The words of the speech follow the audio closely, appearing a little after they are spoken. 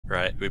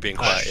Right, we're being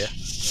quiet, yeah?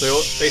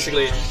 So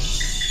basically,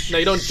 no,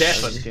 you don't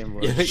deafen.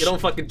 You don't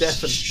fucking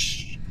deafen.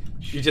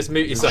 You just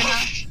mute yourself.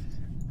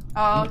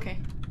 Oh, okay.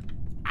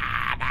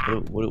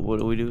 What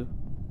do we do?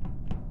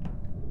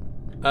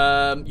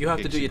 You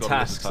have to do your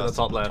tasks at the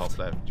top left.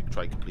 You can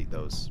try and complete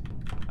those.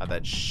 And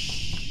then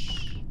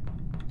shh.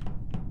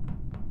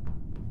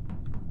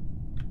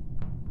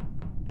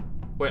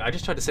 Wait, I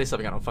just tried to say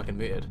something and I'm fucking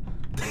muted.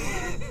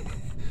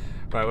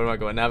 Right, where am I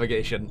going?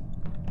 Navigation.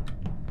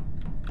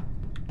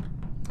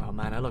 Oh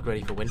man, I look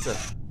ready for winter.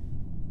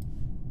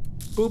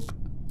 Boop.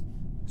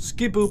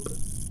 Ski boop.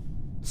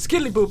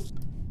 Skilly boop.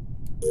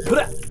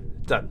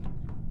 Done.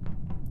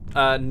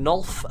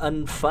 Nolf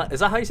and Fun.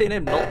 Is that how you say your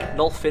name?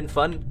 Nolfin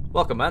Fun?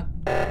 Welcome, man.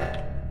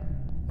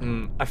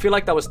 I feel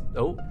like that was.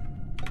 Oh.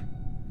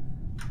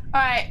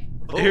 Alright.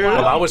 Oh,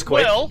 wow, that was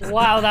quick.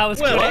 Wow, that was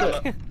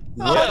quick.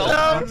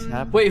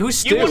 Wait, who's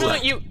Stu?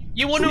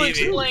 You want to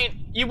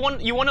explain? You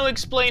want to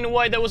explain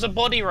why there was a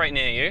body right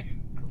near you?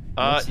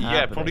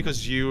 Yeah, probably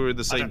because you were in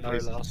the same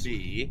place as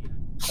me.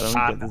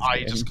 And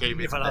I just came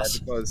in there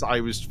because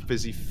I was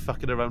busy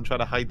fucking around trying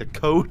to hide the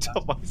code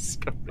on my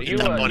screen.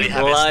 Likely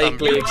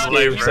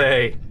excuse,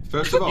 hey.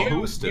 First of all, who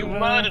was Stu? You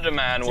murdered a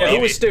man. Yeah,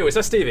 who was Stu? Is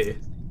that Stevie?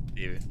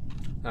 Stevie.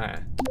 Alright.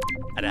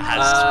 And it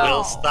has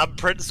Will's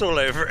thumbprints all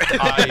over it.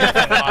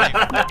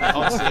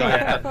 Honestly, I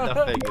had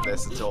nothing in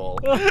this at all.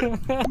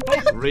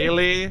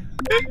 Really?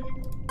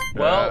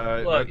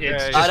 Well, look,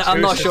 it's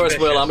I'm not sure it's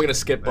Will. I'm gonna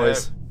skip,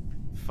 boys.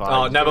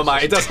 Oh, never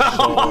mind. It does.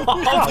 Oh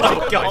my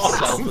god.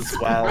 Myself as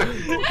well.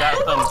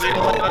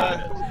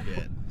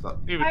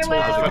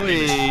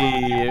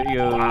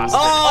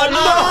 Oh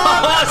no!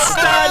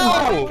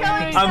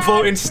 Stan! I'm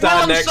voting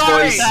Stan next,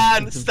 boys.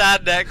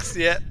 Stan next,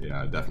 yeah.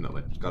 Yeah,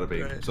 definitely. It's gotta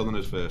be.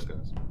 Southerners first,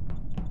 guys.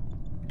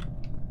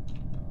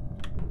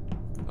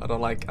 I don't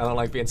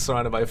like being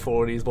surrounded by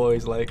 4 of these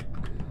boys. Like,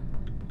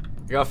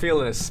 I got a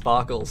feeling it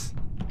sparkles.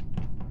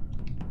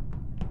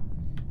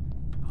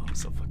 Oh, I'm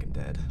so fucking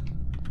dead.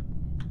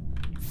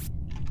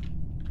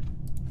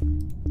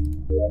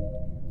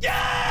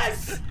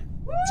 Yes!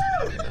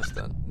 That's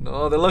done.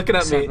 No, they're looking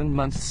at me. 7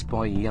 months,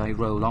 boy. I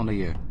roll on a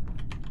year.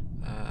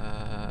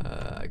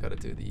 I gotta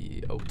do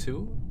the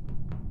O2.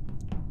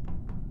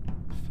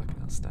 Fucking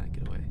hell, Stan,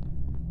 get away.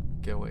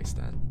 Get away,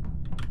 Stan.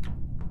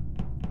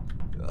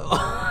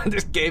 Oh,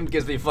 this game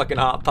gives me fucking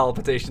heart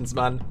palpitations,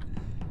 man.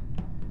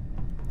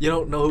 You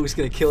don't know who's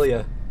gonna kill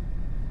you.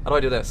 How do I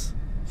do this?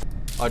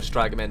 Oh, I just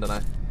drag him in, don't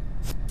I?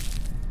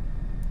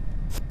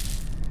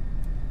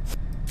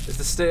 Is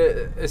the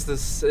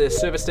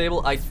server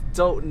stable? I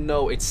don't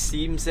know. It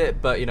seems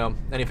it, but you know,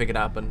 anything can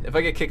happen. If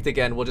I get kicked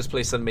again, we'll just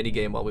play some mini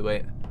game while we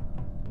wait.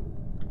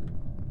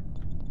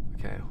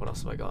 Okay, what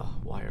else have I got?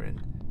 Wire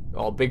in.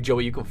 Oh, Big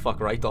Joey, you can fuck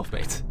right off,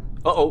 mate.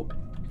 Uh-oh.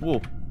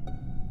 Whoa.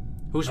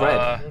 Who's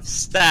red?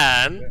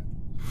 Stan.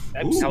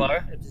 Hello.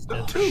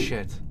 Oh,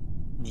 shit.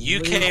 You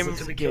came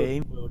to the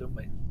game.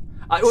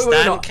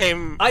 Wait,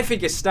 came. I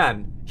think it's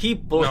Stan. He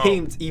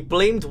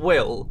blamed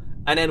Will,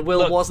 and then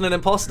Will wasn't an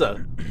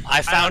imposter.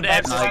 I found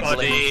Eb's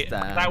body.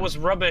 That was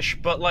rubbish,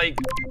 but like,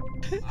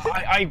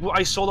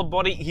 I saw the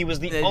body. He was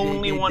the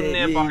only one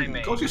nearby me.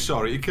 Of course you're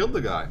sorry. You killed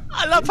the guy.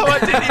 I love how I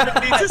didn't even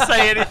need to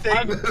say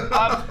anything.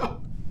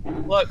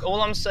 Look,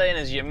 all I'm saying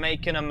is you're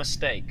making a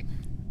mistake.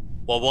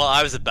 Well, what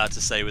I was about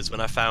to say was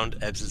when I found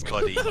Ebbs'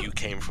 body, you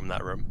came from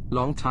that room.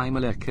 Long time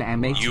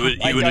You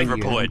would have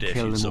reported it if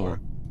you saw it.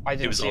 I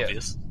didn't see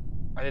obvious.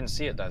 I didn't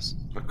see it, Des.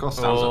 Of course,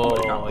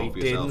 he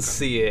didn't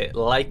see it.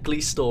 Likely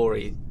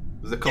story.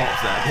 There's a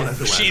corpse there.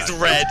 She's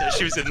red.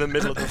 She was in the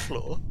middle of the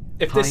floor.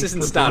 If this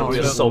isn't Stan,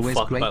 we're so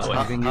fucked, by the way.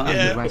 How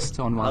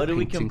do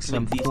we complete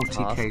some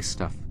 40k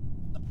stuff?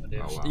 Oh,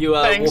 wow. You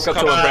walk up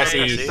to a press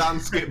E. Stan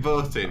skip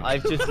voting.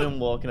 I've just been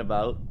walking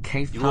about.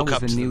 Cave was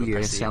the New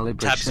Year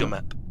celebration. Tabs your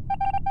map.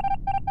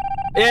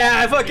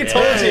 Yeah, I fucking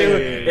told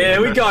you. Yeah,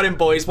 we got him,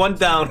 boys. 1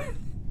 down.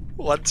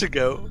 1 to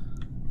go.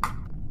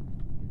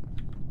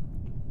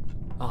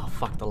 Oh,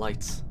 fuck the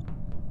lights.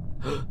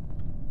 Oh,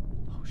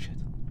 shit.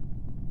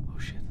 Oh,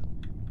 shit.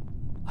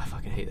 I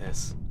fucking hate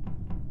this.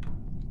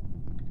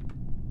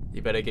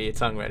 You better get your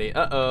tongue ready.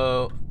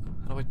 Uh-oh.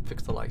 How do I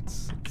fix the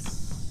lights?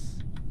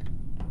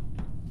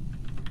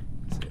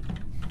 Is it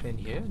in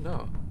here?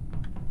 No.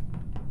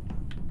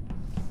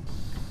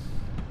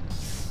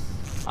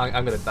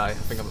 I'm gonna die. I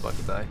think I'm about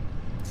to die.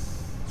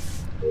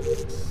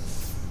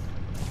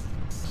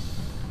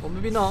 Well,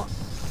 maybe not.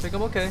 I think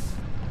I'm okay.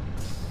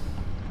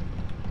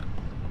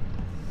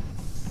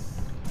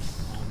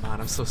 Oh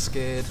man, I'm so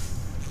scared.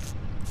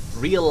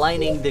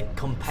 Realigning the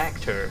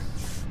compactor.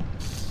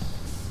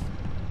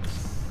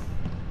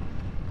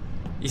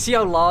 You see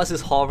how Lars is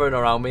hovering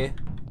around me?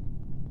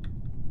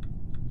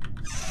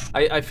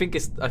 I think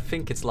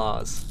it's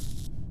Lars.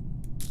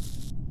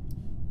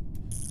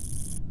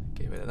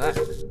 Get rid of that.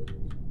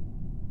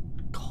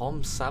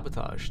 Com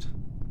sabotaged.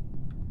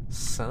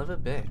 Son of a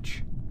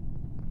bitch.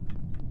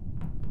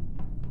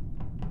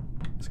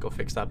 Let's go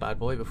fix that bad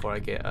boy before I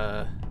get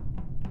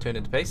turned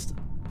into paste.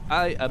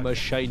 I am a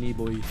shiny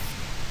boy.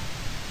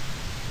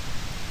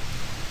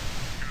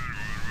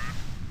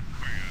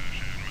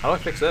 How do I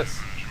fix this?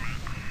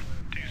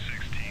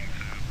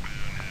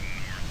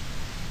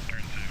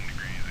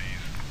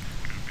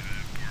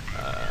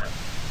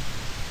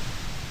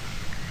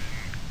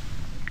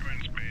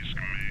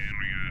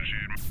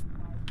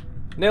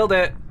 Nailed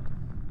it!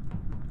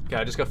 Okay,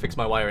 I just gotta fix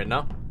my wiring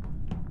now.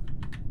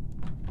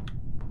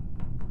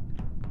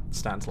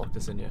 Stan's locked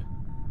us in here.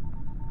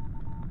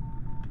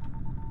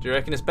 Do you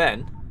reckon it's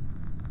Ben?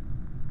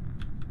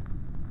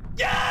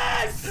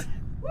 Yes!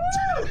 Woo!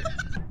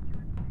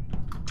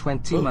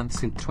 20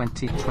 months in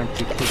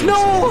 2020.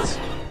 No!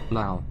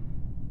 Wow.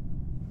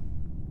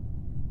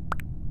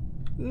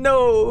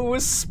 No, it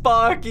was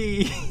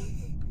Sparky!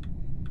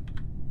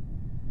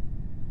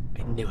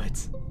 I knew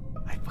it.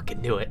 I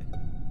fucking knew it.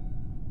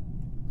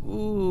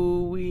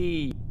 Ooh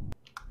wee.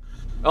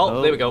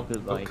 Oh, there we go.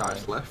 Oh,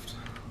 Kai's left.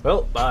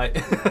 Well, bye.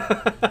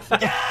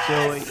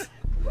 Joey.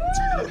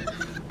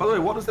 By the way,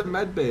 what does the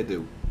med bay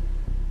do?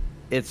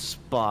 It's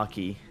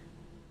Sparky.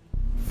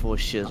 For I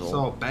shizzle.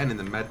 saw Ben in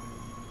the med.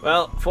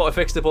 Well, thought I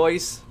fixed it,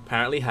 boys.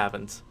 Apparently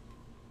haven't.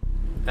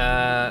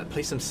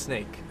 Play some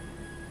Snake.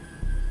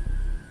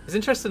 It's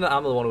interesting that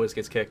I'm the one who always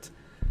gets kicked.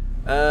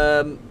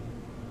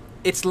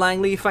 It's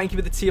Langley. Thank you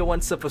for the tier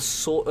 1 sub for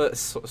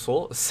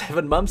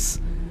 7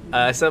 months.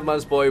 7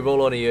 months, boy.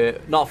 Roll on a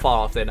year. Not far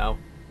off there now.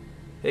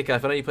 Hey, Kai, I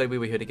know you played We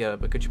Were Here together,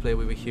 but could you play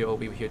We Were Here or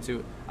We Were Here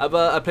too?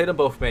 I played them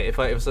both, mate. If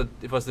I was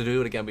to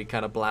do it again, we'd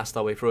kind of blast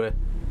our way through it.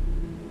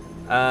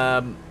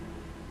 I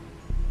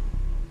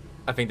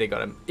think they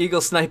got him. Eagle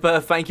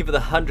Sniper, thank you for the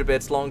 100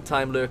 bits. Long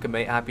time lurker,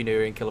 mate. Happy New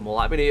Year and kill 'em all.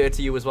 Happy New Year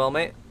to you as well,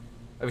 mate.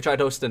 Have you tried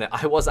hosting it?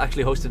 I was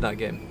actually hosting that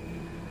game.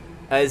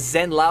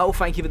 Zen Lau,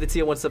 thank you for the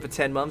tier 1 sub for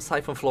 10 months.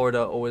 Hi from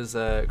Florida. Always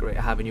great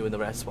having you and the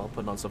rest while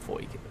putting on some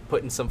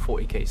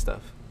 40k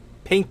stuff.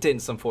 Pinked in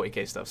some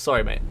 40k stuff.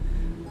 Sorry, mate.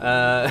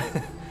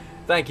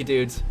 Thank you,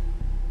 dudes.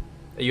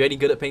 Are you any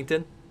good at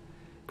painting?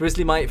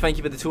 Grizzly Mite, thank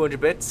you for the 200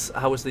 bits.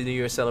 How was the New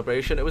Year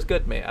celebration? It was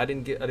good, mate. I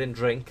didn't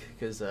drink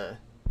because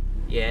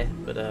yeah,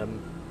 but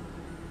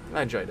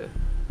I enjoyed it.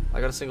 I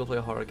got a single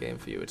player horror game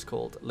for you. It's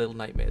called Little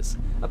Nightmares.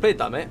 I played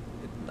that, mate.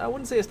 I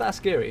wouldn't say it's that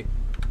scary.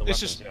 It's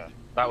just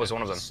that was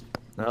one of them.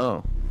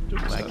 Oh.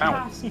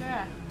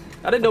 Yeah.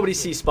 I didn't nobody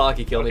see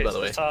Sparky kill me, by the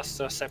way. The tasks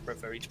are separate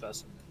for each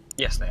person.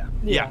 Yes, they are.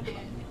 Yeah.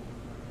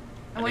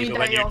 And when Even you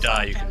when you also die,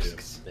 have you can do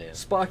tasks. it. Yeah.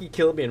 Sparky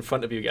killed me in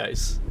front of you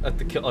guys at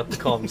the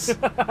comms.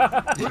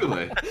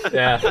 Really?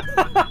 Yeah.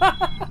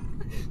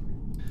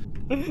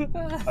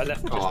 I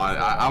left. Oh,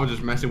 I was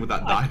just messing with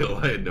that dial.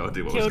 I had no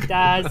idea what was Kill going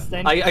Daz,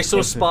 then. I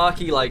saw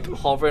Sparky like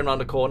hovering around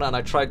the corner, and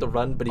I tried to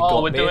run, but he Oh,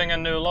 got we're me. doing a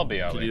new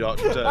lobby, are Did we? you not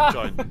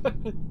join?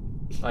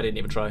 I didn't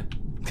even try.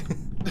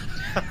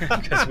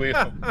 Because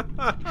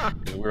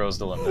we're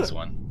still on this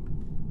one.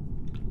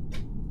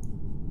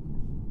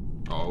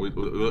 Oh,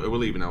 we're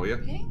leaving now, yeah?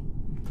 Okay.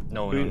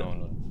 No.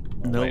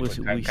 No, Wait,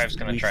 Kev's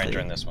gonna try and stay.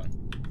 join this one.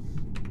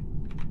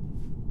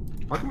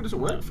 Why come it doesn't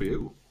work for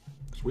you?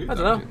 It's weird. I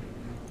don't know.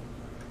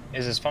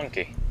 Is this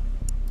funky?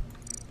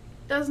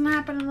 Doesn't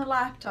happen on the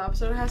laptop,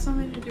 so it has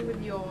something to do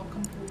with your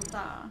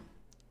computer.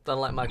 Don't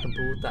like my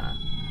computer.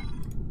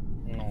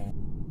 No.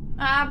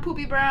 Ah,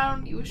 Poopy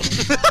Brown, you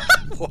should.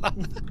 What?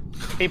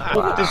 He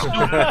put this.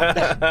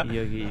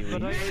 Yogi.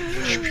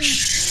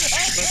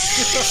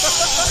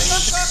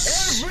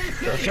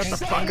 Shut the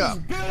fuck up.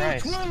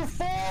 Right.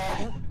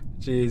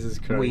 Jesus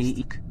Christ.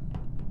 Weak.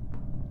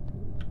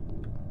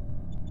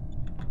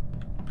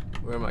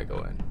 Where am I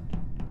going?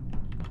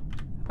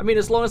 I mean,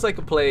 as long as I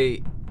can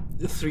play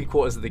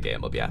 3/4 of the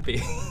game, I'll be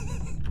happy.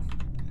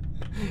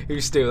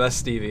 Who's Stu? That's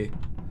Stevie.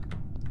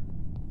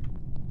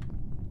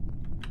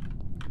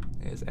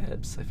 There's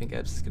Ebbs. I think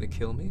Ebbs is gonna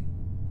kill me.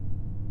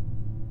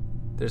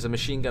 There's a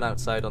machine gun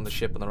outside on the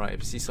ship on the right.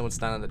 If you see someone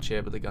standing in the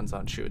chair but the guns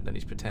aren't shooting, then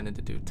he's pretending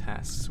to do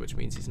tasks, which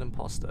means he's an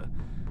imposter.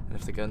 And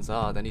if the guns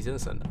are, then he's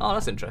innocent. Oh,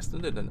 that's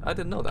interesting. I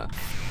didn't know that.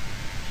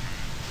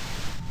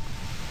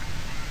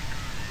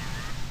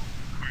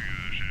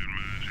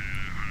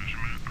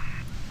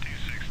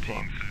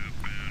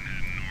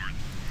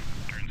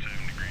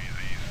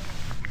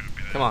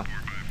 Come on.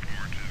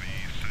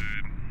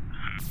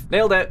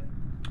 Nailed it!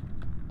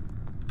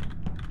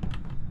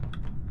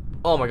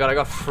 Oh my god, I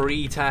got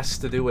 3 tasks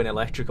to do in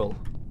electrical.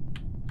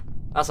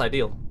 That's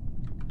ideal.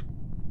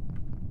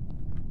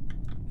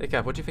 Hey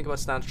Kev, what do you think about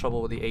Stan's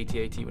trouble with the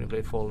AT-AT when he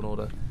played Fallen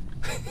Order?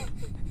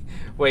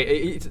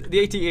 Wait, the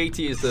AT-AT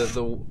is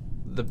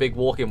the big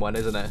walking one,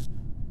 isn't it?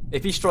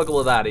 If he struggled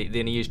with that,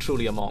 then he is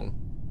truly a Mong.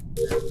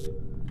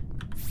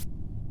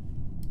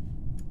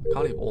 I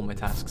can't believe all my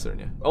tasks are in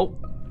here. Oh!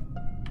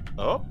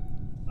 Oh?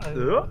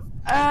 Who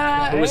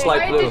was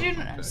like why blue? did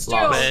you, Stu,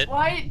 Love it.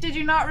 why did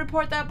you not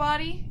report that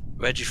body?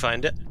 Where'd you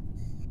find it?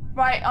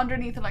 Right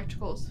underneath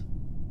electricals.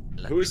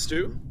 Who is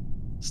Stu?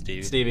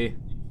 Steve. Stevie.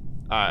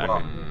 Alright,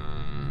 okay.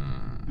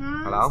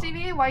 Hello?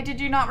 Stevie, why did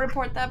you not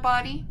report that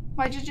body?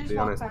 Why did you just Be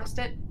walk honest. past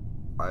it?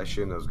 I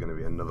assume there was going to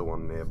be another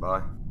one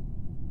nearby.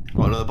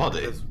 What, another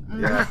body?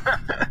 Yeah.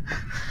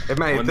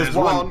 Mate, When if there's there's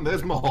one,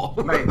 there's more.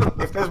 Mate,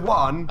 if there's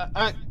one,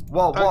 I'd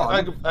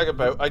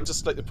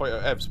just like to point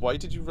out, Ebbs, why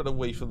did you run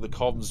away from the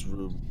comms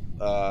room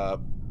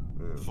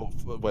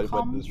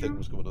when this thing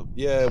was going on.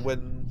 Yeah,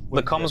 when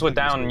the comms were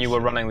down and you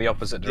were running the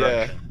opposite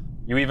direction. Yeah.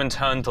 You even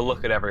turned to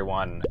look at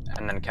everyone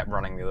and then kept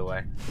running the other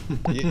way.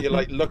 You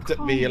like looked at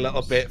me a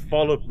little bit,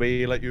 followed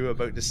me like you were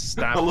about to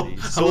stab me.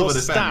 Saw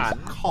Stan,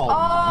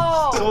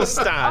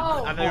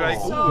 and then you're like,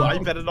 "Ooh, I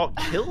better not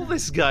kill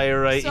this guy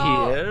right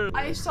here."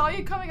 I saw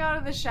you coming out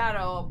of the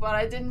shadow, but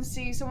I didn't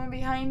see someone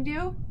behind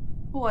you.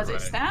 Who was it,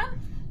 Stan?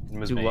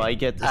 Do I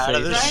get to out say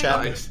of the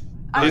shadow?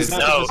 I'm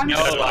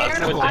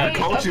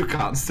Coach, you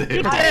can't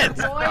say. I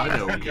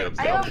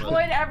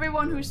avoid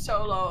everyone who's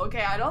solo.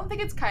 Okay, I don't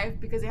think it's Kaif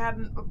because he had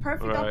a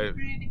perfect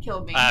opportunity to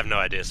kill me. I have no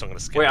idea, so I'm gonna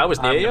skip. Wait, I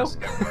was near you?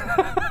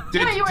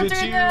 Yeah, you were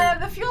doing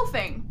the fuel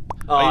thing.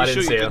 Oh, Are I you didn't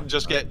sure see you you. didn't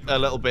just get a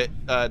little bit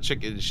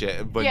chicken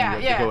shit when you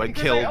went to go and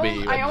because kill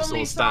me I when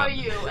only you saw saw Stan?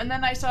 you, and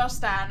then I saw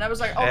Stan. I was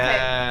like, okay.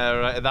 Yeah,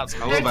 right. That's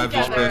I love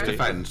everyone's first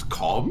defense.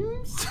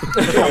 Comms?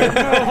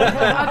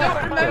 I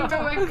don't remember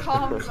when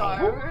comms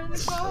are. Where are the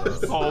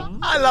comms?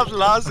 I love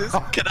Lars's.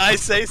 Can I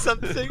say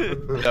something?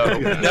 No.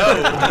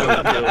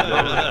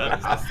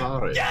 I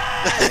saw it.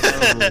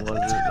 Oh,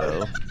 was it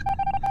though?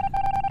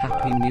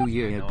 Happy New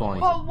Year, boy.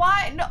 But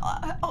why? No.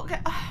 Okay.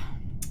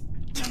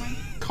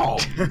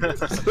 Comms.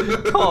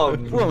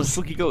 Come on,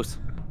 spooky ghost.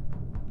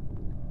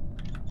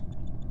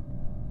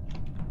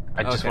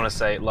 I just want to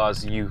say,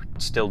 Lars, you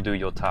still do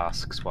your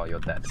tasks while you're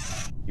dead.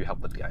 You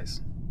help the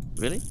guys.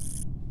 Really?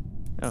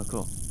 Oh,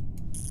 cool.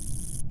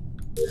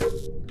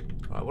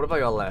 Alright, what have I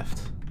got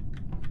left?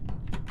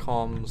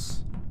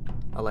 Comms,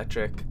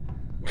 electric.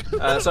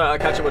 Sorry, I'll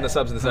catch up with the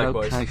subs in a sec,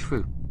 boys.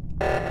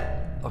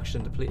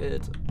 Oxygen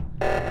depleted.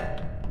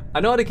 I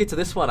know how to get to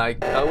this one. I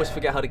always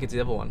forget how to get to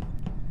the other one.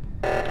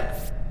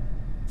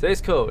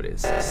 Today's code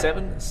is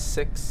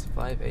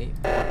 76581.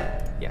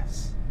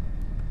 Yes.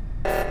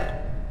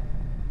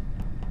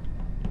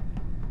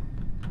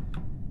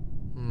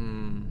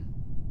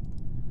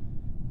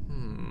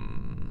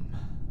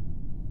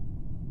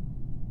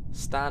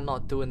 Stan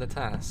not doing the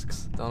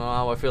tasks. Don't know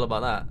how I feel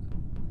about that.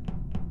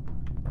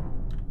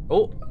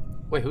 Oh,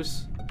 wait,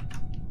 who's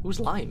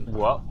Lime?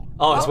 What?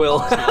 Oh, it's Will.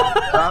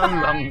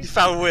 You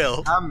found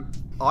Will.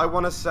 I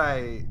want to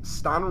say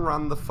Stan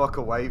ran the fuck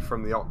away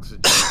from the oxygen.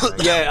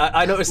 Yeah,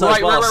 I noticed that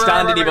as well.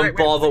 Stan didn't even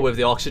bother with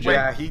the oxygen.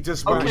 Yeah, he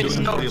just went I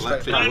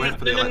went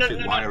for the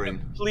electric wiring.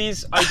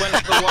 Please, I went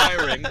for the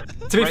wiring.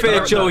 To be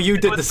fair, Joe, you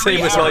did the same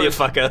as well, you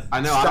fucker.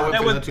 I know.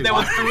 I went for the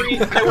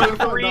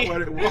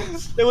electric wiring.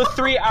 There were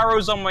three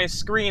arrows on my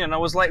screen, and I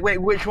was like, wait,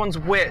 which one's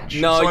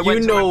which? No, So I you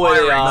went to know my where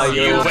they wiring. are,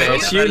 you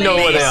bitch. You know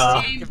where they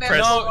are.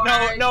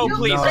 No,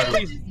 please.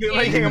 You're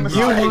making a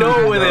mistake. You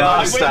know where they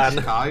are,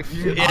 Stan.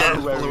 You are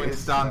following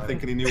Stan,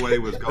 thinking he knew where he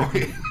was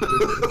going.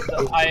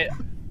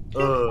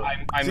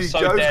 I'm See,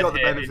 so Joe's dead got the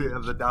here. benefit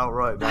of the doubt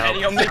right now.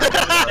 And you're making a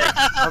mistake.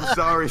 I'm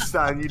sorry,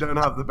 Stan. You don't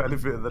have the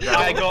benefit of the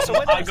doubt. So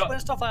when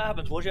stuff like that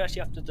happens, what do you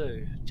actually have to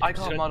do? I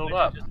got muddled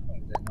up.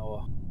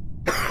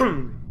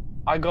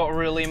 I got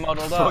really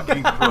muddled up.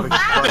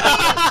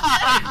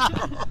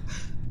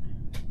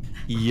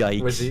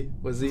 Yikes.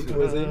 Was he?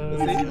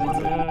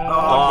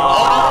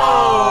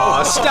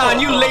 Oh, Stan,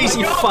 you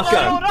lazy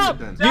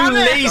fucker! You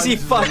lazy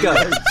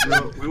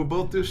fucker! We were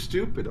both too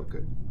stupid,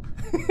 okay?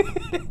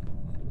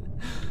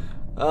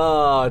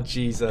 Oh,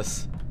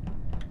 Jesus.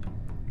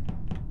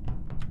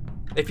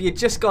 If he had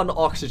just gone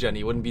oxygen,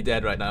 he wouldn't be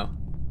dead right now.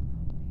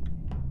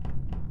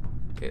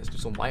 Okay, let's do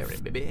some wiring,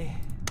 baby.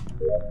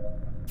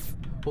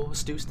 Oh,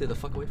 Stu, stay the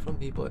fuck away from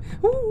me, boy.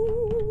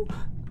 Ooh.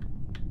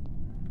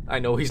 I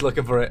know he's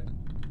looking for it.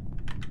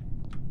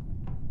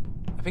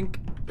 I think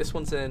this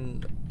one's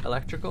in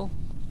electrical.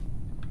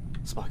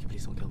 Sparky,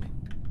 please don't kill me.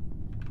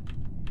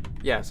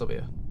 Yeah, it's over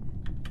here.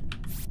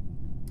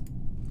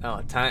 Oh,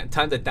 time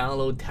to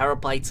download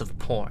terabytes of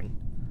porn.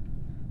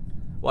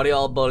 Why do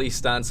y'all bully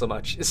Stan so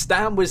much?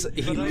 Stan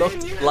he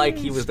looked like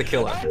he was the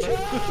killer. We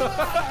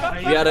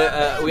had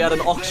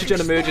an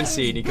oxygen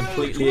emergency and he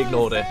completely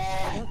ignored it.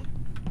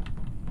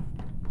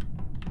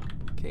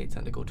 Okay,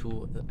 time to go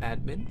to the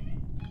admin.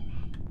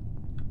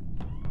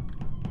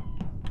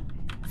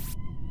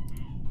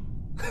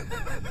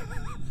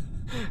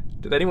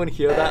 Did anyone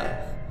hear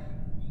that?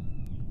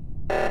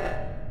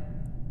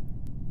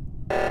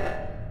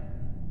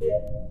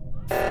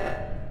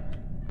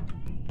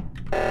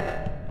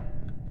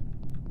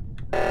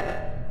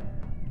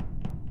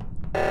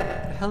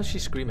 What the hell is she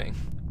screaming?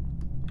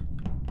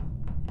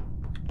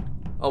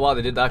 Oh wow,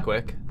 they did that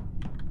quick.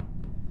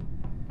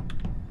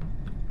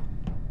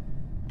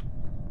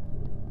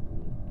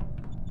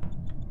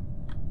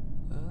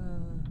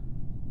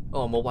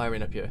 Oh, more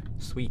wiring up here.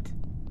 Sweet.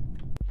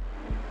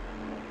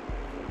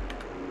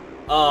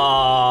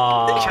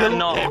 Oh,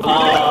 Cannot.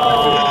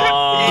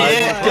 God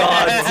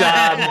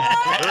damn.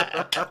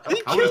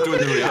 I was doing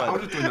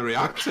the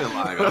reaction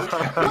like.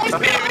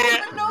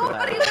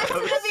 Nobody listened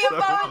to me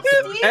about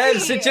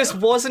Ebs, it just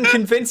wasn't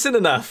convincing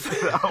enough.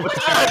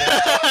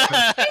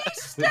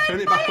 Turn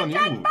it back on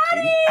you.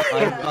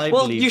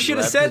 Well, you should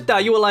have said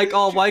that. You were like,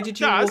 "Oh, why did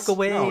you walk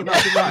away?" Of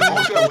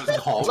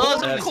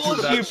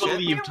course you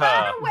believed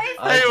her.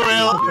 Hey,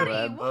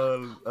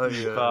 Will.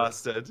 You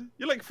bastard.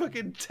 You're like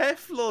fucking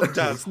Teflon,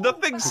 Daz.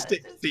 Nothing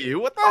sticks to you.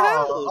 What the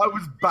hell? I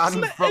was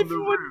banned from the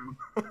room.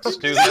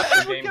 Stu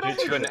left the game due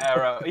to an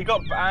error. He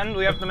got banned.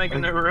 We have to make a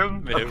new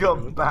room. I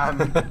got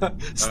banned.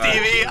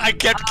 Stevie, I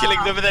kept killing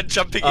them and then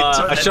jumping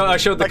into I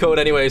showed the code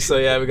anyway, so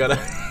yeah, we gotta.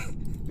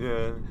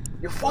 Yeah.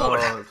 Your fault.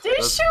 Did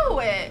you show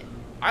it?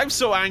 I'm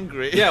so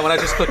angry. Yeah, when I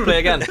just click play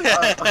again.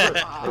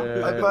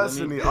 I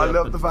personally, I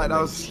love the fact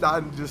how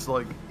Stan just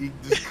like he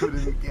just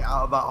couldn't get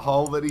out of that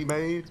hole that he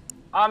made.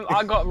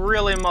 I got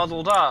really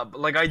muddled up.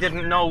 Like I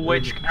didn't know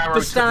which arrow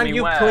But Stan, took me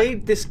you where.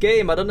 played this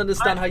game. I don't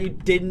understand how you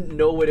didn't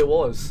know what it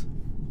was.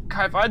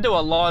 If I do a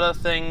lot of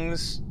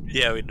things.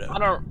 Yeah, we know. I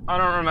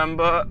don't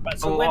remember. Right,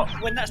 so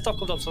when that stock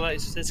comes up, so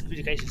it's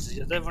communications.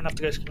 Does everyone have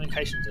to go to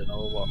communications then,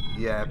 or what?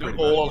 Yeah, pretty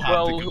Well,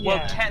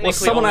 Yeah. technically,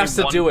 someone only has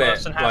to one do it,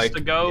 person has like- to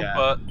go, Yeah.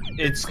 but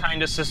it's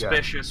kind of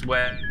suspicious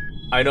where.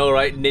 I know,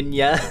 right,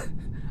 Ninja?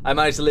 I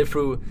managed to live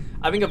through.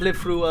 I think I've lived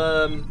through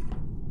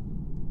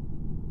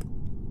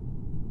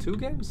 2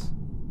 games.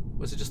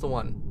 Was it just the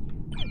one?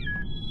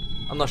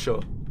 I'm not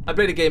sure. I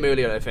played a game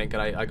earlier, I think,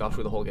 and I got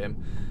through the whole game.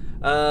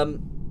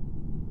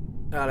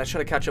 Let's try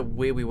to catch up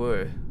where we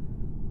were.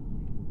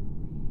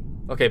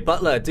 Okay,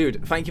 Butler,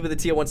 dude, thank you for the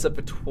tier 1 sub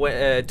for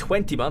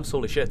 20 months.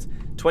 Holy shit.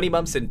 20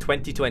 months in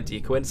 2020.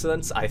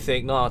 Coincidence? I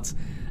think not.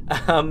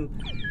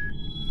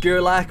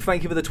 Gerlach,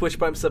 thank you for the Twitch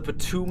Prime sub for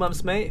 2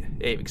 months, mate.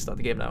 Hey, we can start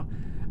the game now.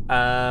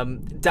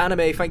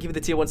 Daname, thank you for the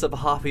tier 1 sub for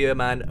half a year,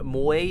 man.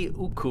 Moe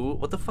Uku,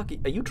 what the fuck?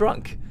 Are you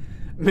drunk?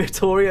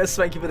 Meritorious,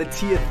 thank you for the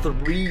tier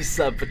 3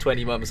 sub for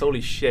 20 months.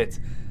 Holy shit.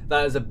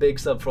 That is a big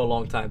sub for a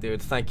long time,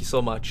 dude. Thank you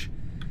so much.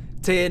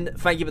 Tayin,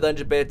 thank you for the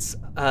 100 bits.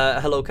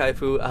 Hello,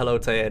 Kaifu. Hello,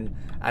 Tayin.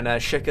 And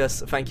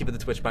Shikas, thank you for the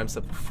Twitch Prime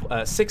sub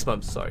for 6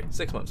 months. Sorry,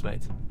 6 months,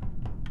 mate.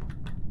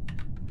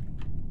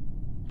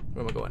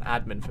 Where am I going?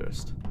 Admin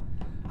first.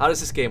 How does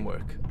this game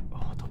work?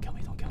 Oh, don't kill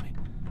me, don't kill me.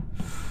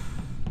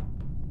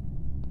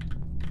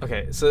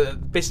 Okay, so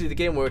basically the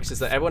game works is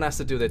that everyone has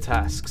to do their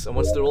tasks, and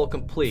once they're all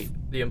complete,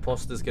 the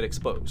imposters get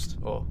exposed.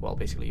 Or, well,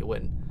 basically you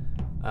win.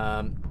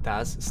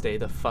 Daz, stay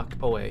the fuck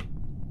away.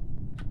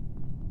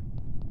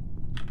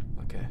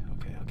 Okay.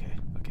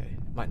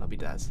 Might not be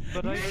Daz.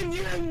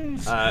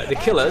 The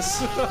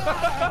killers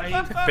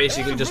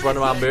basically just run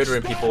around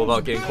murdering people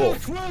without getting caught.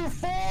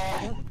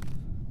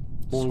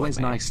 Always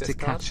nice to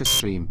catch a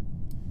stream.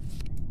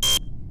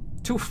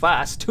 Too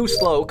fast, too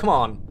slow, come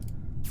on.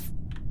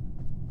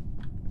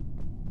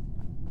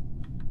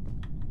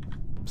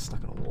 I'm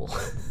stuck on a wall.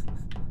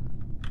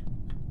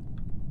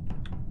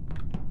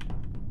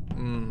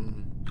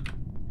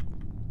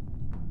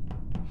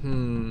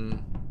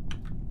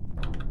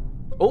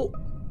 Oh!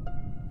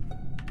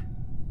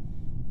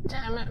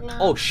 Damn it, man.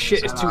 Oh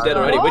shit, it's 2 dead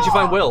already. Where'd you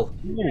find Will?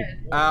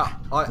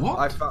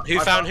 Who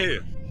found who?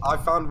 I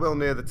found Will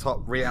near the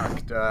top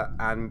reactor,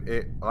 and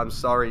I'm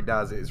sorry,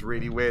 Daz, it's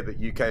really weird that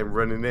you came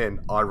running in.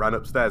 I ran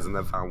upstairs and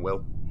then found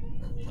Will.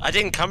 I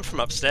didn't come from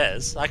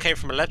upstairs. I came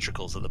from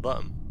electricals at the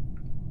bottom.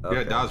 Okay.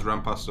 Yeah, Daz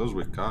ran past us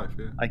with Kai.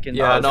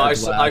 Yeah, no, I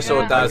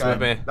saw Daz with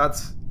me.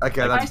 That's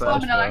okay. That's fair. I saw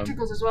him in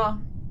electricals as well.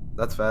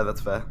 That's fair.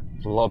 That's fair.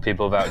 A lot of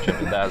people vouch for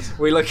Daz.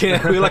 We're looking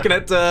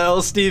at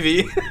old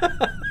Stevie.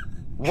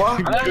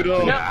 What?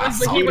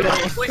 Stevie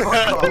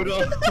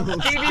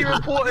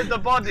reported the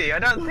body. I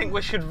don't think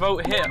we should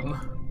vote him.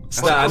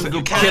 Stan,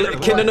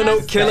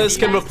 killers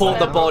can report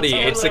the body.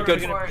 It's a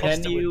good.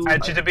 Can you?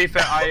 Actually, to be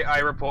fair, I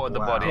reported the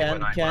body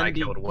when I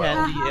killed Will.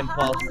 Can the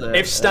imposter?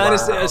 If Stan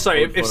is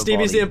if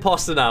Stevie's the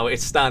imposter now,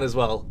 it's Stan as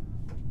well.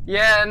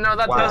 Yeah, no,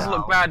 that does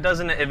look bad,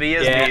 doesn't it? If he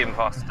is the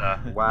imposter.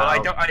 Wow. But I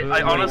don't.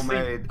 I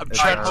honestly. I'm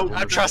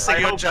trusting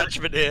your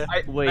judgment here.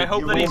 I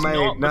hope that he's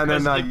not.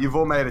 No. You've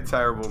all made a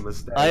terrible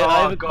mistake.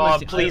 Oh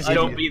God! Please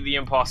don't be the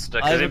imposter.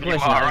 Because if you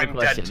are, I'm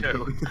dead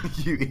too.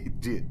 You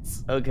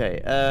idiots. Okay.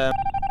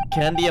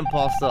 Can the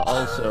imposter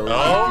also?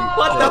 Oh.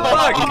 What the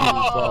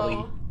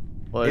fuck?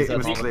 Or is It that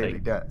was clearly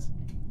thing? dead.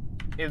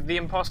 If the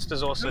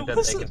imposter's also dead,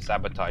 they can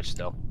sabotage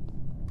still.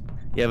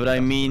 Yeah, but I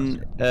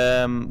mean,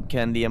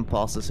 can the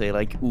imposter say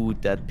like, "Ooh,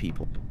 dead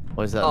people"?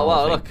 Or is that? Oh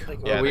wow, thing?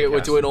 look, Yeah,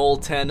 we're doing all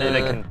 10.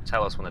 They can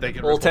tell us when They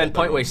can all 10 report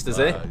point their wasters,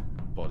 eh?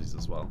 Bodies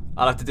as well.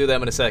 I'll have to do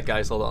them in a sec,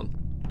 guys. Hold on.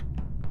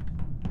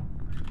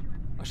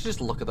 I should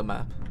just look at the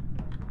map.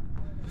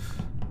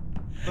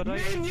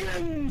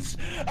 Minions!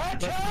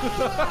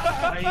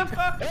 Attack!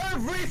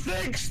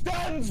 Everything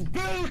stands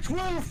built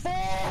will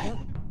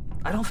fall!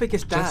 I don't think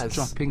it's Daz. Just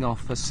dropping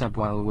off a sub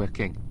while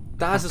working.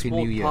 Daz has Happy New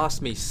walked Year.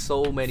 past me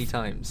so many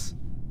times.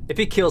 If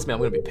he kills me, I'm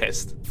gonna be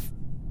pissed.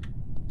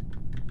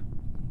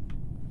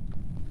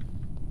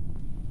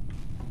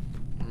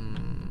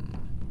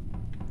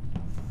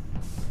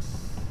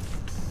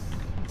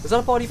 Is that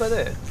a body by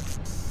there?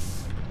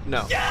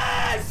 No.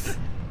 Yes!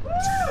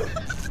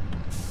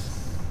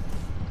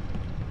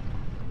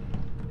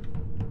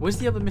 Where's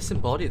the other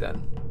missing body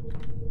then?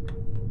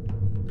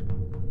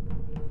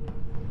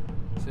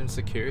 Is it in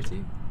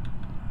security?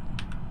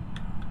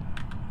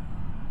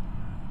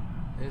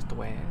 There's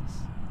Dwayne.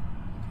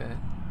 Okay.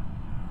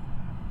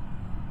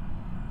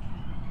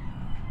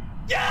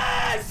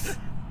 Yes!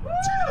 Woo!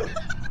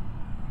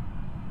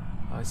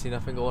 I see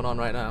nothing going on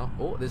right now.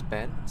 Oh, there's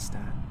Ben.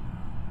 Stan.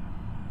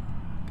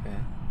 Okay.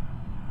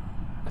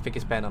 I think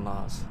it's Ben and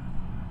Lars.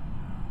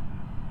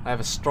 I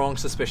have a strong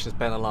suspicion it's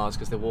Ben and Lars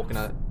because they're walking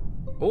out.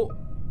 Oh.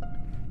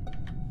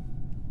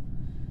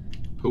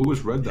 Who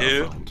was Red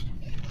that found?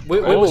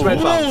 Where was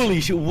Red found?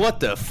 Holy shit! What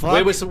the fuck?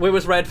 Where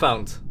was Red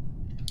found?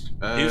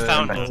 Who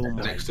found it?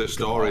 Next to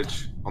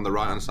storage, on the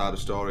right hand side of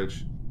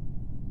storage.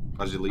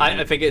 As you leave.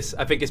 I think it's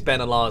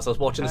Ben and Lars. I was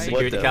watching the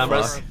security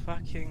cameras.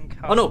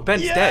 Oh no,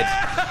 Ben's dead.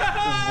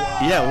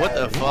 Yeah, what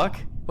the fuck?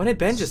 When did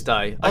Ben just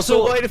die? I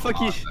saw why the fuck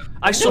you?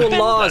 I saw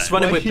Lars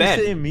running with Ben.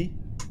 Saying me?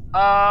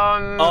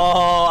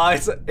 Oh,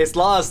 it's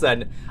Lars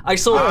then. I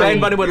saw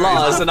Ben running with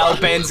Lars, and now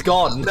Ben's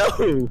gone.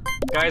 No.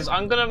 Guys,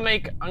 I'm gonna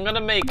make a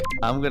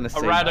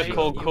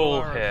radical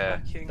call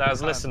here.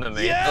 Daz, listen to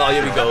me. Yeah. Oh,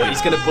 here we go.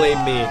 He's gonna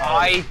blame me.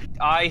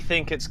 I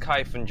think it's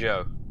Kaif and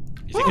Joe.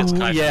 You think it's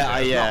Kaif and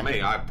Joe? Not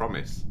me, I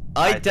promise.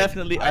 I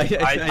definitely.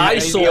 I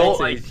saw.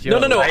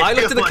 No. I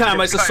looked at the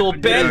cameras. I saw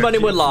Ben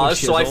running with Lars,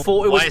 so I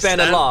thought it was Ben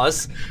and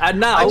Lars.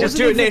 And now,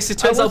 during this, it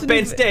turns out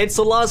Ben's dead,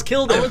 so Lars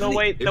killed him. The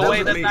way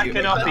they're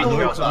backing up each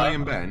other.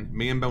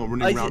 Me and Ben were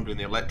running around doing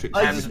the electric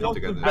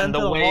together. And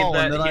the way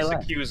that he's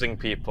accusing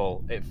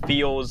people, it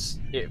feels.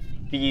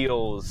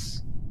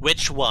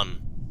 Which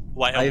one?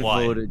 Why and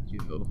why? I voted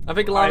you. I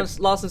think Lars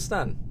and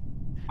Stan.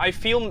 I'm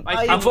voting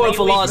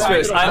for Lars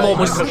first. I'm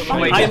almost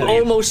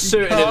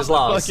certain it was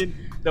Lars.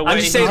 I'm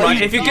just saying,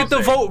 right, if you get the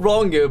vote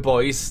wrong here,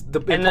 boys, the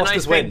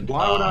imposters win.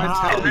 Why would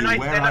I tell you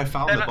where I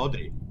found the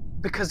body?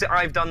 Because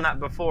I've done that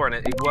before and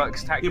it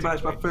works tactically. Yeah, but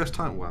it's my first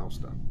time. Wow,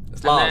 Stan.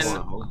 It's Lars.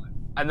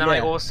 And then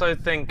I also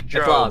think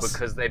Joe,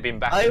 because they've been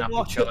backing up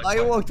each other.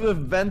 I walked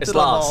with Ben to the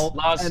hall,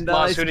 and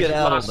Lars, who did you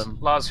vote?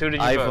 Lars, who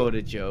did you vote? I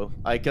voted Joe.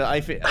 It's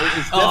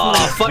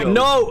definitely Joe.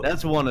 No!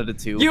 That's one of the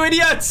two. You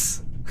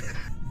idiots!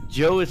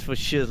 Joe is for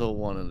shizzle,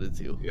 one of the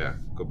two. Yeah,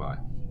 goodbye.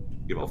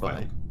 You've all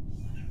failed.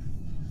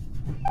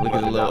 Look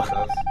at this little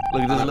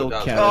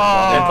carrot.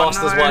 The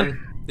imposters won.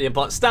 The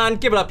imposter. Stan,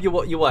 give it up. You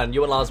won.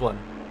 You and Lars won.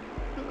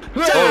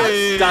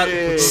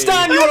 Hey!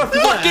 Stan, you're a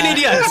fucking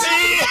idiot!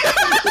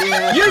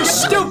 You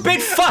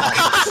stupid fuck!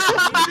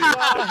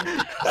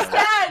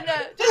 Stan,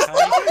 just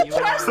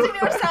trust in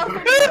yourself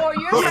before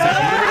you're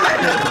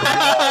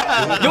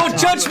Your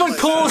judgment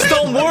calls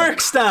don't work,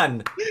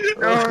 Stan.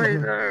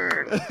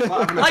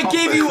 I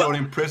gave you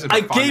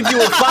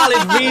a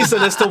valid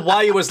reason as to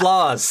why it was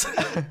Lars.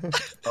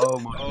 Oh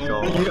my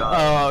god.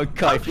 Oh,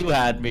 Kaif, you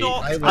had me.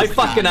 I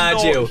fucking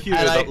had you.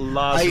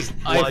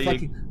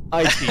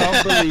 I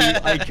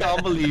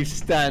can't believe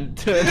Stan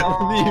turned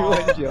on you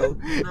and Joe.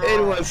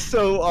 It was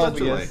so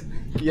obvious.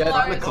 Yeah,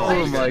 oh my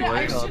god.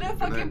 I should have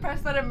fucking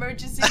pressed that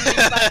emergency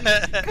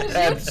button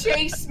because you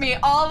chased me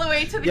all the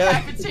way to the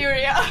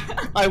cafeteria.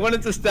 I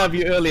wanted to stab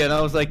you earlier and I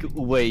was like,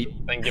 wait.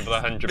 Thank you for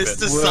the 100 bits.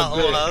 Mr.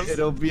 Subtle,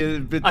 it'll be a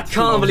bit. I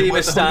can't believe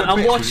it, Stan.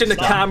 I'm watching the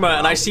camera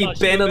and I see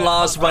Ben and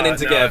Lars running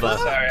together.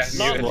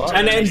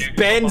 And then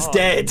Ben's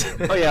dead.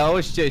 Oh yeah, I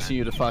was chasing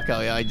you the fuck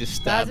out. Yeah, I just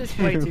stabbed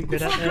you. I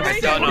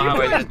don't know how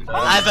I did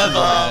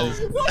I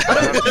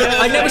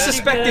never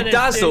suspected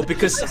Daz though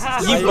because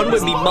he run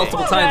with me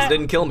multiple times and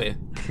didn't kill me.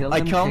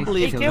 I can't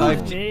believe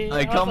Kaif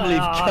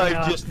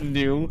just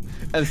knew,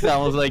 and Stan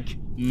was like,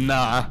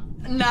 nah.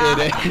 Nah.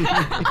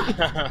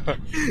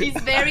 He's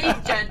very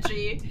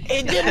judgy.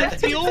 It didn't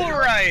feel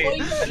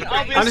right.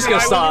 I'm just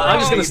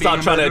gonna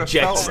start trying to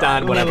eject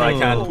Stan whenever I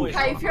can.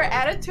 Kaif, your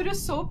attitude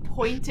is so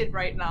pointed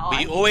right now.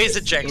 We always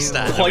eject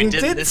Stan.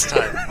 Pointed? We did this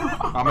time.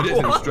 I'm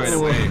ejecting him straight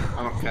away.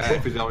 I don't care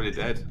if he's already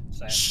dead.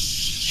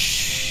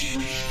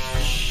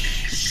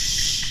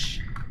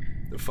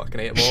 Fucking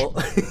ate them all.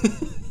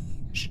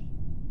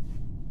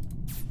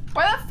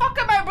 Why the fuck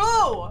am I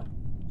blue?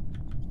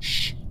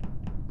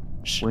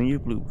 When you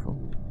blue, bro.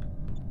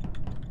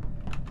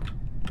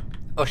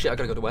 Oh shit, I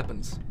gotta go to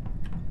weapons.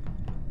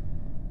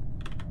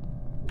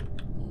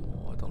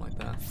 Oh, I don't like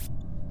that.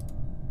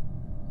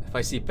 If I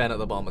see Ben at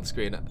the bottom of the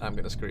screen, I'm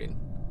gonna scream.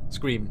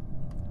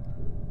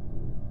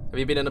 Have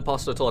you been an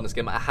imposter at all in this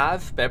game? I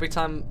have, but every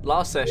time,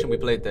 last session we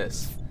played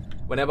this,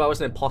 whenever I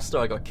was an imposter,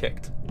 I got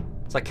kicked.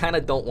 So I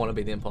kinda don't want to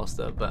be the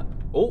imposter, but...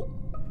 Oh!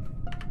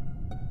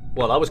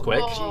 Well, that was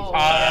quick.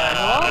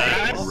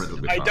 I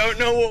don't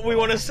know what we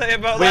want to say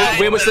about that.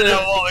 Where was the?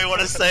 Know what we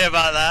want to say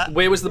about that.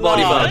 Where was the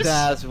body bag?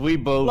 Daz, we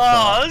both.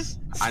 Lars.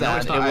 I know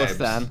it's not it was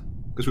Stan.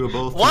 Because we were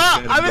both.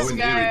 What? I was.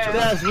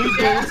 Daz, we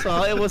both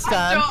saw it was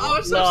Stan. No, I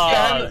was so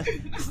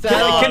scared. Stan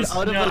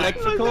out of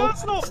electrical.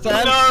 Stan.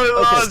 Stan,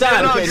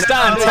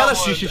 tell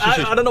us.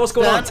 I don't know what's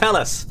going on. Tell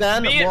us.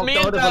 Stan me and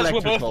Daz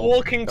were both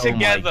walking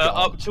together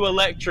up to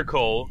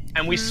electrical,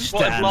 and we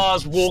spotted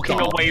Lars walking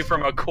away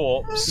from a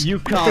corpse. You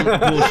can't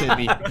bullshit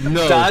me.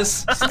 No.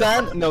 Daz.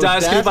 Stan. No.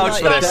 Daz, can you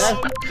vouch for this?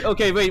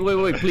 Okay, wait.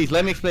 Please,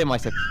 let me explain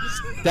myself.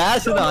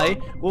 Daz and I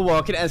were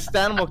walking, and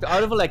Stan walked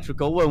out of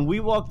electrical. When we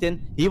walked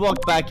in, he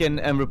walked back in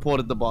and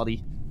reported the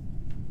body.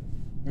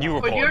 You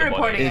reported you're the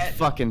reporting body. it. It's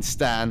fucking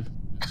Stan.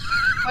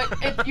 But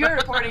if you're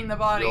reporting the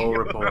body.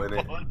 You're reporting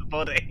it. The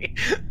body.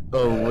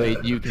 Oh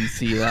wait, you can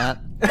see that.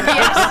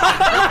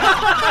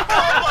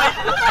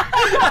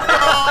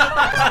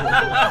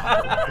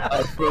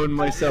 I've thrown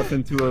myself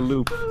into a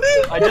loop.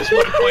 I just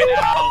want to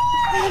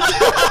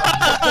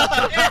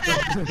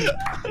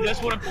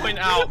point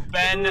out.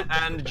 Ben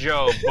and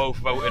Joe both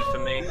voted for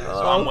me,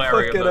 so I'm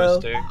wary of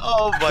those two.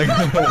 Oh my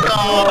god!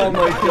 Oh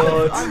my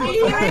god!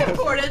 You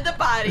reported the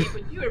body,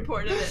 but you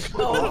reported it.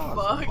 Oh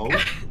fuck!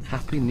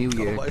 Happy New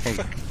Year, Cake.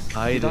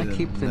 Did I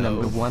keep the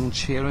number 1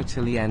 cheerer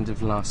till the end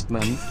of last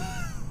month?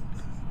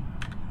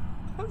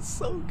 That's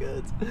so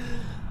good.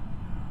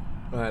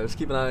 Alright, let's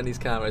keep an eye on these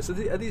cameras.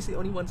 Are these the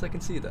only ones I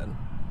can see then?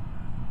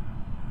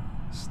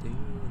 Stu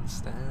and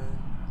Stan,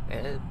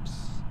 Ebbs.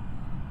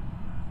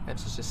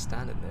 Ebbs is just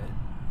standing there.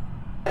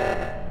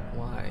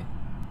 Why?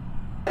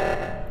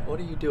 What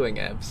are you doing,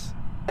 Ebbs?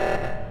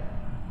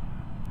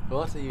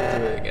 What are you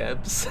doing,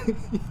 Ebbs?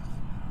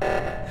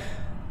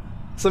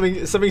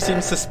 Something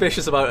seemed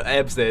suspicious about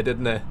Ebbs there,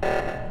 didn't it?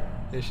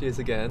 Here she is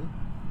again.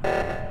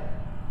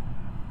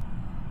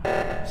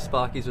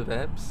 Sparky's with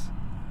Ebbs.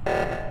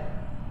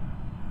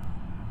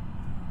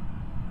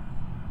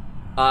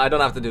 I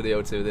don't have to do the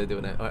O2, they're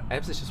doing it. Right,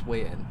 Ebbs is just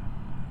waiting.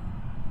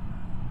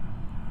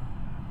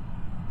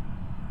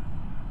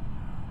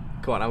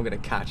 Come on, I'm gonna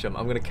catch him.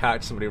 I'm gonna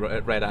catch somebody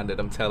red-handed,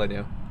 I'm telling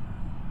you.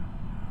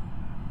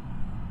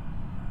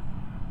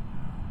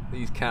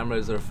 These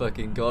cameras are a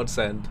fucking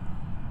godsend.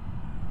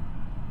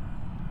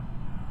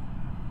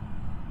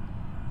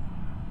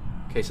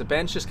 Okay, so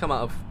Ben's just come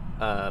out of,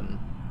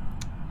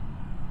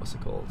 what's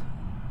it called?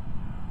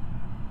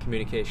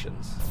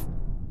 Communications.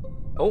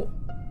 Oh!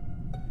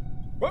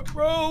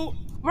 Ruh-roh!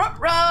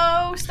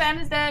 Ruh-roh! Stan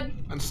is dead.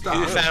 And Stan.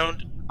 Who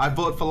found? I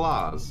voted for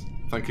Lars.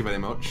 Thank you very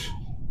much.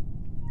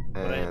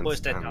 And Boy's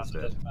dead Stan's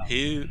now. dead.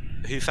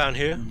 Who found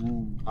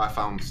who? I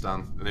found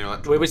Stan in the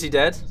electrical. Where was he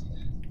dead?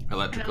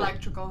 Electrical.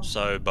 Electrical.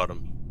 So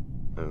bottom.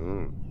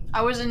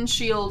 I was in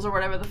Shields or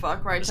whatever the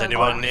fuck, right? Is So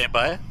anyone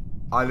nearby?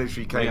 I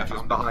literally came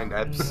just behind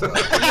Ebbs.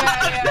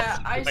 Yeah.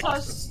 I saw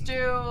Stu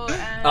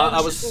and... I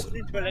was...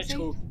 into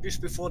electrical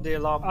just before the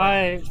alarm.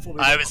 I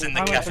was in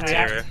the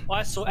cafeteria.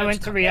 I saw. I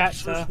went to Ebbs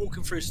reactor. was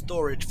walking through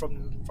storage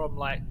from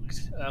like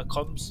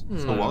comms.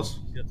 Who was?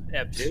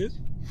 Ebbs.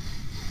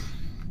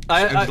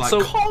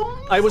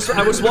 I was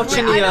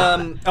watching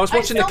the I was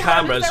watching the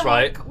cameras,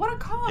 right? What a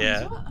comms?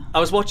 Yeah. What? I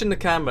was watching the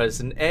cameras,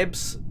 and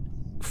Ebbs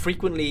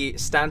frequently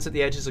stands at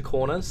the edges of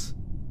corners,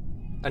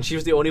 and she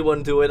was the only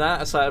one doing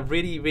that. So I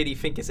really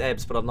think it's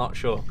Ebbs, but I'm not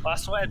sure.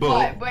 That's what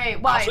Wait,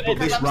 why? But Because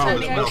this I'm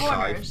round standing as in well,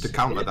 corners. Kai, to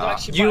counter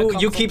that.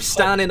 You keep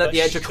standing at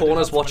the edge of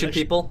corners watching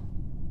people.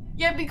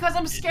 Yeah, because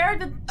I'm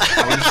scared that.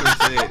 I was just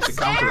going to say, to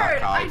counter that,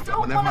 scared. Kai, I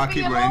don't whenever I want to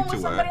be keep alone running with to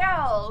somebody her,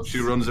 else. she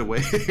runs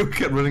away. We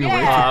kept running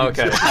away. Ah,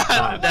 okay.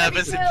 Never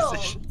in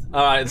position.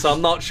 All right, so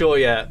I'm not sure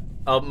yet.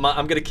 I'm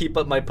gonna keep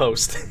up my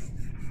post.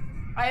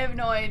 I have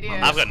no idea.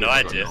 I've got no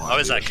idea. I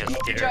was at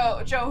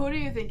cafeteria. Joe, who do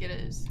you think it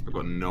is? I've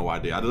got no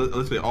idea.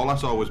 Literally, all I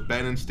saw was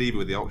Ben and Stevie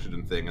with the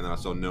oxygen thing, and then I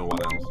saw no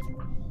one else.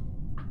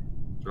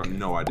 So I've got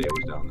no idea who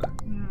was down there.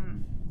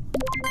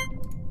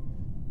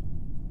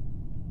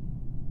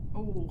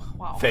 Oh,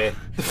 wow. Fair.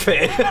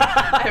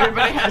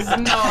 Everybody has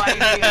no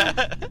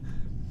idea.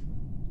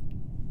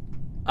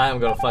 I am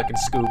gonna fucking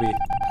Scooby.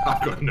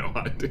 I've got no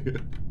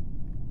idea.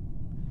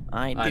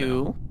 I do.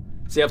 do.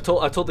 See, I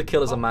told the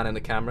killer's a man in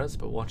the cameras,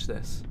 but watch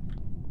this.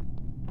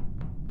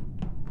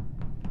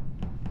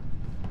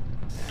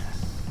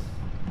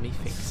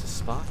 Methinks it's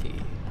Sparky.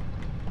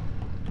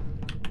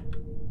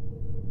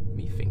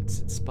 Methinks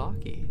it's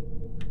Sparky.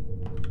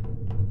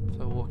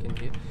 So I walk in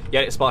here.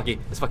 Yeah, it's Sparky.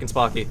 It's fucking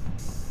Sparky.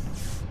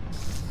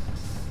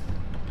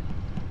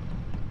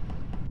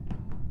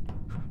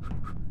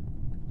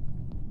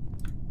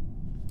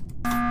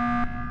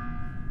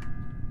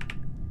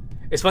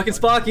 It's fucking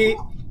Sparky.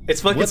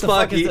 It's fucking What the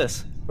Sparky. fuck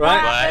is this?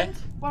 Right?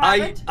 What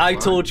happened? I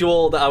told you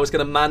all that I was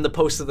gonna man the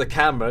post of the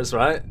cameras,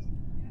 right?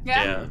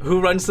 Yeah.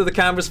 Who runs to the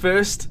cameras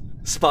first?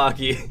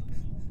 Sparky.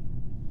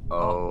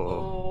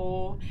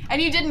 Oh. And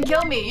you didn't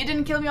kill me. You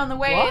didn't kill me on the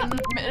way in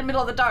the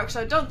middle of the dark,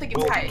 so I don't think it's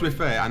Well, Kai. to be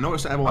fair, I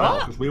noticed everyone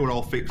else because we were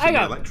all fixing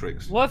the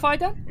electrics. What have I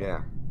done?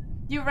 Yeah.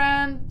 You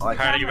ran.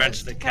 Apparently you ran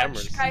to the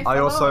cameras.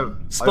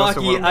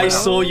 Sparky, I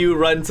saw you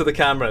run to the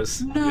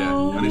cameras.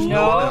 No. And it's No,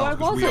 no one I else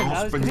because we wasn't. all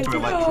I was sprint to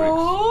doing-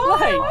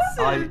 electrics.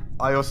 Right.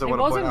 I also It want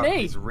to point wasn't out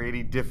me. it's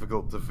really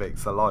difficult to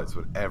fix the lights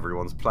when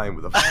everyone's playing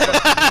with a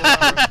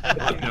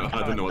I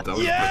don't know what that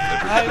was.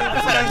 I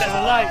was going to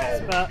the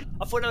lights, but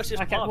I thought that was just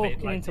I kept part of it,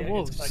 walking like, into yeah,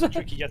 walls. It's like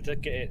tricky, you have to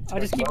get it.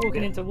 I just keep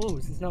walking into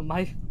walls. It's not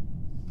my.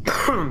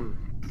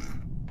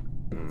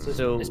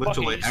 So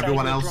Literally,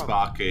 everyone else,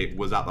 Sparky,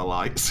 was at the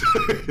lights.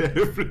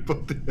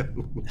 Everybody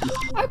else.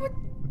 I would.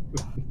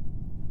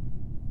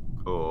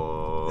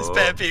 Oh. This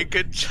better be a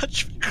good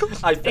judgment call.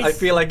 I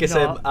feel like it's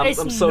him. I'm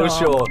so not.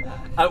 sure.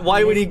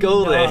 Why would he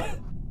go there?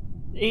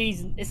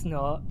 It's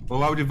not. Well,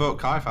 why would you vote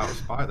Kaif out of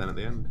spite then at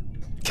the end?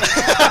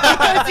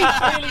 Because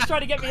he's really trying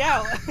to get me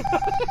out.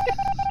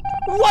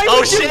 Why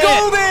would you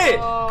go there?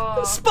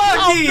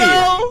 Sparky!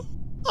 Oh, no.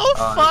 Oh,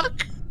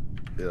 fuck!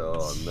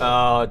 Oh, no.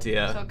 Oh,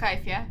 dear. So,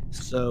 Kaif, yeah?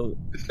 So,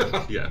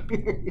 yeah.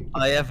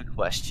 I have a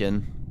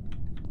question.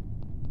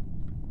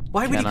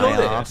 Why would Can he go I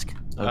there? ask?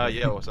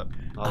 Yeah, what's up?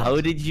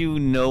 How did you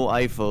know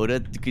I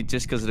voted?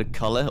 Just because of the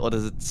color, or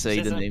does it say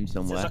the name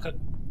somewhere? It's like a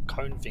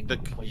cone thing.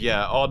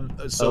 Yeah, on.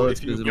 So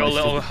if you your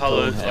little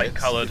coloured, like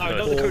coloured. No,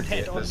 not the cone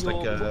head. On there's your,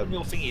 like a- on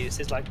your thingy, it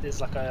says like there's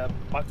like a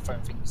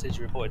microphone thing that says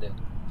you reported it.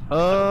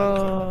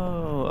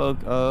 Oh,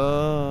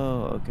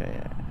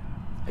 okay.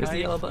 Here's the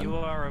yellow button. You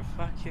are a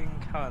fucking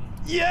cunt.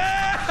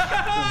 Yeah!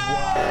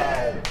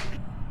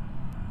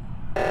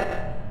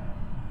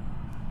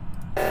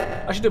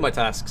 I should do my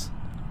tasks.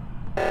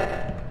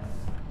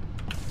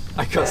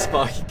 I got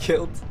Sparky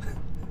killed.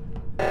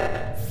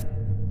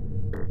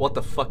 What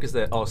the fuck is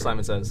that? Oh,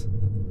 Simon Says.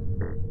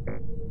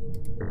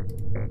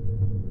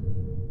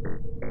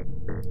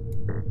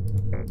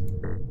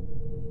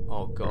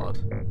 Oh god.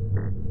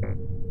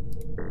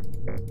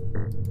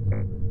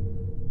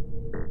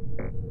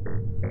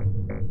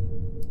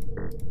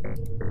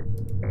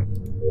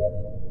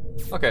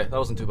 Okay, that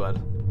wasn't too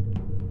bad.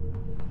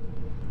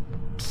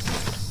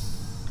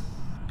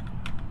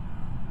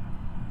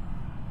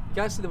 You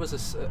guys said there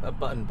was a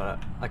button,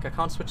 but like I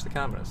can't switch the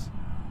cameras.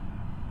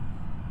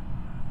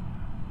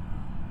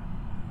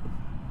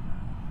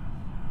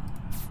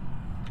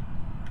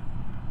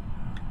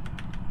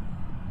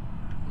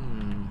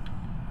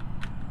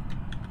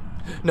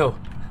 No,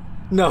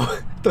 no,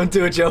 don't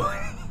do it, Joe.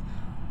 I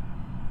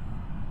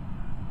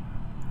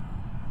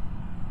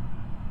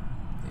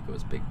think it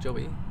was Big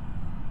Joey.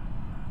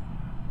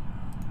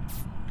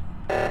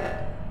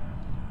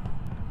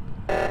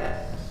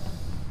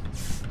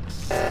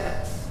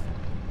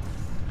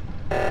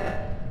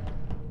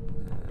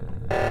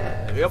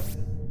 There we go.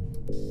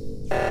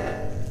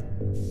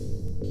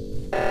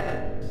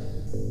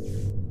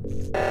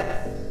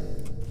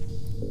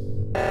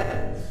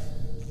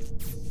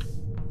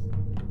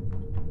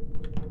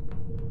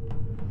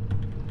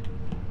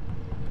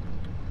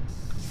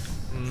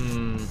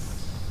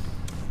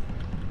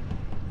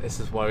 This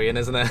is worrying,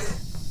 isn't it?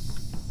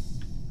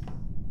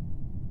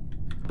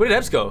 Where did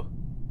Ebbs go?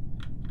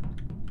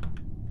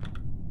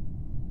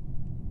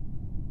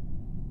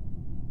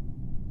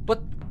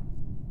 What?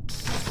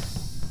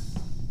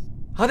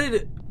 How did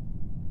it?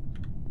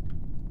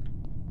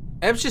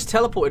 Ebbs just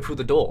teleported through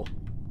the door.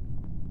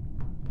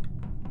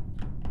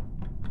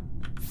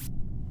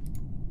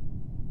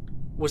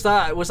 Was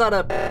that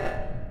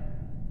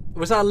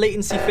a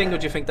latency thing, or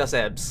do you think that's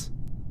Ebbs?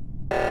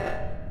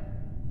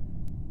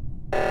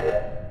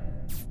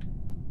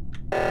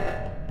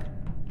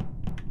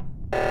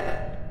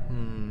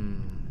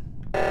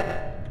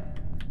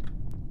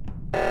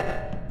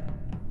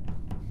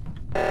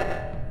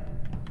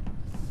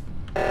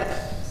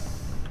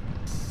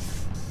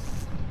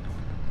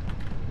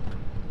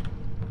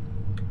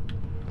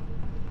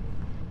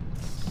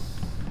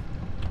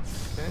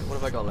 What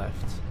have I got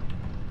left?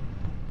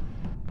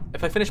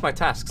 If I finish my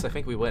tasks, I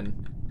think we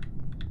win.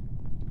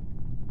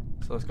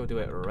 So let's go do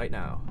it right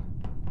now.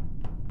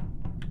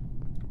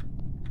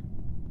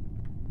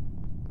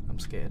 I'm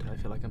scared. I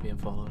feel like I'm being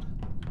followed.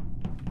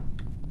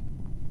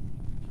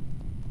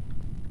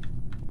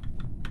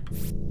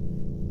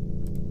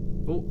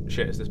 Oh,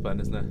 shit, it's this button,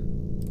 isn't it?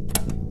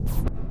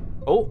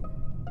 Oh!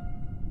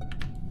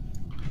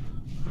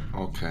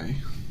 Okay.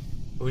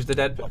 Who's the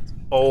dead?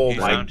 Oh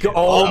my god!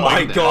 Oh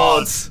my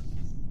god!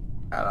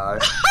 Hello.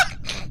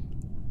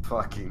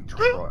 Fucking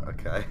right,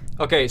 okay.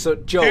 Okay, so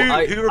Joe,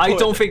 I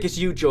don't think it's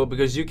you, Joe,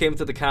 because you came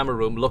to the camera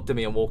room, looked at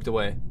me, and walked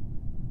away.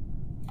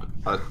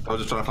 I was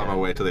just trying to find my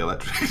way to the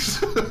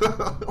electrics.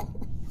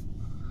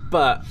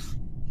 But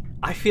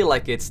I feel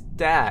like it's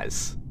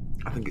Daz.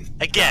 I think it's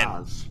again.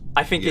 Daz.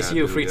 I think it's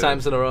you 3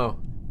 times in a row.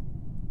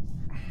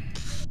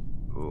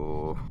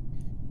 Oh.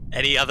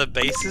 Any other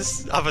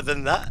bases other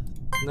than that?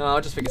 No, I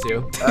just think it's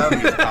you. It's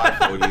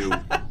Kaif or you.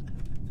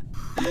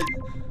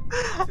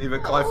 Either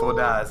Kaif or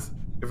Daz.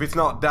 If it's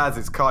not Daz,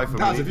 it's Kaif for me.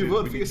 Daz, if you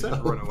vote for yourself.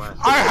 Run away.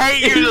 I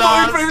hate you, He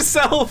Lars! voted for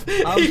himself!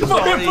 I'm He voted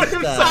sorry, for Stan.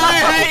 himself! I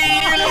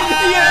hate you,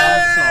 Lars!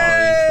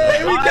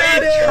 Yeah! We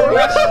got it!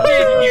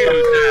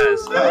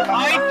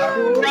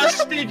 I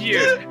trusted you,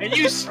 and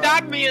you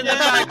stabbed me in the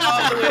back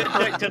after we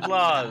ejected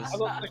Lars.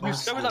 You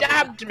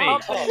stabbed me in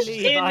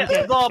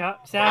the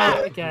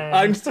Out again.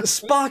 I'm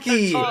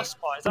Sparky!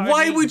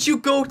 Why would you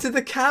go to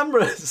the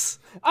cameras?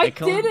 I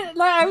did it.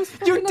 Like I was.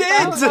 You did!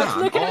 I was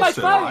looking at my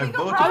Also, phone.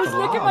 I I was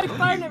looking at my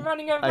phone and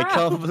running around. I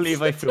can't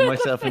believe I threw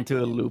myself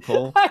into a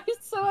loophole.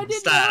 So I didn't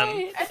Stan. know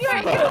it. And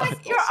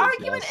your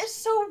argument is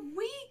so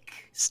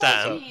weak.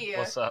 Stan, Sparky.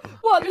 What's up?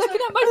 What?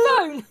 Looking at my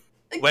phone.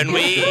 when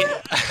we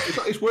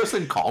It's worse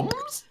than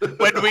comms?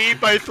 when we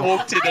both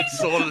walked in and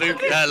saw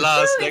Luke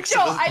Lars next to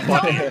Joe, the I don't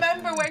body.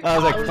 remember when I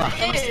was like, Colin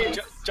fuck. is.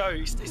 Joe,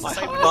 it's the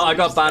same. Oh, I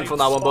got banned from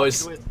that one,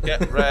 boys.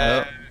 Get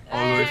red.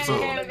 Hey, we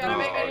gotta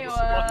make a new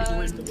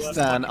one.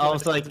 Stan, I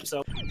was like,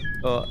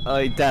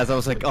 Daz, I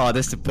was like, oh,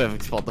 this is the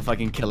perfect spot to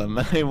fucking kill him.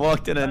 And I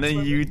walked in and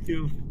then you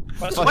two.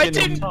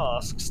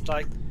 Tasks,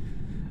 like...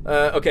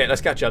 Okay,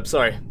 let's catch up,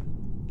 sorry.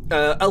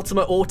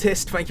 Ultimate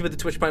Autist, thank you for the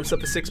Twitch Prime sub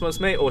for 6 months,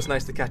 mate. Always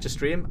nice to catch a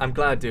stream. I'm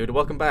glad, dude.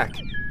 Welcome back.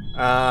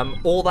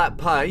 All That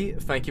Pie,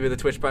 thank you for the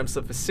Twitch Prime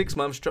sub for 6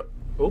 months.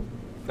 Oh,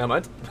 never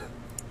mind.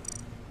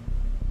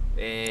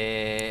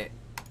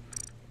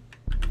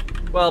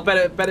 Well,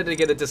 better to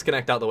get a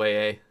disconnect out the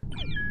way,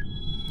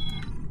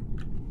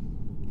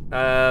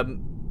 eh?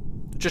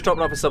 Just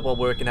dropping off a sub while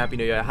working. Happy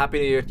New Year. Happy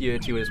New Year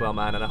to you as well,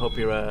 man. And I hope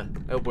your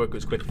work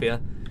was quick for you.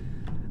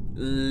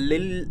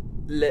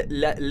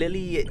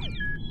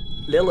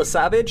 Lila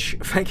Savage,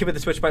 thank you for the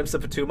Twitch Prime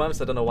sub for 2 months.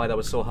 I don't know why that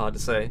was so hard to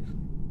say.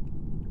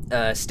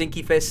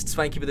 Stinky Fists,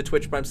 thank you for the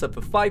Twitch Prime sub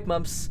for 5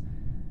 months.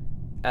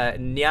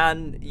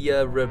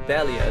 Nyanya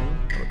Rebellion,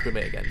 I'm a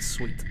crewmate again,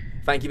 sweet.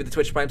 Thank you for the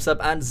Twitch Prime sub,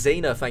 and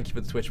Zayna, thank you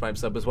for the Twitch Prime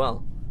sub as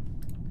well.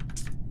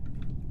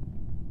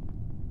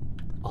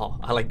 Oh,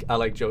 I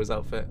like Joe's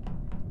outfit.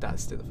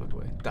 Daz, stay the fuck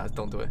away. Daz,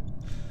 don't do it.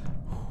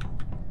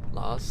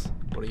 Lars,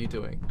 what are you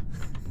doing?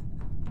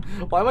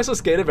 Why am I so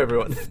scared of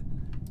everyone?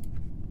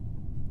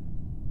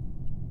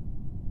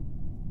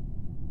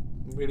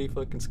 I'm really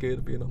fucking scared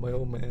of being on my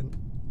own, man.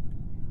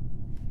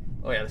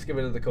 Oh yeah, let's get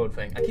rid of the code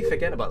thing. I keep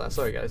forgetting about that,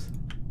 sorry guys.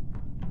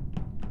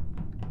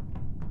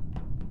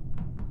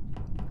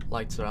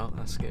 Lights are out,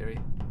 that's scary.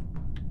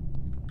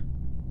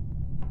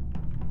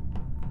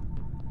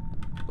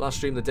 Last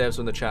stream the devs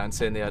were in the chat and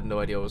saying they had no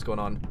idea what was going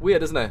on.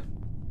 Weird, isn't it?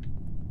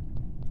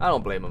 I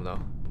don't blame them though.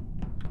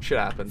 Shit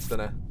happens,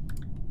 doesn't it?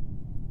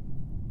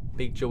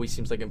 Big Joey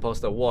seems like an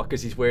imposter. What?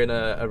 Because he's wearing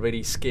a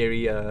really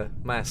scary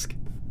mask.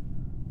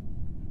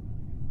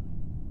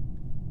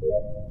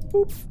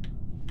 Boop.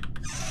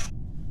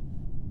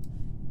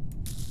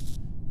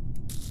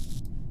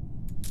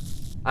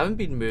 I haven't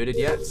been murdered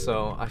yet,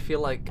 so I feel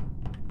like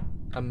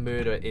a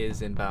murder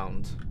is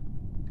inbound.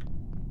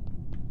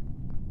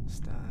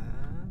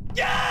 Stand.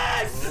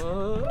 Yes!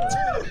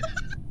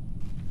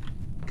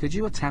 Could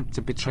you attempt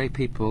to betray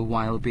people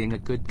while being a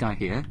good guy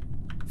here?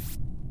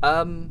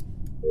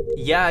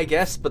 Yeah, I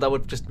guess, but that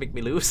would just make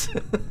me lose.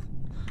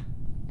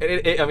 I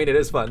mean, it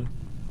is fun.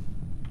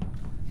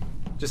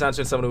 Just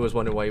answering someone who was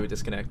wondering why you were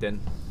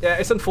disconnecting. Yeah,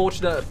 it's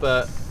unfortunate,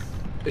 but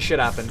shit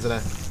happens, isn't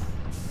it?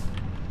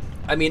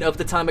 I mean, of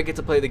the time I get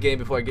to play the game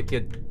before I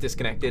get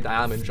disconnected,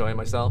 I am enjoying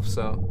myself,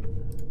 so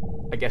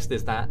I guess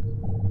there's that.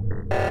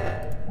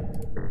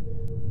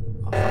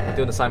 Oh, fuck, I'm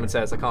doing the Simon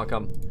Says, I can't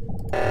come.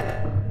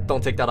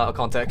 Don't take that out of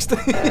context.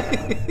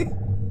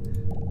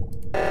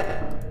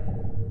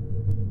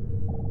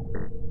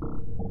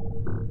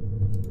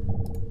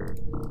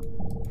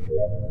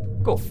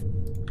 Cool.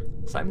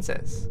 Simon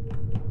Says.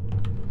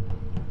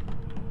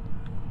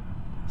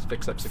 Let's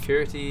fix up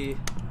security.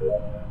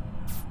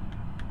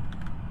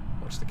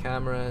 Watch the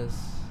cameras.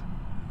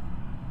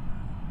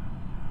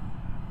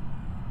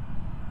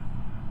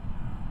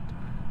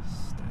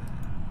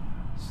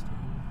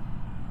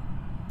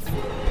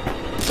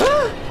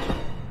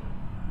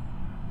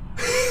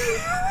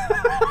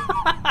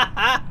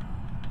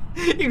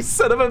 You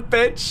son of a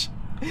bitch!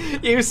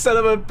 You son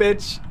of a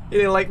bitch! You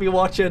didn't like me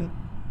watching.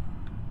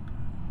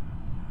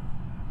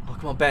 Oh,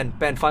 come on, Ben.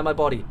 Ben, find my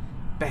body.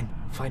 Ben,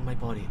 find my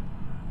body.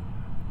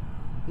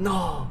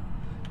 No!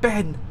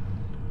 Ben!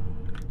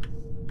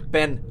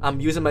 Ben, I'm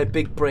using my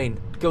big brain.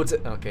 Go to...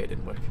 Okay, it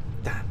didn't work.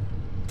 Damn.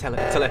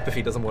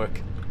 Telepathy doesn't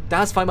work.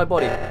 Daz, find my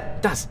body.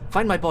 Daz,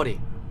 find my body.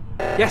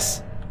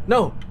 Yes!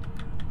 No!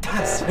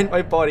 Daz, find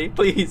my body.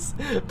 Please.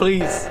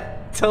 Please.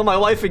 Tell my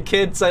wife and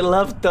kids I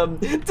loved them.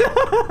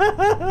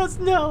 Daz,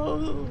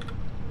 no!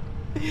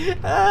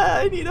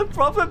 I need a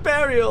proper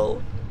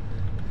burial.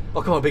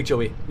 Oh, come on, Big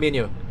Joey. Me and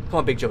you. Come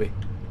on, Big Joey.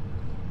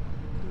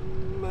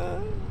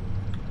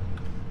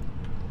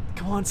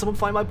 Come on, someone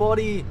find my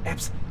body.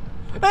 Eps.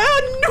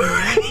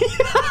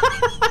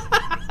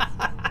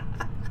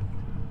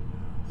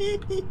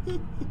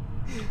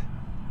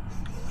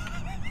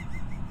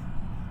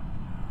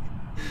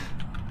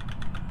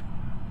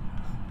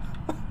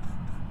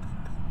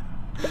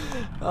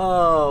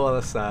 Oh, well,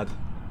 that's sad.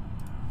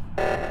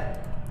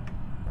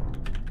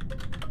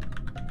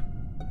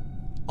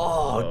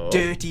 Oh,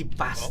 dirty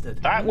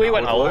bastard. That we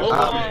went a long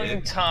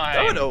time.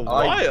 That went a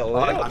while.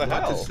 I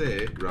had to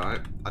say,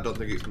 right, I don't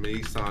think it's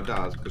me,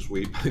 Daz, because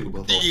we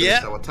both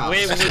also our tasks.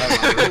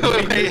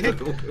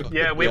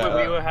 We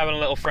were having a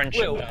little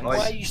friendship. Will, why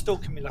are you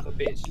stalking me like a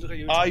bitch? Look at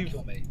you attacking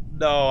on me.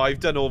 No, I've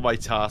done all my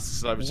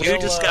tasks. I was you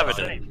discovered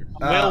it.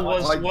 I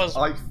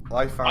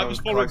found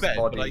Christ's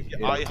body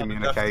in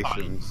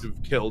communications.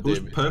 Who've killed him?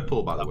 Who's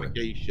purple, by the way?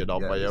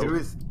 On my own.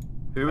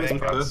 Who is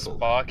purple?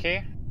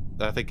 Sparky?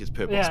 I think it's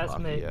purple. Yeah,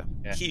 Sparky, me.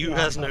 Yeah. He who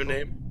has no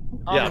name.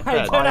 Yeah,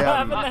 I don't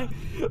have a name.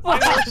 I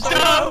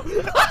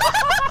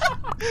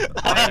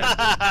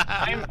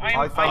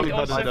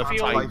also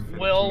feel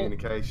Will.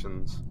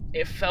 Communications.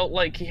 It felt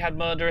like he had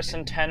murderous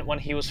intent when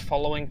he was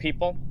following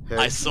people.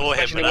 I saw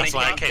him, and that's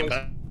why I came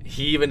back.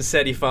 He even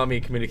said he found me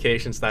in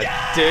communications.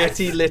 That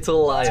dirty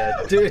little liar.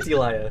 Dirty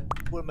liar.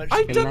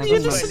 I've done the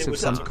innocent of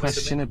some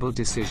questionable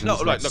decisions. No,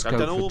 like, look, let's I've go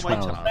done all for my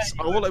 12. tasks.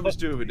 All I was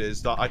doing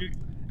is that I.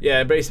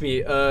 Yeah, embrace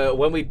me.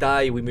 When we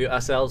die, we mute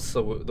ourselves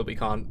so that we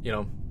can't, you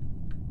know,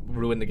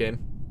 ruin the game.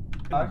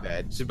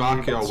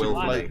 Sparky or Will,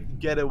 like,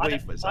 get away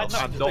from myself.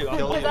 I'm not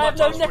killing I have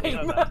no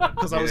name.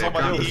 because I was on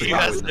my own. He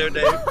has no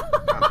name.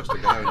 Just a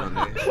guy with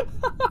no name.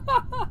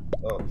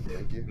 Oh,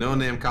 thank you. No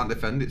name can't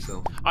defend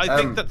itself. I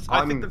think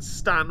that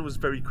Stan was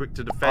very quick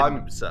to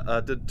defend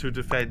to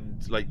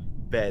defend like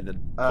Ben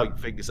and point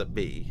fingers at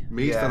me.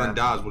 Me, Stan, and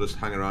Daz would just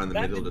hang around in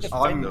the middle. Just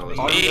I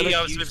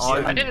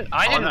didn't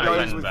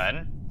defend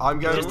Ben. I'm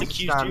going to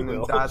accuse Stan you, Will.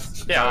 and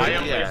Daz.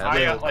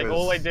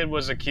 All I did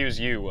was accuse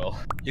you, Will.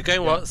 You're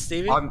going what,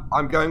 Stevie?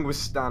 I'm going with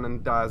Stan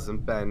and Daz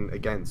and Ben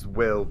against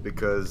Will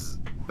because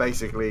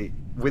basically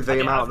with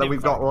the amount that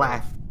we've got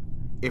left,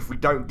 if we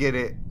don't get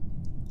it,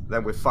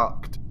 then we're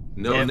fucked.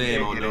 No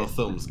name or no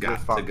thumbs, got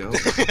to go.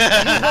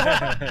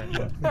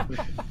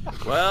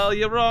 Well,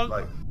 you're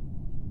wrong.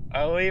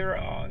 Oh, you're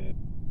wrong.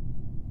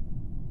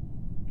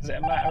 Is it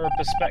a matter of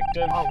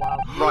perspective? Oh wow.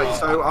 Right,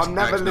 so I'm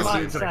never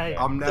listening to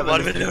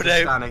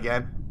Stan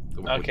again.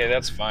 Okay,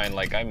 that's fine.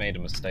 Like I made a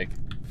mistake.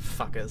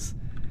 Fuckers.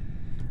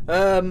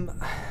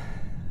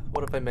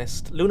 What have I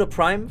missed? Luna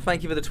Prime,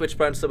 thank you for the Twitch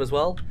Prime sub as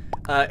well.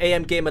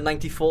 AM Gamer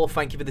 94,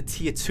 thank you for the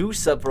tier 2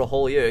 sub for a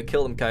whole year.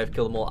 Kill them, Kai,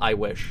 kill them all. I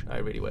wish. I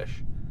really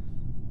wish.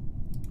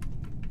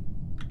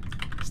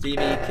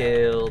 Stevie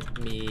killed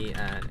me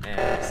and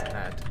Eds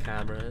at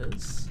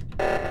cameras.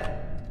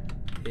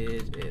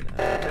 Hid in a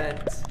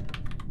vent.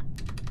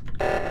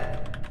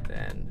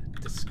 Then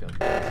discovered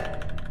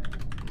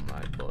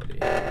my body.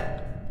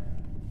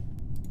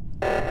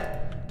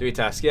 Do we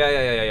task? Yeah.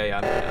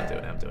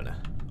 I'm doing it.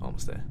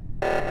 Almost there.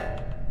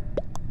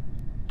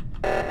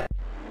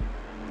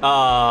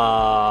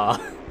 Why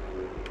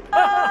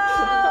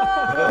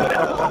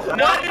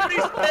did we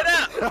split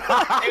up?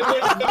 It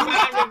was the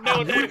man with no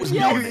name.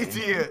 You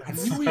idiot!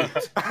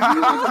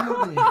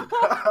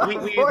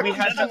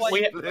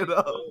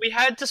 We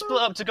had to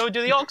split up to go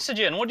do the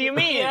oxygen. What do you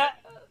mean?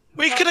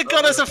 We could have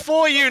gone as a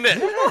 4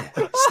 unit.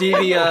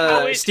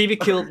 Stevie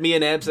killed me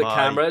and Ebs at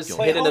cameras,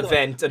 hid an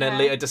event, and then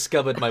later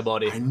discovered my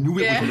body. I knew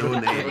it was no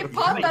name. He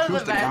popped out of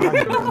the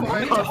vent.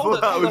 I thought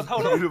that was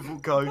beautiful,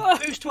 Kai.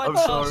 Who's to have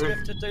task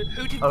left to do?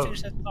 Who didn't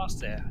finish their task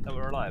there that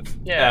were alive?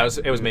 Yeah,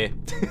 it was me.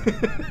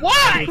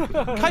 Why?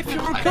 Kai,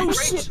 you're a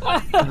ghost.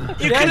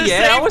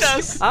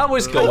 I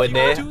was going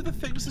there. Do the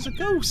things as a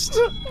ghost.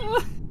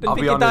 Didn't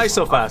think you'd die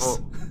so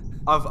fast.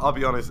 I'll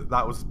be honest,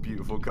 that was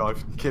beautiful, Kai.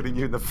 Killing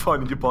you and then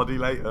finding your body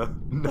later.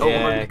 No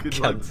one could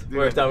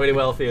worked out really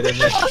well for you,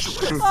 didn't it?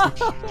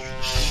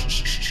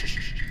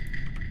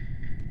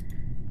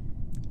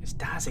 It's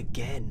Daz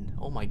again.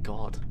 Oh my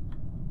god.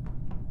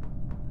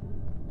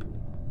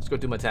 Let's go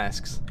do my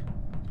tasks.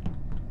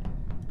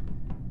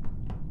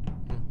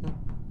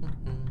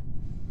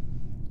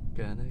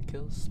 Gonna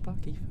kill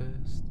Sparky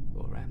first.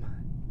 Or am I?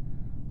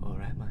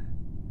 Or am I?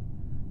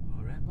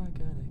 Or am I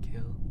gonna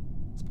kill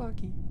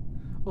Sparky?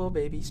 Or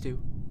baby Stu?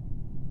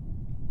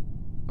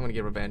 I'm gonna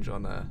get revenge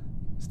on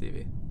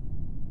Stevie.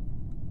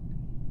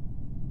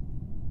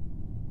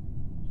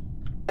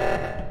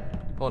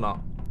 Or not.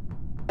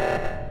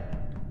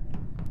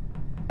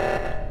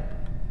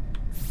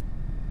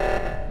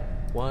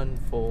 One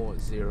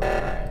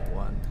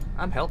 4091.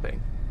 I'm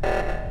helping.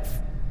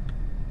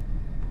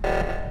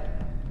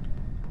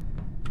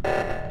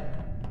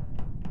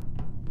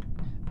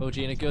 OG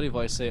in a girly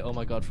voice say, "Oh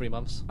my god, 3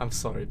 months." I'm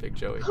sorry, Big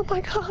Joey. Oh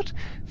my god,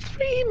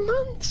 3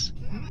 months.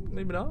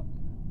 Maybe not.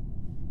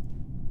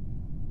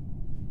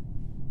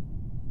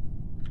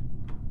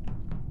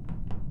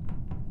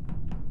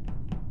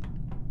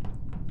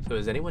 So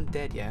is anyone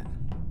dead yet?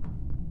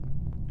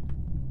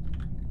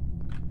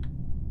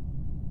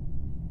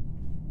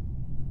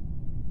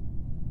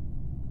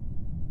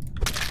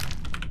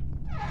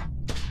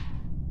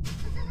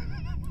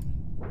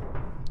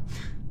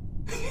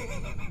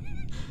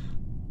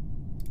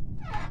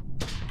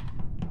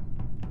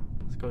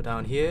 Let's go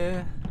down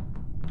here.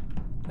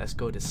 Let's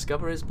go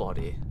discover his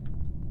body.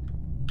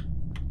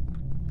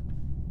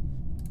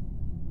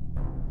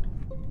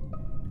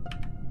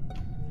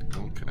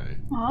 Okay.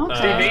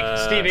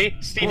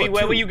 Stevie,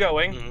 where were you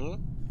going?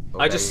 Mm-hmm.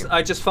 I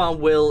just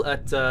found Will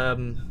at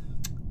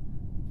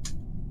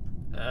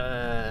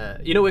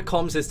you know where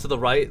comms is to the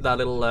right, that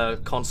little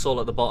console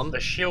at the bottom? The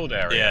shield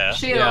area.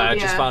 Yeah. I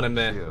just found him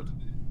there.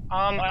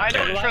 I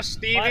don't trust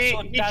Stevie.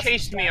 He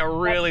chased me a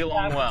really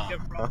long while.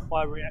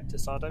 By reactor,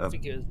 so I don't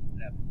think it was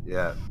them.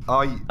 Yeah,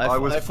 I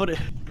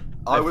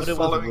was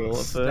following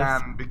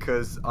Stan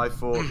because I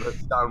thought that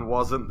Stan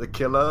wasn't the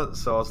killer,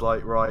 so I was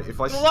like, right,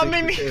 if I stick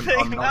with him,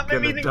 I'm not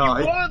gonna die.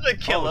 You were the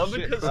killer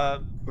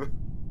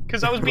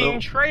because I was being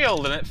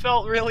trailed and it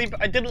felt really.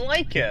 I didn't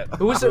like it.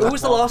 Who was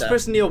the last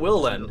person near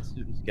Will then?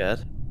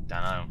 Scared.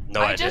 Don't know.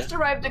 No I idea. just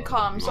arrived at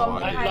comm, so I'm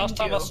behind Last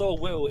time you. I saw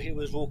Will, he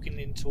was walking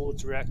in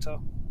towards the reactor,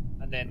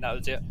 and then that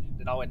was it.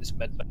 Then I went to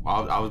med.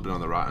 I was been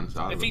on the right hand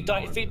side. If he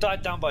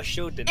died down by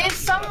shield, then Is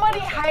somebody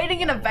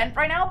hiding in a vent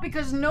right now?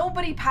 Because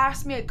nobody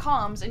passed me at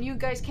comms, and you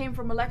guys came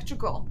from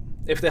electrical.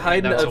 If they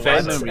hide in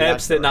events,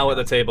 Eb's sit now at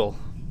the table.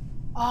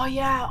 Oh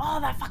yeah. Oh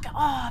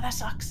that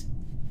sucks.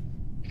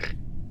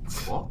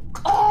 What?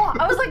 Oh,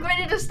 I was like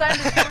ready to stand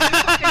in every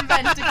fucking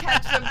vent to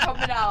catch them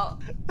coming out.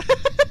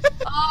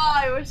 Oh,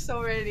 I was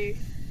so ready.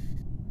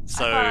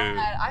 So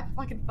I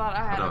fucking thought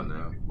I had. I don't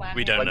know.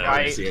 We don't know.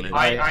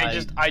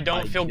 I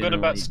don't feel good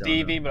about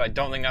Stevie, but I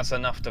don't think that's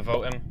enough to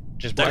vote him.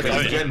 Just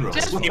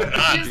Just keep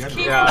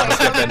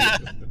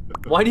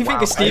Why do you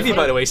think it's Stevie,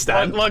 by the way,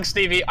 Stan? Look,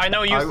 Stevie, I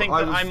know you think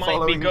that I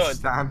might be good.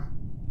 Stan.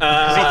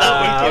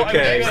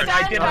 Okay.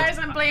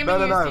 I'm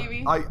blaming you,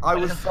 Stevie. I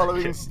was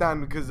following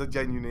Stan because I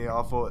genuinely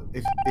I thought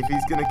if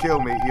he's gonna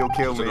kill me, he'll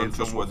kill me and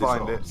someone will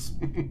find it.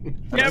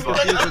 Yeah,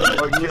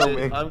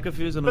 but I'm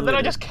confused on But then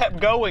I just kept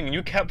going and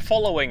you kept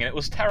following and it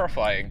was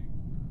terrifying.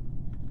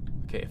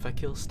 Okay, if I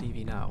kill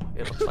Stevie now,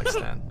 it looks like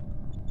Stan.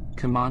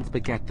 Command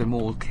beget them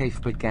all,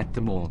 cave beget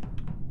them all.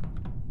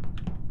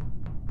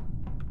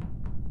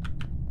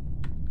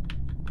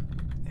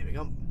 There we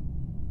go.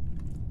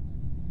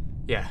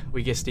 Yeah,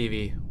 we get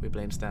Stevie, we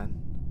blame Stan.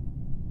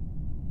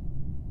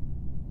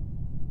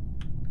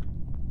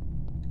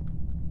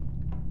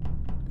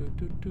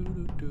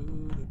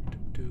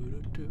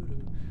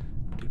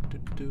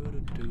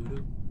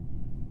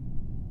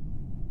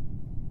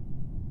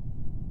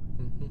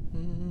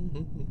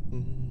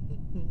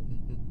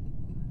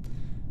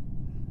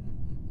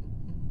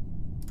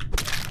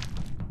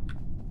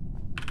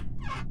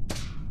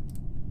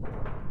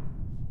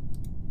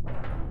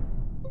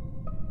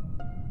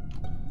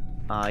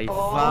 I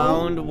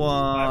found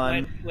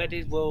one. Where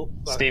did Will?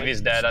 Stevie's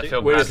dead. I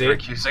feel bad for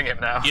accusing him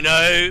now. You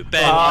know,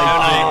 Ben.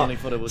 I only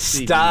thought it was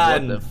Stevie.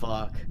 Stan. What the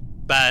fuck?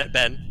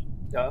 Ben.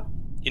 Yeah.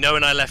 You know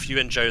when I left you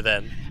and Joe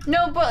then?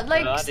 No, but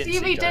like No, I didn't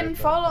Stevie see Joe, didn't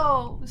but-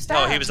 follow Stan.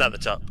 Oh, he was at the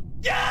top.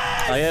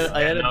 I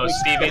had a No,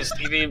 big-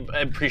 Stevie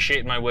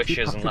appreciated my wishes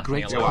Keep and up the left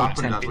me great alone.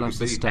 content plus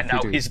the stuff And now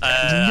you do. he's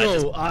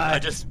I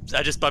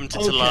just bumped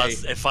into Okay.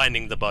 Lars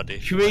finding the body.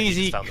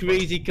 Crazy, Found the body.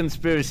 crazy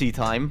conspiracy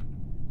time.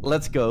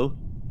 Let's go.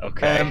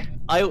 okay.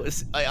 I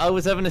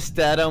was having a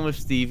stare down with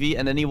Stevie,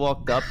 and then he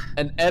walked up,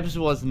 and Ebbs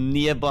was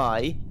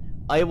nearby.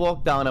 I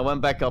walked down, I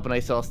went back up, and I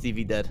saw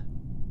Stevie dead.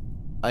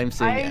 I'm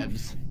saying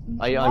Ebbs.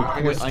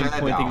 I'm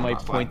pointing my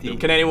pointy.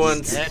 Can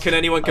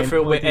anyone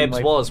confirm where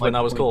Ebbs was when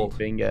I was called?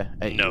 Finger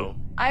at No.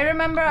 I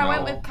remember I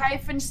went No. with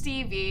Kaif and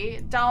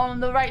Stevie down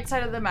the right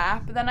side of the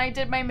map. Then I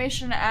did my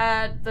mission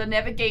at the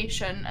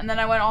navigation, and then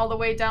I went all the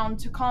way down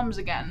to comms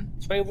again.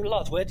 So,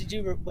 Lars, where did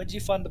you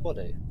find the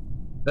body?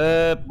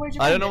 Where'd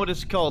you I don't find know it? what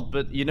it's called,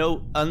 but you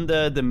know,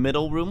 under the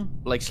middle room,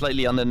 like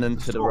slightly under and then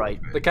to the right.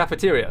 The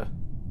cafeteria?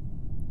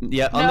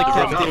 Yeah, on the No.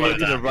 cafeteria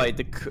to the right.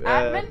 The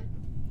Admin?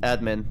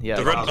 admin, yeah.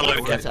 The room below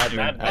Yes,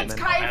 admin. It's admin.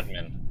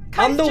 Kaif.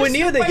 I'm nowhere just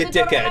near there, you went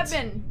into dickhead.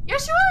 admin.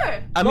 Yes, you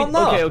were. I No, mean, I'm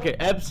not. okay,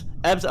 Ebbs,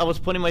 I was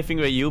pointing my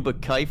finger at you,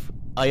 but Kaif,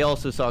 I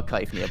also saw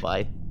Kaif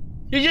nearby.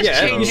 You're just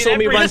Yeah, you changing saw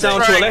me run everything.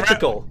 down to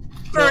electrical.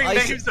 Throwing I-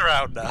 names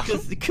around now.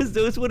 Because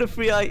those were the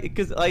three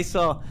because I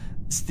saw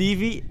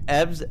Stevie,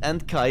 Ebbs,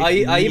 and Kaif.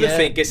 I even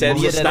think it's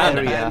Ebbs near and that Stan.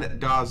 area. Ben,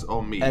 Daz,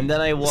 or me. And then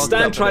I walked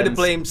Stan up tried to and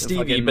blame then Stevie,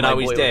 fucking but now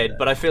my he's boy dead. was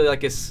But I feel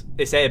like it's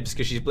Ebbs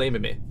because she's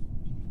blaming me.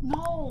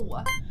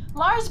 No.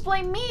 Lars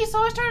blamed me, so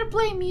I started to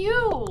blame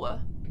you.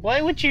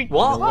 Why would you?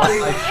 What? What?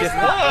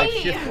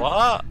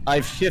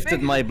 I've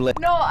shifted my blame.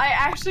 No, I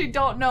actually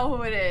don't know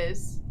who it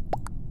is.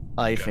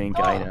 I think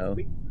I know.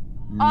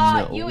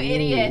 Ah, No. you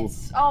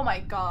idiots. Oh my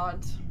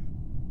god.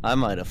 I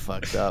might have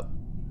fucked up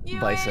You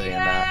by saying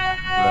that.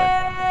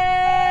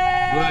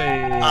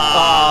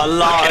 Ah,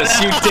 Lars,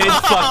 you did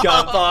fuck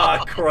up.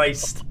 Ah,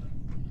 Christ.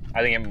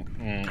 I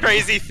think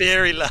Crazy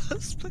theory,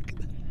 Lars.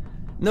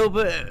 No,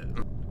 but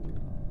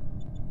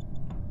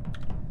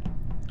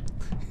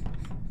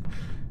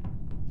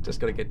Just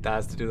gotta get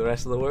Daz to do the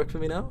rest of the work for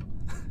me now.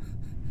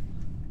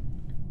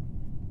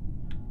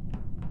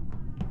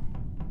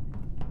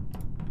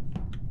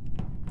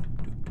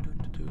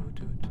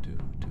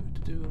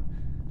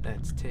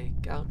 Let's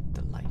take out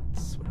the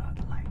lights. Where are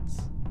the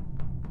lights?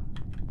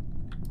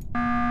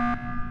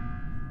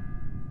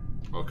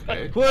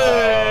 Okay.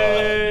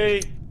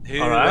 Way!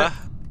 Who? Alright.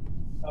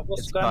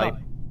 What's It's going Kaif.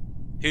 on?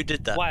 Who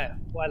did that? Why, It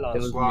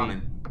Lars? was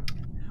Squamming. me.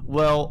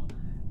 Well,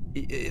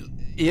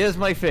 here's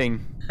my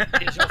thing.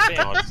 Here's your thing.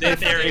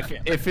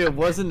 If it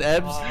wasn't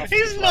Ebbs,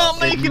 He's not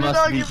it making an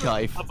must be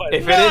argument.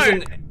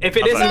 Kaif. If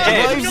it isn't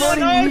Ebbs,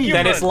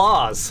 then it's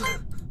Lars.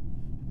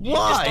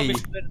 Why?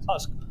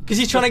 Because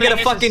he's trying to get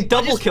a fucking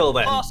double kill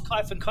then. I just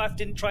passed Kaif and Kaif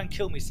didn't try and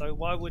kill me, so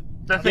why would...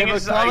 The thing Yeah,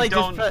 is, but can't I I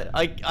don't. just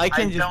I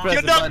can just press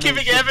You're the not button giving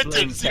and just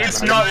evidence, blame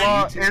it's Kaif.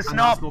 not. It's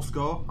not. Arsenal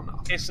score? I'm not.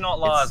 It's not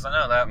Lars. I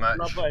know that much.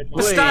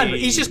 But Stan,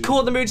 he's just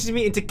called the emergency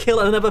meeting to kill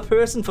another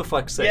person for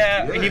fuck's sake.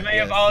 Yeah, he may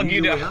have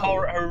argued it you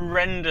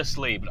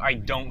horrendously, but I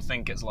don't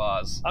think it's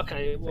Lars.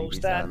 Okay, well,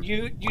 Stan,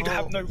 you'd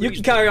have no reason. You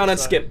can carry on and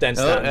so- skip then,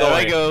 Oh, Stan. there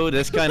I go.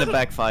 This kind of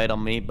backfired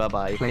on me. Bye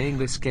bye. Playing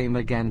this game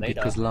again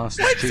because last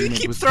Why does he stream it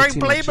keep was throwing pretty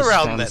blame much a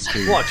around then?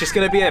 standstill. What, just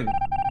gonna be him?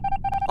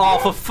 Oh,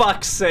 for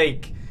fuck's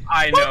sake.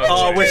 I know.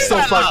 Oh, we're so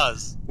that, fucked.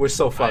 Lars? We're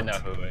so I fucked. know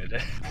who it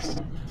is.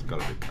 It's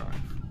gotta be Kaif.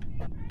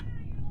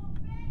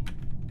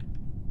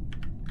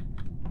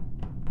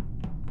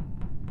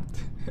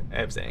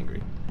 Ev's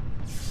angry.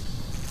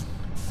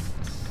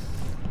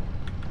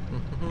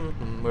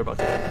 We're about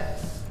to win.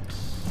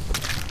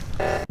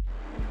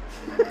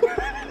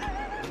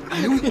 I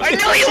knew you were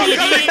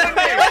coming in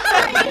there!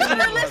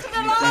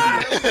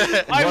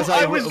 Was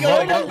I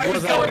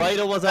right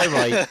or was I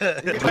right?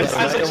 As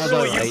I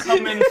saw you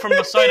come in from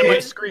the side of my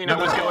screen, I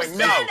was going,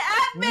 no!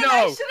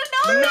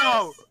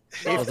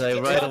 Was I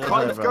right or was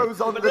I right? Goes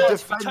on the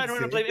defensive. Turn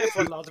around and blame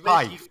everyone, lads.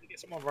 Eventually you can get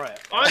someone right.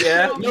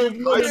 Yeah.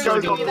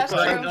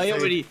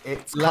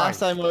 Last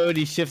time I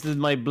already shifted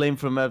my blame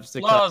from Evs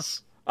to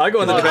Lars. I go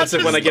on the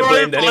defensive when I get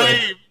blamed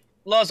anyway.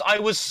 Lars, I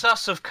was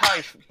sus of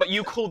Kaif, but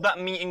you called that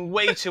meeting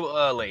way too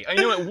early. I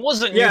knew it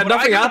wasn't you, Yeah,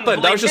 nothing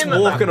happened. I was just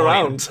walking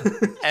around.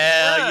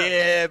 Hell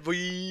yeah,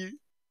 boy.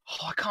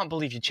 Oh, I can't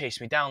believe you chased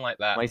me down like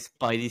that. My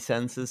spidey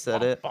senses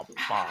said it. My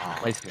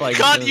spidey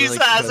Can't use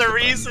that as a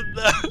reason,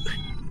 though.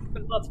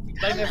 But Lars, if you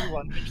blame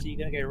everyone, eventually you're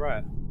gonna get it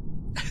right.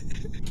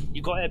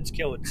 You got Ebs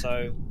killed,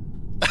 so...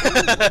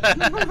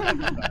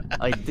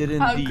 I did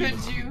indeed. How could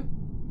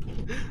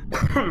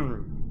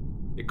you?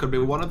 It could be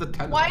one of the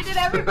 10. Why did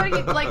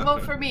everybody like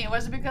vote for me?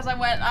 Was it because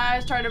I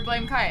was trying to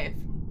blame Kaif?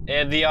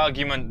 The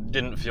argument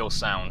didn't feel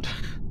sound.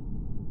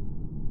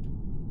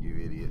 You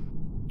idiot.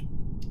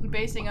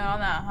 Basing it on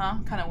that, huh?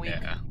 Kind of weak.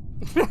 Yeah.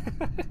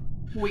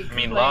 Weak. I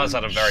mean, Lars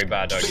had a very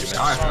bad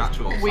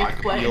argument.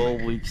 Weak play. You're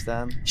weak,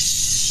 Stan.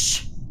 Shh.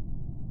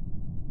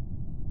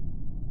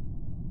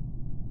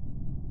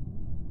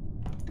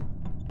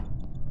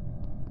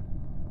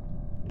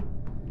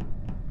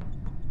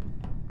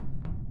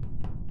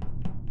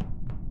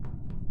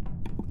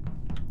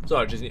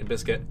 Sorry, just eating a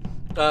biscuit.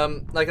 I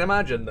can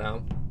imagine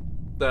now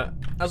that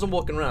as I'm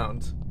walking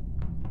around,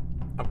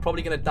 I'm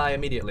probably gonna die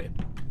immediately.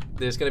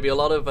 There's gonna be a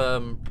lot of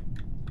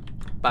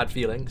bad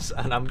feelings,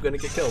 and I'm gonna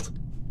get killed.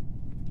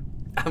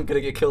 I'm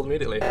gonna get killed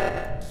immediately.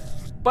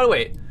 By the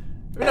way,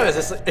 you know,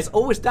 it's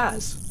always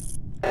Daz.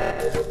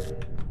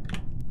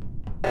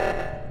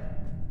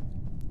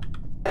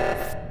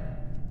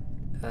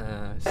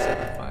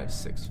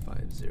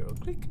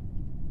 75650. Click.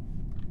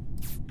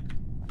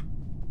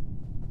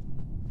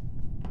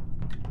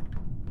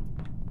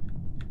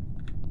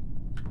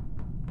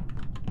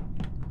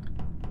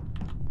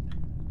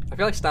 I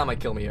feel like Stan might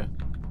kill me here.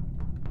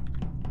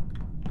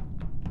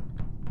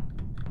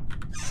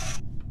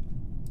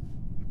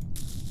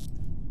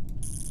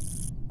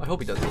 I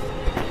hope he doesn't.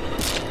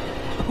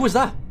 Who is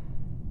that?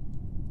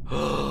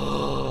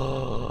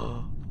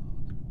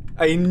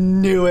 I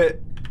knew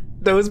it!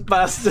 Those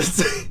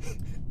bastards!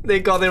 They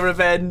got their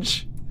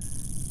revenge!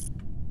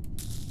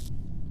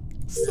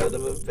 Son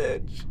of a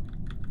bitch.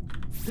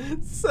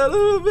 Son of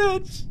a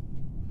bitch!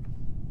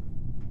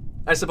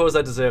 I suppose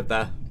I deserved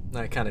that.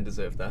 I kinda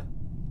deserved that.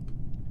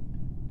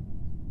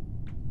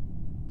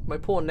 My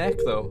poor neck,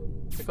 though.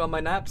 I got my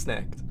naps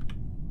necked.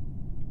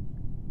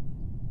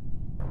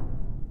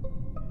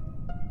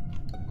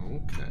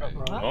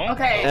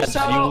 Okay,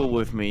 so you were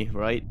with me,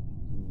 right?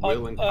 I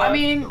mean, I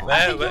think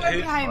you were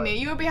behind me.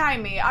 You were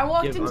behind me. I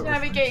walked into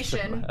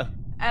navigation,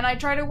 and I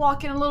tried to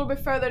walk in a little bit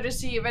further to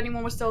see if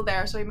anyone was still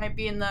there. So he might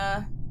be in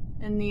the.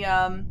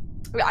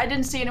 I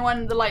didn't see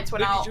anyone. The lights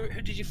went out.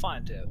 Who did you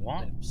find?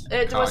 What?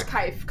 It was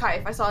Kaif.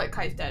 Kaif. I saw it.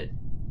 Kaif dead.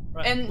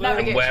 Right. And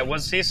navigation. Where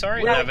was he?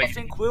 Sorry. I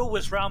think Will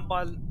was round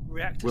by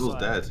reactor. Will's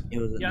side.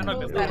 dead. Yeah,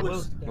 no, but Will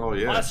was. Oh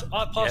yeah. I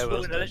passed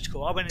Will in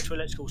electrical. I went into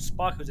electrical.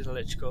 Spike was in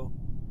electrical.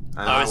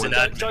 And I was in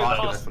that.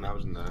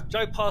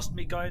 Joe passed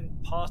me going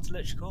past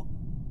electrical,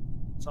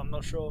 so I'm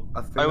not sure.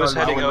 I was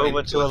heading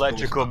over to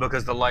electrical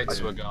because the lights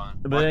were gone.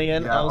 But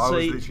again, yeah, I'll I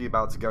was say... literally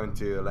about to go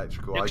into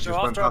electrical. Yeah, I just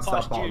so went past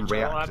that bottom Joe,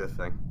 reactor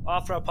thing.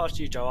 After I passed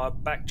you, Joe, I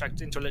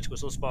backtracked into electrical,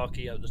 saw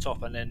Sparky at the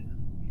top, and then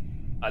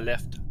I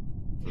left.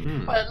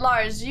 But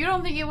Lars, you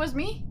don't think it was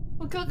me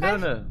who killed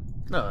Kaif?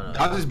 No.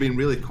 Daz has been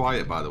really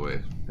quiet, by the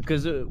way.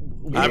 Because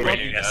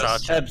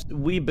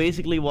we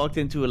basically walked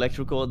into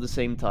electrical at the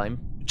same time.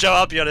 Joe,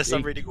 I'll be honest,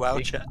 I'm reading WoW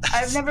chat.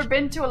 I've never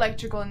been to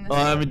electrical in this. Oh,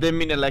 I didn't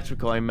mean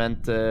electrical. I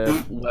meant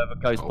whoever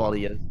Kaif's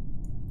body is.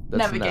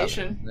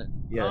 Navigation.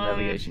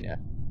 Navigation. Yeah.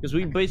 Because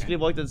we basically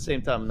walked at the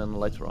same time, and then the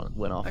lights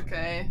went off.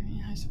 Okay,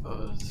 yeah, I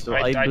suppose. So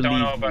I don't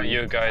know about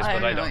you guys,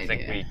 but I no don't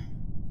think idea.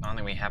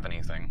 we have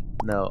anything.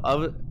 No,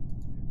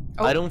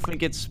 I don't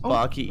think it's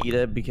Sparky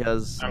either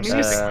because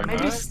maybe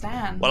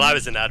Stan. Well, I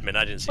was an admin.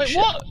 I didn't see shit.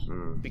 What?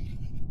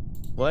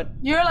 What?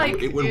 You're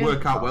like. It would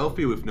work out well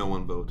for you if no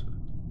one voted.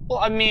 Well,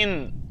 I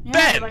mean,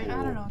 yeah, like, I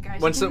don't know, guys.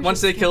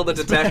 Once they kill the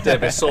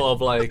detective, it's sort of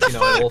like, you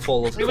know, it all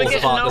falls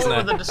apart, doesn't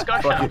it? The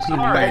discussion.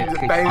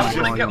 Ben's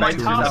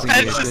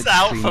just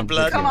out for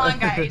blood. Come on,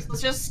 guys,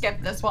 let's just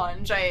skip this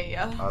one, Jay.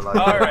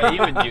 Alright,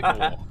 even you.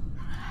 Turn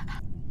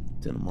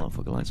the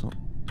motherfucking lights on.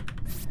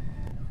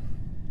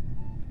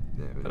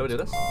 How do we do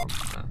this?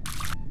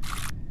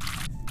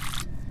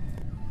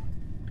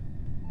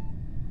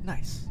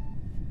 Nice.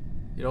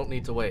 You don't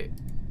need to wait.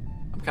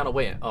 I'm kind of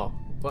waiting. Oh,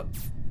 what?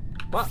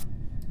 What?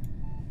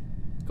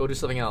 Go do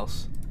something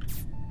else.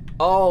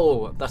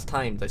 Oh, that's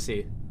timed. I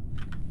see.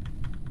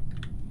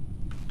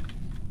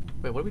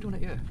 Wait, what are we doing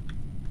here?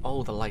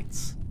 Oh, the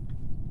lights.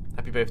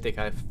 Happy birthday,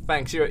 Kai.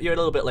 Thanks. You're a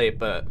little bit late,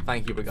 but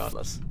thank you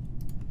regardless.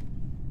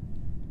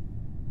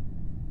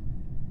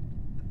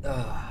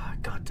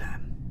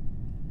 Goddamn.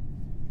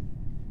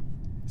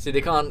 See,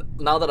 they can't.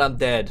 Now that I'm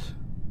dead,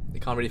 they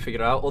can't really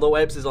figure it out. Although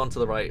Ebbs is onto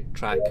the right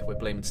track with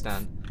blaming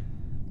Stan.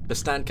 But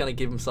Stan kind of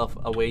gave himself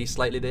away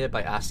slightly there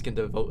by asking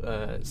to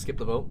vote, skip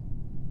the vote.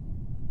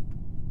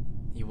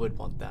 You would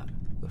want that,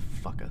 the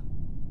fucker.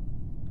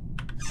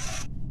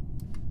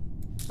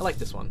 I like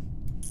this one.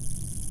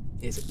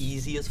 It's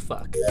easy as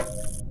fuck.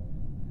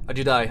 How'd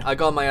you die? I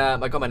got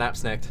my nap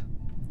snagged.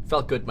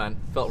 Felt good, man.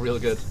 Felt real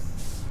good.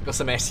 Got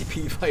some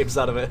SCP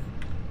vibes out of it.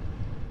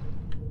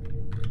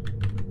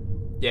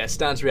 Yeah,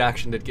 Stan's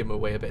reaction did give him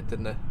away a bit,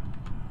 didn't it?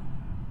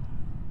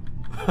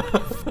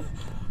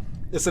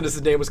 As soon as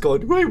his name was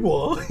called, wait,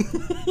 what?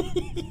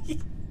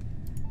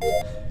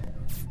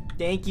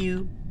 Thank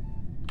you.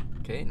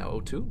 Okay, now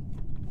O2.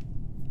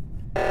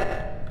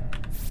 Nap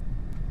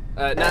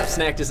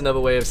snacked is another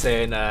way of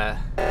saying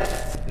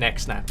neck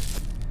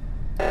snapped.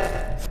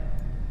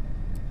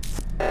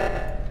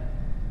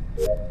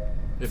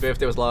 Your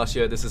birthday was last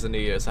year, this is a New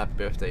Year's. Happy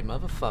birthday,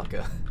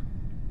 motherfucker.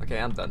 Okay,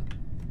 I'm done.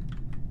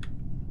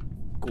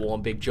 Go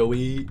on, Big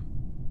Joey.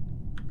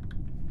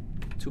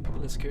 2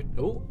 people in security.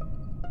 Oh.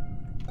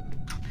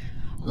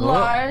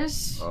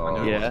 Lars,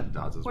 yeah.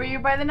 Were you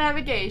by the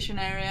navigation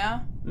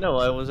area? No,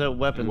 I was at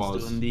weapons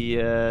doing the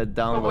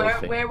download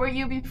thing. Where were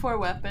you before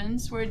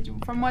weapons?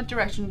 From what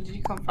direction did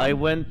you come from? I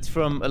went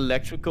from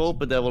electrical,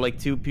 but there were like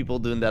 2 people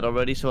doing that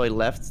already, so I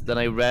left. Then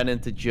I ran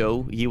into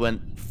Joe. He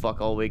went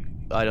fuck all week,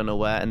 I don't know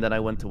where, and then I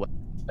went to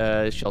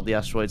shot the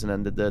asteroids and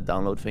then did the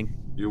download thing.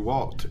 You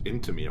walked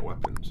into me at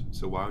weapons,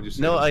 so why would you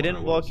say? No, I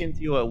didn't walk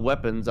into you at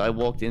weapons. I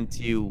walked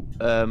into you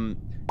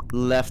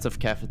left of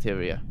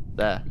cafeteria.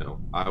 There. No,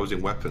 I was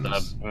in weapons. I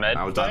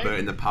was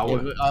diverting the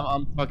power. Yeah,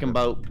 I'm talking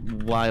about a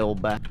while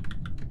back.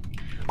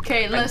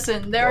 Okay,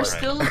 listen, there are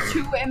still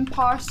 2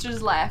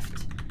 imposters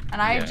left,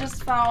 and I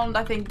just found,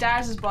 I think,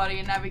 Daz's body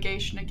in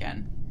navigation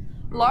again.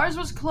 Lars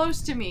was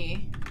close to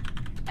me,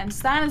 and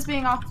Stan is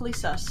being awfully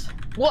sus.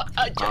 What?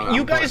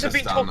 You guys have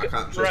been talking.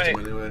 Right.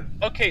 Anyway.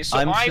 Okay, so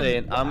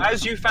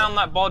as you found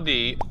that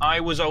body, I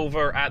was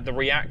over at the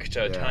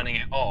reactor turning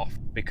it off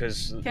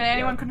because. Can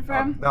anyone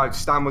confirm? No,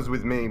 Stan was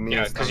with me. Me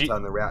and Stan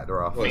turned the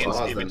reactor off.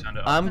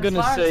 I'm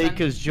gonna say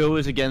because Joe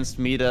is against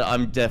me that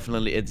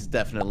it's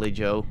definitely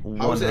Joe.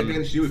 How is it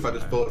against you if I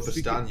just voted for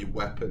Stan, you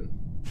weapon?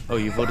 Oh,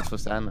 you voted for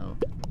Stan now.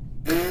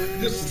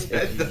 Just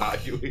said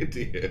that, you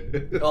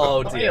idiot.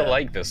 Oh dear. I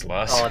like this,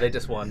 Lars. Oh, they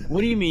just won.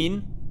 What do you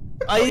mean?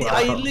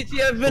 I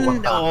literally have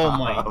been. Oh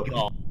my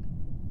god.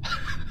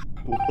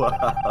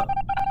 Wow.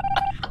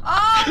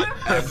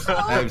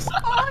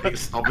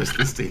 It's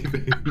obviously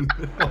Stephen.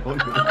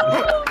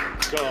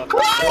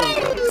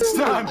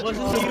 Stan, double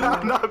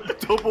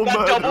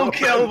murder. Double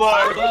kill, man.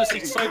 I was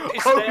honestly so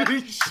pissed there.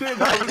 Holy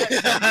shit.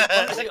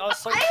 Honestly, I was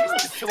so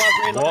pissed until I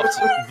realised.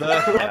 What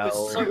the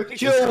hell?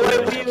 Joe, why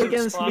were you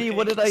against me?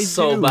 What did I do?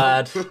 So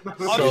bad. So bad.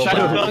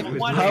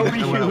 How were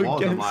you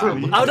against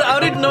me? How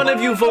did none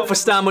of you vote for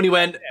Stan when he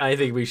went, I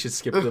think we should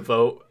skip the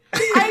vote?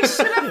 I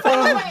should have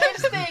followed my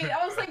instinct.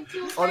 I was like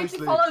too afraid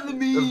to follow the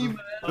meme.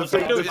 The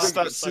thing is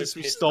that since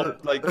we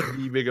stopped like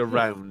memeing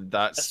around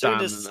that Stan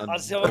and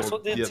the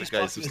other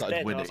guys have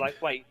started winning. I was like,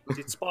 wait,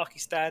 did Sparky,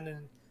 Stan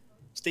and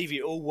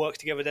Stevie all work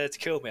together there to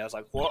kill me? I was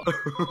like, what?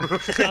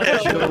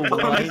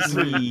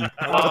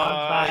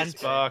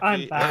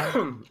 I'm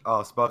banned.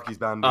 Oh, Sparky's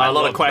banned. A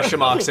lot of question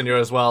marks in here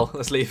as well.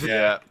 Let's leave.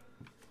 Yeah.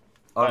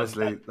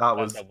 Honestly, that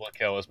was. Double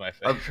kill was my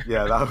favorite.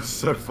 Yeah, that was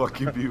so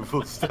fucking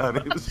beautiful, Stan.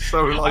 It was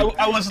so like.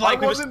 I was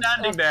like, we were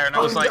standing there, and I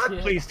was like,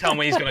 please tell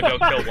me he's gonna go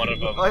kill one of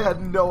them. I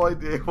had no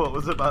idea what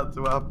was about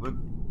to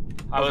happen.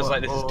 I was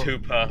like, this is too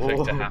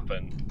perfect to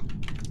happen.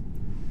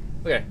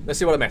 Okay, let's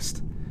see what I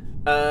missed.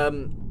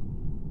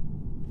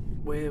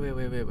 Wait.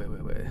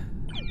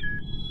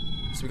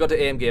 So we got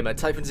to AM Gamer.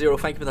 Typhon Zero,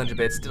 thank you for the 100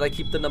 bits. Did I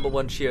keep the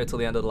 #1 cheer till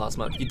the end of the last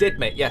month? You did,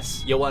 mate.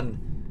 Yes, you won.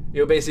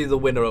 You're basically the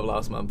winner of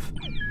last month.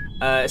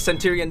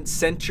 Centurion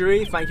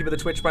Century, thank you for the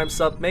Twitch Prime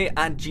sub, mate.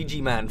 And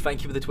GG Man,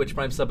 thank you for the Twitch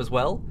Prime sub as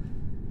well.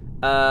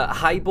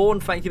 Highborn,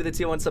 thank you for the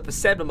tier 1 sub for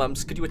 7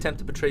 months. Could you attempt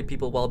to betray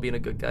people while being a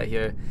good guy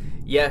here?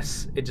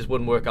 Yes, it just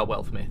wouldn't work out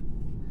well for me.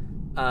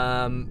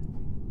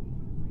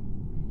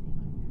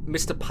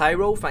 Mr.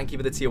 Pyro, thank you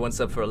for the tier 1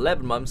 sub for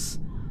 11 months.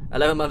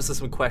 11 months of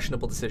some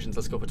questionable decisions.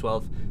 Let's go for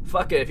 12.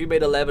 Fuck it, if you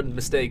made 11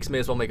 mistakes, may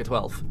as well make it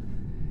 12.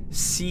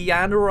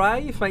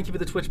 Cianurai, thank you for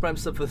the Twitch Prime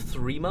sub for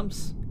 3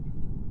 months.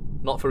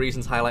 Not for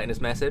reasons highlighting his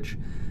message.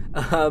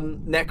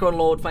 Necron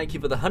Lord, thank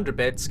you for the 100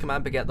 bits. Come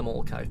on, beget them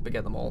all, Kai.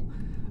 Beget them all.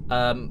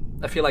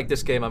 I feel like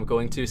this game I'm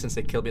going to since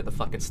they killed me at the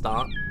fucking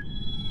start.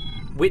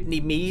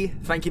 Whitney Me,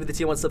 thank you for the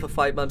tier 1 sub for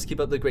 5 months. Keep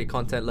up the great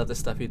content. Love the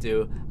stuff you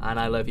do. And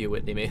I love you,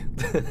 Whitney Me.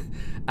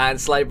 And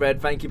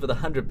Slybread, thank you for the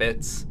 100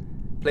 bits.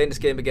 Playing this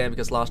game again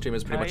because last stream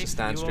was pretty much a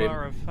stand stream.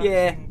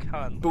 Yeah,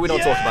 but we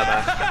don't talk about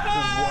that.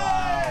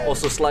 Wow.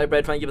 Also,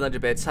 Slybread, thank you for the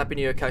 100 bits. Happy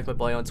New Year, Kai, my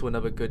boy, onto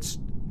another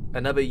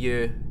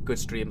year, good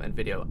stream and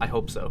video. I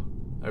hope so.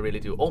 I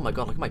really do. Oh my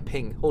god, look at my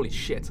ping. Holy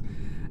shit.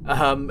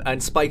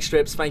 And Spike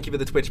Strips, thank you for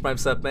the Twitch Prime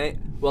sub, mate.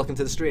 Welcome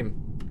to the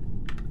stream.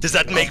 Does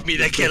that make me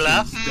the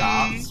killer?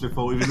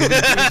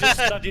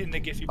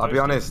 I'll be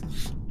honest.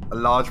 A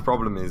large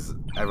problem is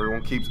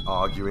everyone keeps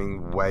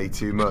arguing way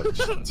too much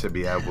to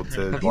be able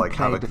to like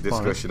have a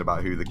discussion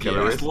about who the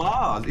killer is.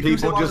 Lars. If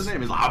people just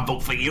name is like, I'll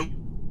vote for you.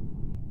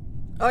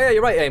 Oh yeah,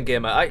 you're right, Aim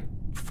Gamer. I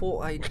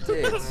thought I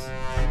did.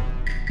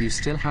 You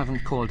still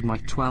haven't called my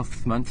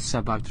 12th month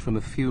sub out from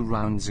a few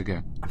rounds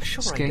ago. I'm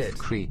sure I did.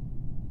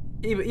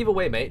 Either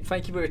way, mate.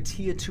 Thank you for a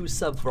tier 2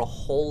 sub for a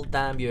whole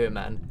damn year,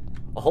 man.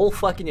 A whole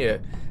fucking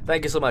year.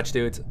 Thank you so much,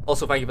 dude.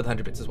 Also, thank you for the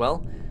 100 bits as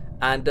well.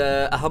 And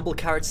a humble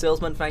carrot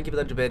salesman, thank you for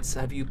the 100 bits.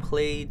 Have you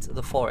played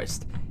The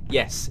Forest?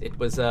 Yes, it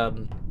was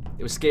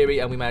scary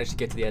and we managed to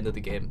get to the end of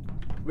the game.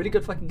 Really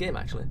good fucking game,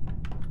 actually.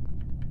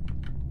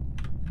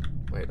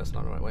 Wait, that's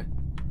not the right way.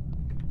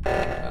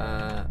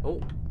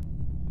 Oh.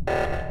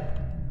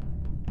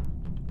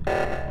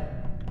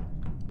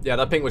 Yeah,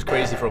 that ping was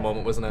crazy for a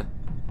moment, wasn't it?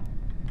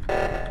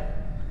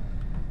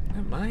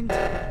 Never mind.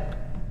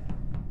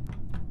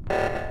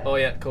 Oh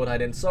yeah, code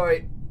hide-in.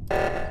 Sorry.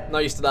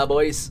 Not used to that,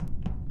 boys.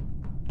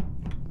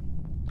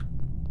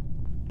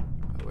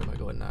 Where am I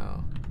going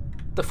now?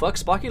 The fuck?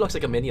 Sparky looks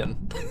like a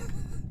minion.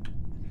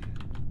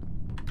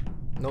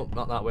 Nope,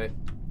 not that way.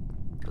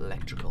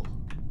 Electrical.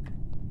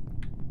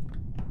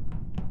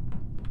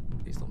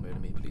 Please don't murder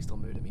me, please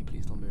don't murder me,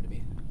 please don't murder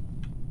me.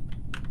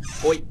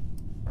 Oi!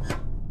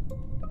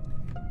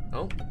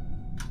 Oh.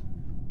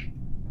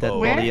 Dead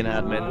body in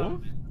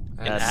admin.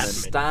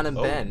 Stan and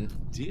Ben.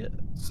 Dear.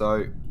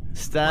 So,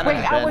 Stan and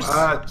Ben. I was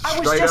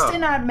just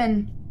in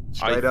admin.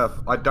 Straight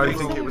up. I don't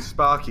think it was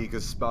Sparky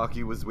because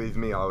Sparky was with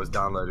me. I was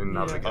downloading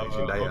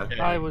navigation data. Okay.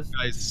 I was.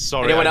 Guys,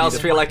 sorry. Anyone else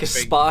feel like a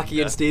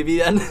Sparky and Stevie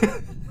then?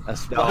 A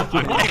Sparky.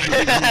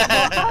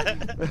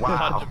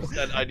 Wow.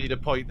 100%. I need to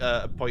point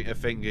a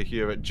finger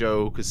here at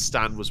Joe because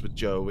Stan was with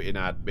Joe in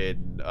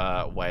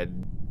admin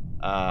when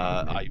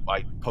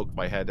I poked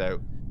my head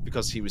out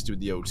because he was doing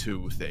the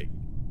O2 thing.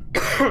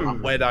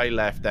 When I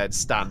left, then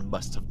Stan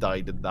must have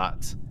died in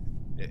that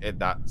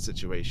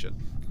situation.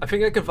 I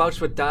think I can vouch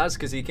for Daz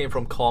because he came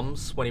from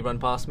comms when he ran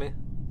past me.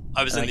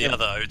 I was in the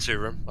other O2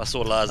 room. I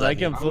saw Lars. I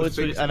can vouch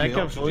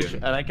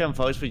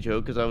for Joe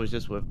because I was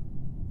just with.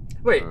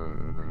 Wait,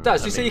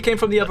 Daz, you say you came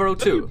from the other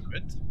O2?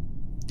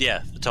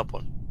 Yeah, the top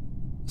one.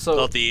 So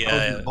not the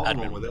bottom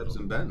one with Ebs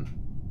and Ben.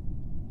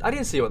 I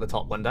didn't see you at the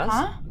top one, Daz.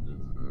 Huh?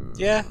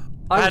 Yeah.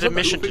 I had a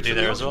mission to do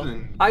there as well.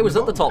 I was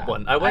at the top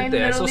one. I went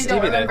there. I saw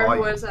Stevie there. I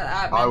was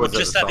at I was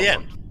just at the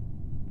end.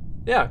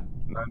 Yeah.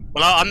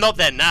 Well, I'm not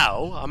there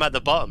now. I'm at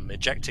the bottom,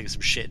 ejecting some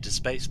shit into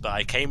space, but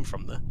I came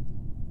from there.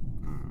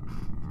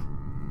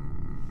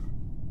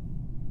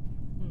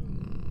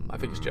 I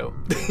think it's Joe.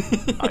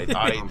 I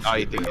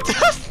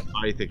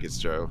think it's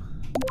Joe.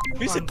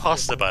 Who's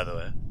imposter, by the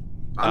way?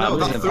 I know,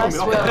 that threw me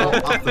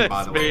off,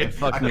 by the way. I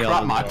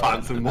crapped my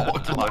pants and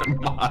walked like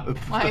mad.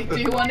 Like, do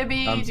you want to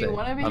be?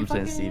 I'm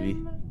saying Stevie.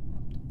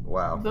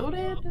 Wow.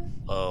 Voted?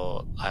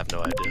 Oh, I have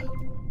no idea.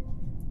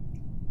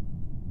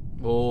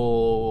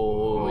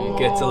 Oh, you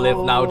get to live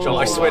now, Joe.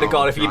 I swear to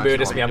God, if he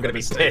murders me, I'm gonna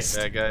be pissed.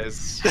 Yeah,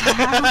 guys.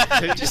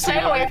 Just stay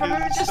away from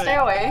him. Just stay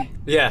away.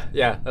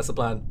 Yeah, that's the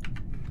plan.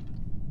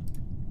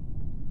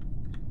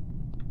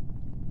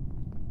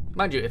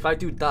 Mind you, if I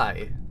do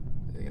die,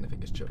 you're gonna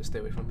think it's Joe. Stay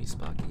away from me,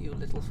 Sparky, you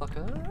little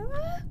fucker.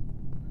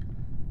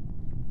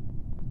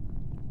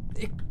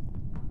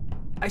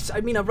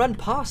 I mean, I ran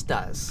past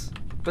Daz,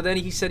 but then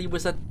he said he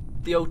was at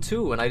the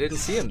O2 and I didn't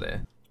see him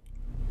there.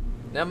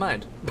 Never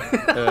mind.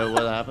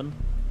 What happened?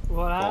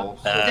 What happened?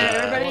 Did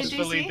everybody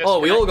in DC? Oh,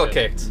 we all got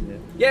kicked.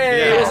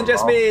 Yay! It wasn't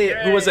just me.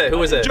 Who was it? Who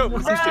was it? Joe,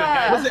 was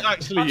it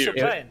actually you?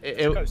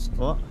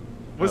 What?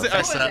 Was it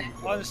actually?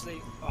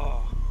 Honestly,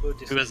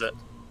 who is it?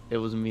 It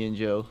was me and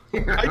Joe.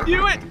 I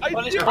knew it!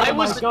 I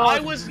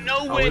was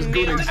nowhere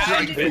near the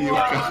admin.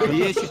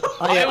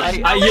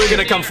 You're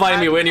gonna come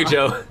find me, weren't you,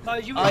 Joe? No,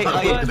 you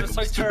were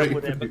so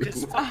terrible there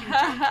because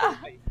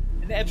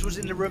and Ebbs was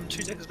in the room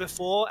 2 seconds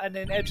before, and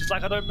then Ebbs was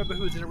like, I don't remember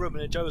who was in the room,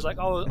 and then Joe was like,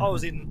 oh, I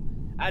was in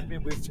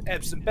admin with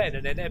Ebbs and Ben,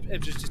 and then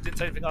Ebbs just didn't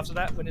say anything after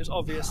that when it was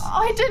obvious.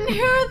 I didn't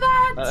hear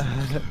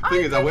that!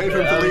 Thing is, I waited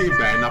for him to leave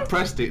Ben, I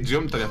pressed it,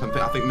 jumped on it,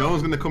 I think no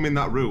one's going to come in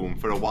that room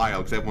for a while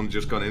because everyone's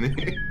just gone in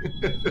here.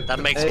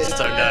 That makes me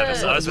so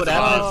nervous. I was with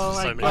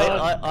Lars so many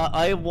times.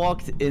 I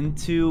walked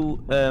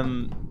into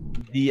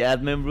the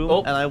admin room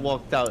and I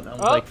walked out and I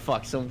was like,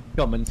 fuck, someone's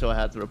coming, so I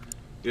had to report.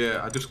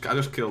 Yeah, I just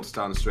killed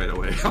Stan straight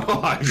away.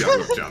 I'm like, yeah,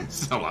 no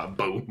chance. I'm like,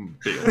 boom,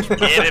 bitch.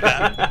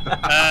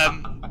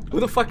 Who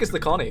the fuck is the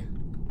Connie?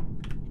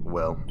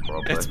 Will,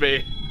 probably. It's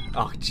me.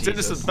 Oh, Jesus. It's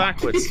Innocent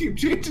Backwards. You keep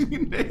changing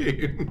your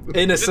name.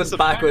 Innocent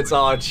Backwards,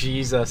 oh,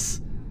 Jesus.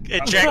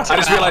 Eject. I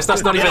just realised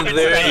that's not even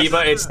there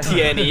either, it's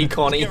TNE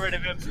Connie. Get rid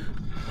of him.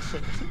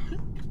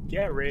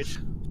 Get rid.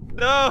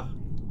 No!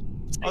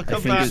 I'll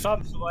come back.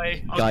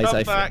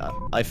 Guys,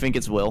 I think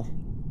it's Will.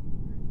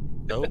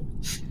 No.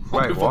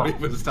 Wait, what?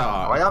 Even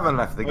start. I haven't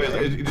left the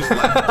game. You just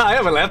left. I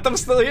haven't left. I'm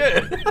still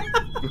here.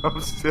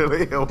 I'm still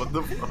here. What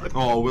the fuck?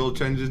 Oh, Will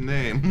change his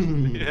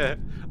name. Yeah,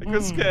 I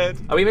got scared.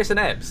 Are we missing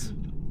Ebbs?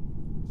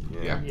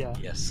 Yeah.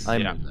 Yes.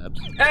 I'm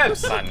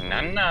Ebbs.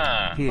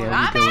 Banana. Here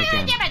we go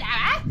again.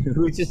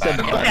 Who just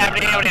said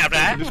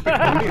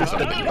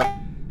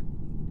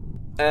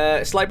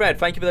Sly Bread,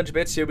 thank you for the 100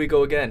 bits. Here we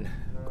go again.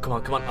 Come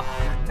on, come on. Oh,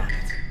 damn it.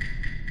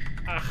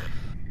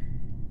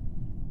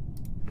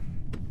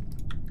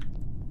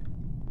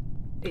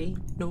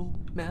 Ain't no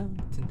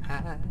mountain high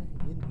enough.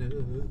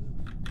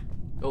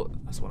 Oh,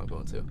 that's the one I'm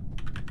going to.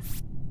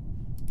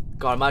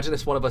 God, imagine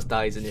if one of us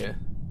dies in here.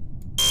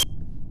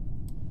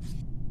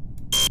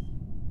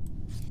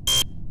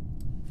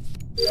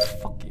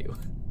 Fuck you.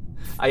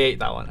 I hate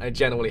that one. I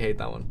genuinely hate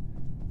that one.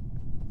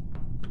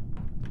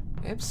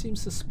 Ebb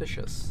seems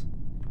suspicious.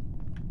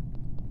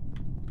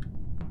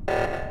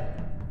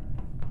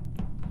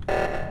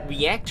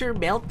 Reactor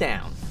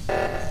meltdown.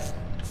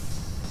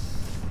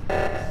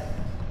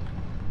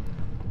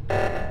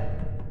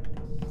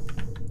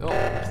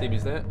 Oh,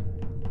 Stevie's there.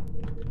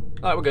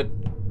 Alright, we're good.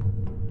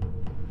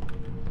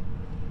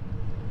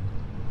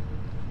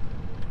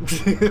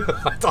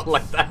 I don't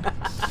like that.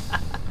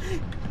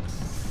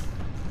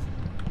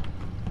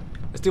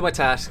 Let's do my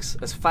tasks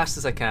as fast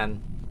as I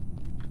can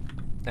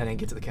and then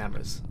get to the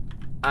cameras.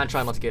 And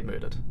try not to get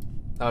murdered.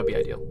 That would be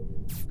ideal.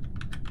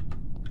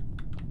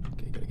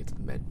 Okay, gotta get to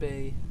the med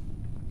bay.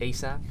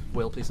 ASAP.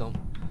 Will, please don't.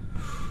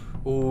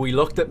 Oh, he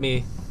looked at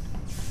me.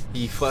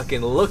 He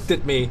fucking looked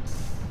at me.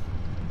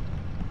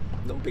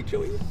 No, Big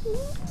Joey.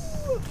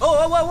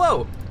 Oh, whoa, whoa,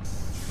 whoa!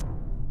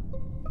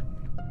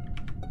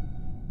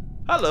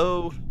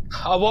 Hello.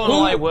 I won't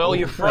lie, Will.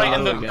 You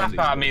frightened the crap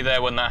out of me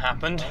there when that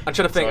happened. I'm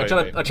trying to think.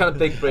 Sorry, I'm trying to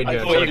think brain here.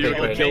 I thought you were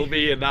gonna kill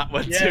me in that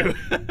one too.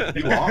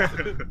 You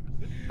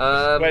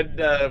are.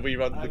 When we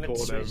run the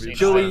corner.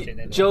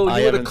 Joe,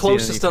 you were the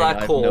closest to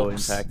that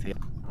corpse.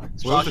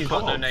 Sparky's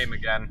got no name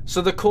again.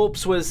 So the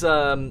corpse was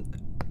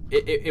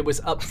it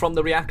was up from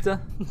the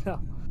reactor. No.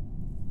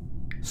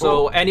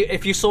 So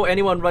if you saw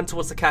anyone run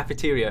towards the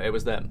cafeteria, it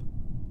was them.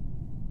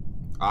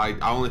 I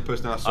only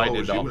person I saw I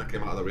was did you not. when I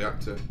came out of the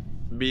reactor.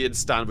 Me and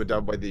Stan were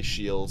down by these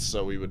shields,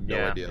 so we would no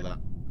idea that.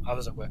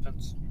 Others have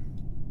weapons.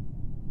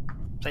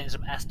 Playing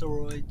some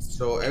asteroids.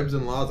 So Ebbs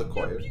and Lars are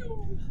quiet.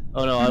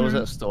 Oh no, I was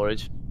at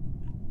storage.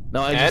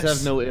 No, I Ebbs, just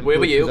have no input. where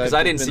were you? Because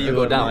I didn't see you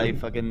go down. My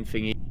fucking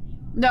thingy.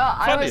 No,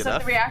 I Funny was at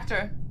enough. the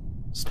reactor.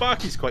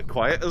 Sparky's quite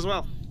quiet as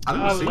well. I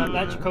didn't I see was you.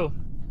 electrical.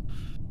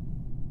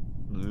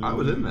 I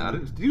was in there. I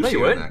didn't. Did you No, see you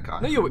me in weren't. there, Kai?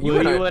 No, you Were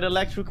were you at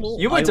electrical?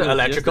 You went to I was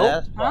just electrical.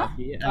 there,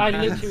 Sparky, and I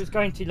Andy. literally was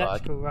going to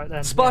electrical right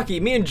then. Sparky,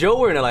 me and Joe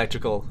were in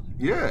electrical.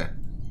 Yeah.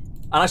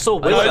 And I saw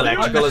Will in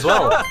electrical as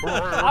well.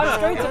 I was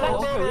going to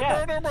electrical,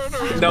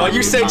 yeah. No,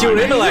 you said you were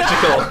in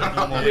electrical.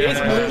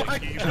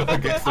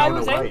 I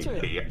was into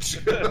it.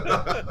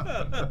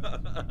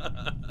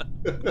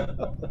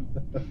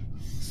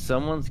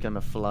 Someone's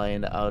gonna fly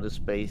into outer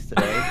space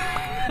today.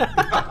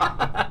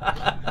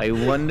 I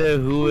wonder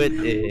who it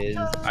is.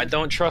 I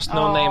don't trust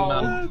no name,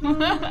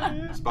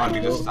 man.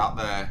 Sparky just sat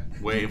there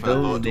waiting for the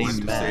vote to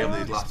win to save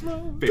these last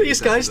 50 Please,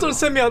 guys, don't seconds.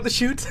 send me out the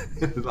chute.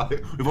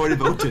 Like, we've already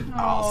voted.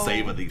 I'll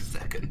savor these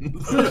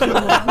seconds.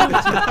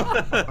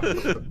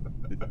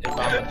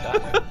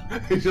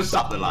 He just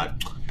sat there like,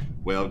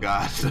 well,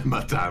 guys,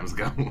 my time's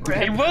gone.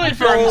 He voted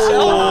for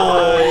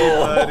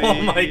himself.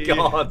 Oh my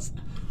god.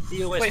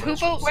 Wait, who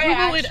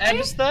voted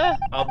Ebbs there?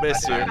 I'll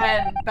miss you.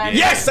 Ben.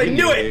 Yes, I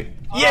knew it!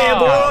 Yeah,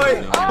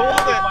 boy!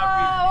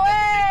 Oh,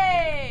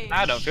 hey!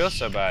 I don't feel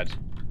so bad.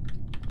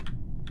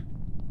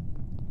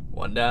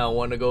 One down,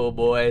 one to go,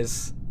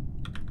 boys.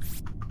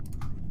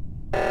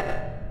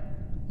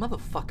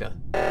 Motherfucker.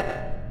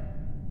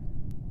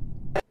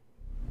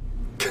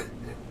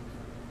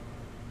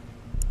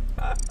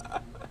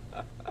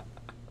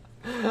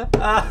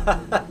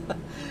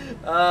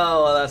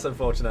 Oh, well, that's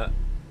unfortunate.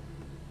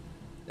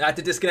 I had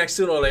to disconnect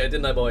sooner or later,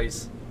 didn't I,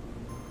 boys?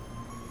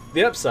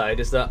 The upside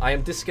is that I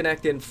am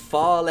disconnecting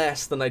far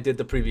less than I did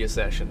the previous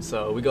session,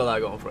 so we got that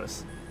going for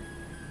us.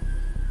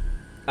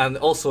 And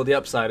also the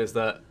upside is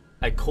that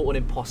I caught an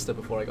imposter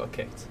before I got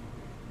kicked.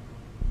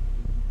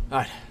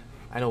 Alright,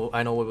 I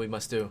know what we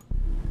must do.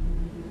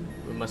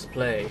 We must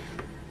play.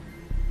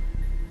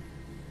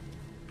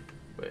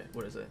 Wait,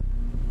 what is it?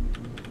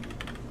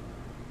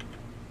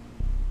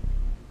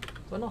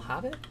 Do I not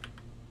have it?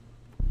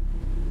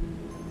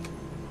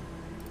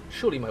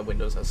 Surely my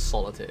Windows has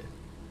solitaire.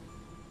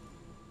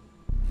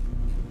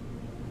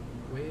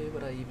 Where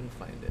would I even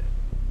find it?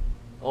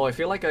 Oh, I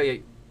feel like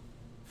I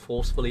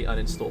forcefully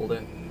uninstalled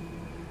it.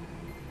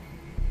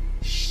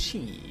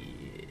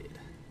 Shit.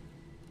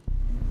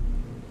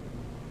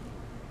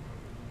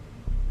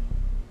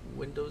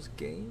 Windows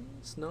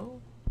games?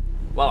 No?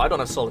 Wow, I don't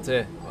have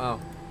solitaire. Wow.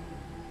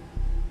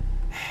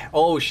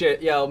 Oh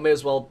shit, yeah, I may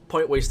as well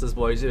point wasters,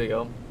 boys. Here we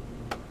go.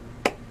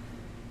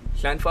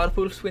 Llan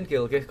farpwl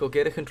swingilgych go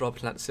gerich yn drop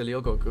plant silio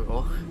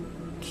gogogoch.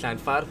 Llan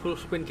farpwl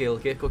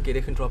swingilgych go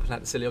gerich yn drop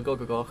plant silio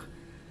gogogoch.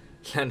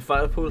 Llan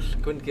Firepwll,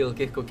 Gwyn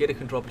Gilgic, o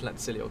Gyrich yn drop Llan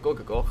Silio, go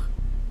go goch.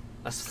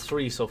 That's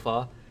 3 so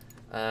far.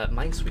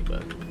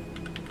 Minesweeper.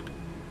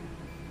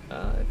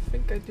 I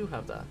think I do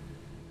have that.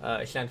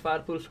 Llan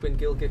Firepwll, Gwyn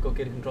Gilgic, o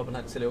Gyrich yn drop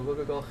Llan Silio, go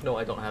go goch. No,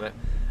 I don't have it.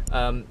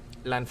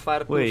 Llan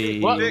Firepwll.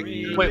 Wait, what?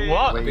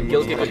 Gwyn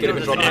Gilgic, o Gyrich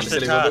yn drop Llan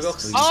Silio, go go goch.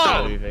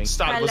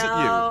 Stan, was it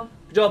you?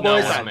 Good job,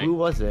 boys. Who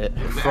was it?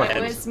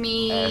 It was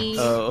me.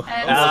 Oh.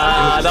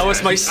 That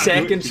was my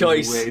second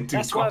choice.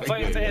 That's why I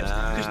voted for him.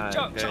 Because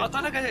Joe, I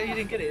don't know how you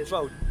didn't get it as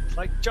well.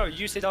 Like Joe,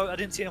 you said I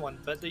didn't see anyone,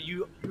 but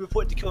you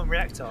reported the kill in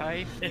reactor,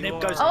 and then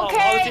goes.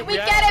 Okay, we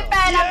get it,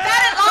 Ben. I'm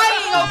bad at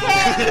lying.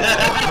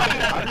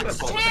 Okay.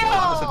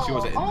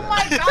 Chill. Oh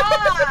my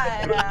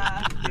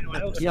god.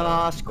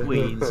 Yas,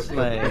 Queen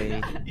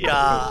Slay.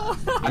 Yeah.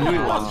 I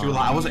knew it was. She was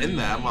like, I wasn't in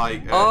there. I'm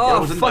like, oh, yeah, I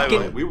was in fucking.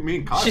 there. Like, me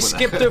and Kai she were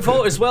skipped there. her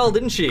vote as well,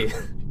 didn't she?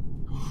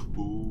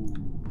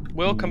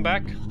 Will, come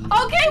back.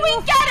 Okay,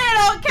 we get it.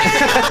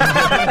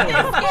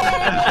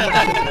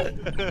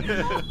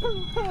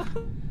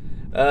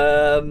 Okay.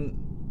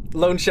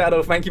 Lone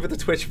Shadow, thank you for the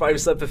Twitch Prime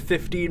sub for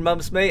 15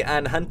 months, mate.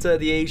 And Hunter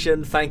the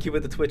Asian, thank you for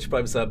the Twitch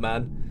Prime sub,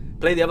 man.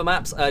 Play the other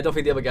maps. I don't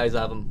think the other guys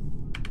have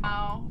them.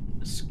 Oh,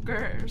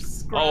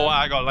 Oh,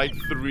 I got like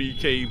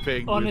 3k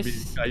ping with me.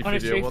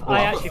 Honestly,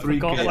 I actually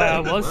forgot where I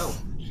was. Well,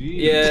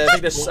 yeah, I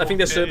think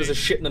their servers are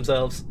shitting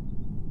themselves.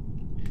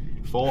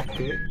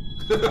 4k.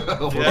 Yeah,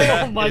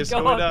 oh my it's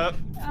god. Going up.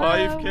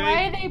 5k.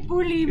 Why are they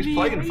bullying me? It's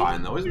playing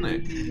fine though, isn't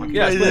it? Like,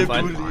 Yeah, it's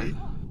playing fine.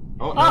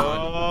 Oh,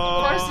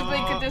 Forcibly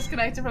get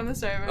disconnected from the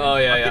server. Oh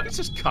yeah, I yeah. think it's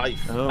just Kaif.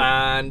 Oh.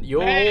 And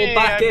you're Hey,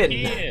 back I'm in.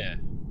 here.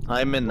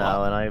 I'm in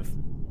now, and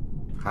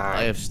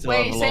I have still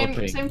Wait, have a lot of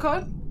ping. same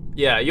code?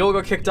 Yeah, you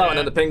got kicked out and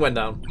then the ping went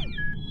down.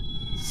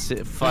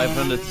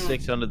 500,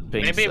 600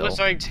 ping. Maybe it still. was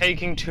like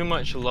taking too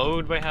much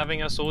load by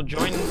having us all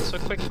join so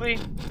quickly.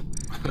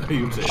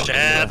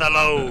 Share the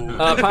load.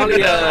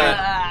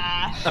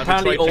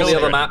 Apparently all the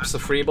other maps are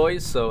free,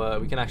 boys, so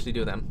we can actually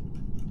do them.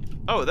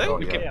 Oh, they?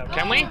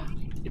 Can we?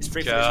 It's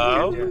free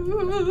for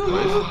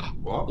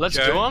What? Let's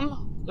do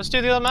them. Let's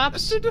do the other maps.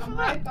 Let's do different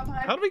map.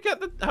 How do we get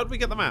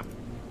the map?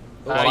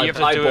 You have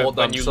to do it bought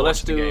when them, you so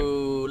launch the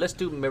game. let's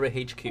do Mirror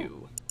HQ.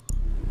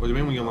 What do you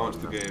mean when you launch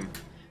the game?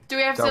 Do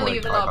we have to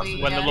leave the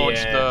lobby? When yeah. they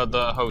launch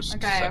the host.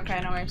 Okay, section.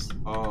 okay, no worries.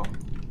 Oh.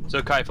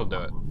 So Kaif will do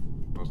it.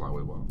 I was like,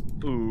 wait, what?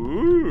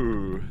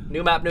 Ooh.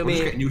 New map, new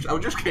me. I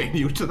was just getting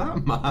used to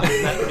that, man.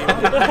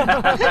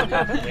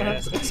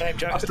 Same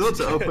joke. I still had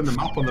to open the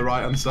map on the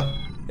right hand side.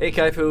 Hey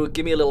Kaifu,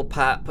 give me a little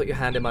pat, put your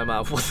hand in my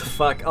mouth. What the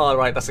fuck? Oh,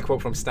 right, that's a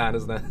quote from Stan,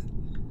 isn't it?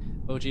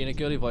 OG in a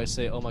girly voice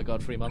say, oh my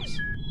god, 3 months.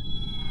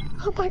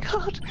 Oh my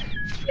god,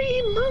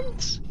 3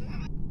 months!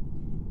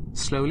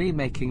 Slowly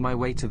making my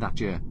way to that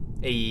year.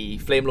 Hey,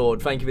 Flame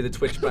Lord, thank you for the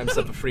Twitch Prime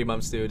sub for 3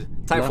 months, dude.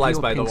 Time flies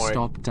by, don't worry.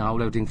 Stop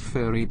downloading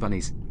furry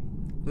bunnies.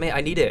 Mate,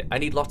 I need it. I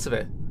need lots of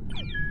it.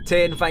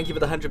 Tin, thank you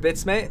for the 100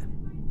 bits, mate.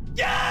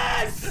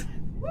 Yes!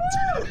 Woo!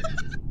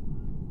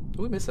 Who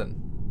are we missing?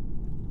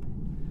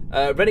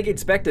 Renegade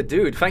Spectre,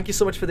 dude, thank you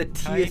so much for the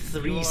tier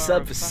 3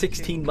 sub for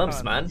 16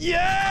 months, man.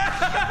 Yeah!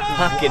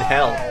 Fucking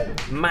hell.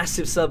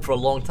 Massive sub for a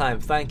long time,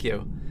 thank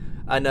you.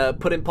 And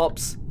Puddin'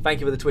 Pops, thank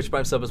you for the Twitch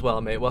Prime sub as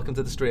well, mate. Welcome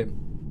to the stream.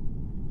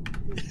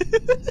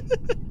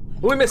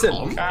 Who are we missing?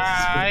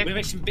 We're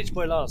missing Bitch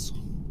Boy Lars.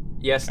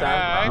 Yes,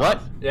 Dan.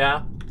 What?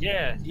 Yeah.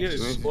 Yeah, you.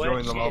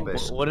 Join the lobby.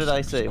 What did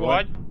I say?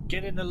 What?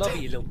 Get in the lobby,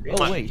 you little bitch.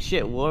 Oh wait,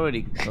 shit, we're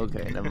already...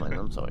 Okay, never mind,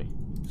 I'm sorry.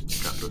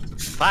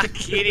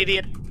 Fuck, you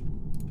idiot.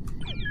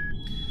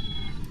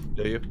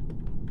 Do you?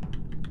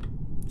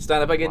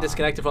 Stan, if I get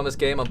disconnected from this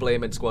game, I'm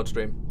blaming Squad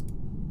Stream.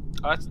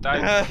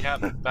 Yeah,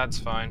 that's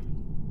fine.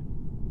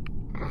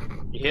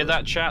 You hear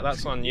that, chat?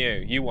 That's on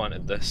you. You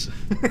wanted this.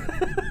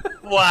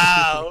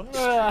 Wow.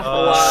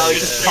 Wow, he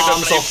just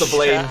palms off the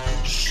blame.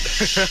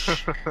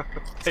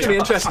 It's gonna be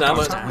interesting.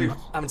 I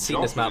haven't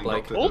seen this map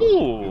like.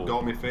 Ooh.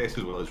 Got me face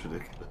as well. It's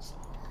ridiculous.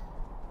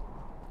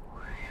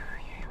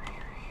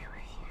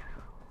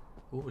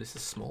 Ooh, this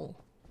is small.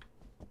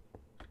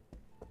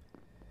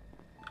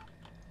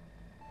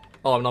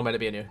 Oh, I'm not meant to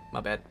be in here.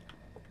 My bad.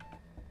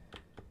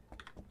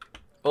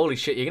 Holy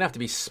shit, you're gonna have to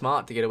be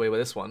smart to get away with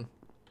this one.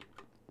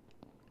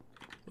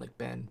 Like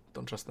Ben,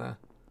 don't trust that.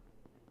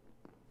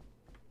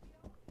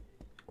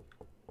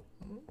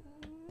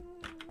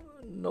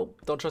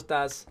 Nope, don't trust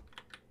Daz.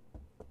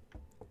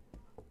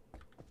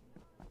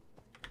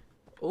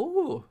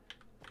 Ooh,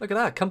 look at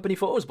that. Company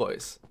photos,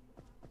 boys.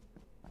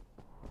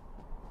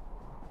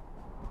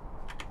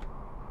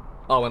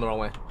 Oh, I went the wrong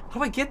way. How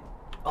do I get...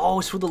 Oh,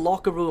 it's through the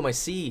locker room, I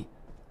see.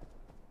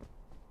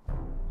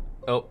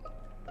 Oh.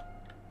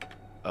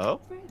 Oh?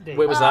 Wait,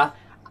 was that?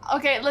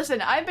 Okay,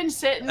 listen, I've been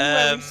sitting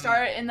where we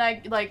start in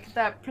that, like,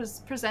 that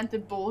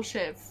presented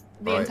bullshit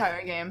the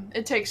entire game.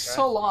 It takes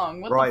so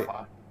long. What the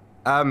fuck?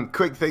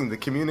 Quick thing, the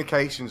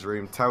communications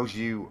room tells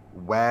you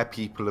where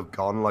people have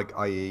gone, like,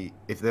 i.e.,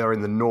 if they're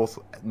in the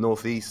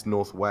northeast,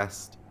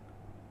 northwest,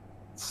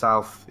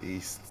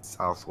 southeast,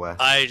 southwest.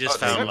 I just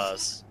found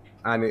Lars.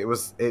 And it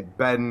was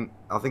Ben,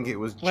 I think it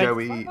was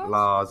Joey,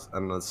 Lars,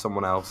 and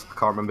someone else. I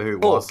can't remember who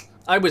it was.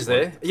 I was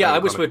there. Yeah, I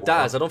was with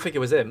Daz. I don't think it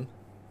was him.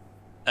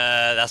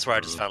 That's where I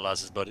just found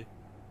Laz's body.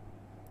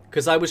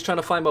 Because I was trying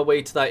to find my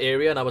way to that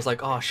area, and I was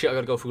like, oh shit, I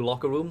gotta go through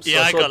locker rooms. So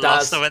Yeah, I got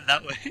lost, I went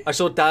that way. I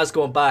saw Daz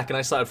going back, and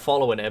I started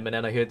following him, and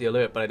then I heard the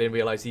alert, but I didn't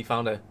realise he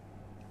found her.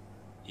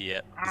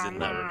 Yeah, he's in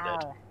that room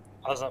dead.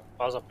 I was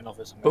up in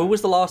office. But who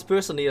was the last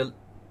person?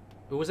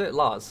 Who was it?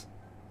 Lars?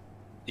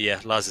 Yeah,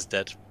 Lars is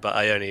dead, but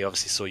I only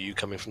obviously saw you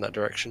coming from that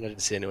direction. I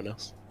didn't see anyone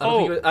else. I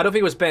don't think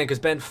it was Ben, because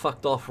Ben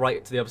fucked off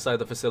right to the other side of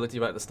the facility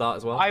right at the start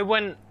as well. I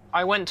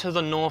went to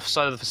the north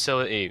side of the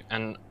facility,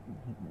 and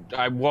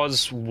I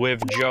was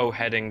with Joe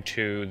heading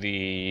to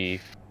the...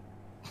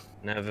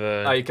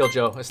 Oh, you killed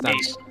Joe. It's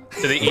east,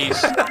 to the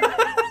east.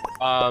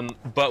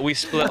 But we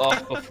split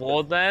off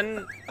before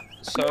then,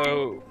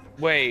 so...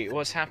 Wait,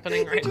 what's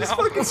happening right now? Just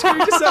fucking screw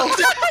yourself!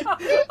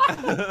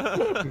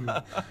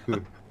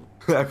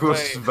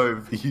 Everyone's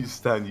voting for you,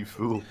 Stan, you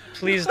fool.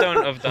 Please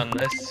don't have done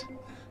this.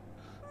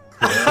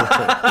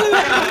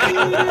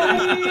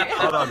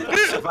 Hold on,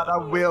 but I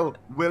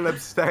will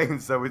abstain,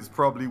 so it's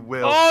probably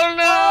Will. Oh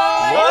no!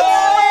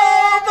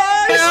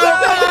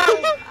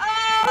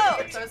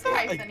 So it's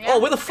Tyson, yeah? Oh,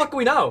 where the fuck are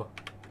we now?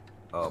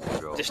 Oh my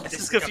god. This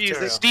is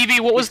confusing.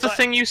 Stevie, what was the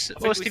thing you said?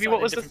 Stevie,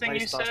 what was the thing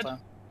you said?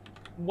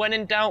 When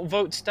in doubt,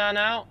 vote Stan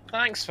out.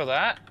 Thanks for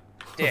that.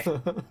 Dick.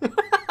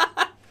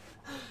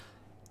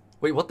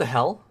 Wait, what the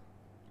hell?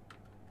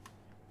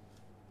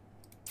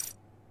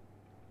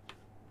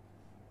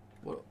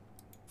 What?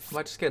 Am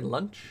I just getting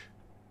lunch?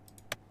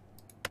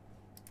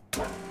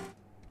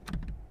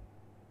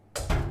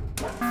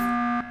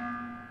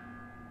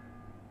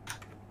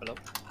 Hello?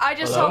 I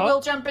just saw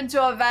Will jump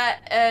into a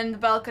vet in the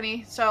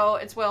balcony, so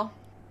it's Will.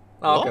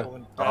 Oh, okay.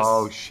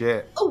 Oh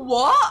shit.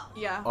 What?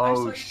 Yeah. Oh I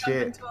saw you shit.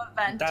 jump into a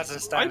vent.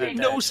 I didn't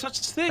know such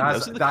thing. I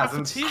was in the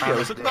cafeteria. I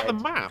was looking at the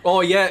map.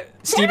 Oh yeah,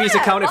 Stevie's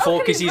accounted for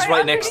because he's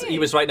right next. underneath. He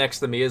was right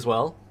next to me as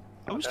well.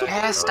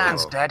 Yeah,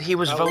 Stan's dead. He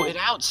was voted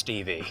out,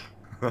 Stevie.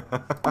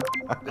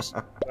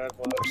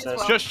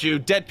 Just you.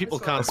 Dead people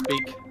can't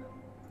speak.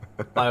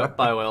 Bye,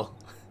 Will.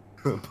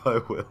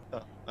 Bye, Will.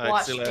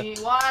 Watch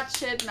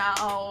it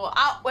now.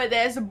 Out with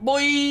this,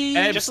 boy.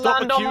 Just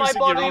land on my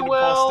body,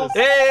 Will.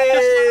 Hey!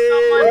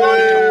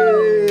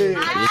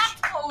 I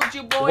told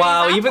you, boy.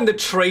 Wow, even the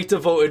traitor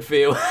voted for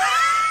you.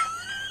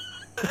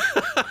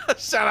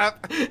 Shut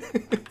up.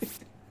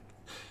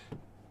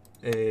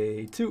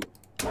 A2.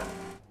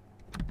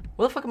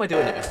 What the fuck am I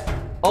doing here?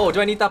 Oh,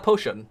 do I need that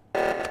potion?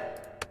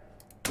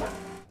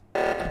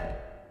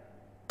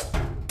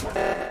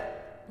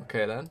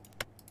 Okay then.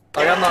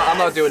 Like, I'm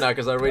not doing that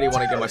because I really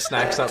want to get my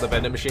snacks out the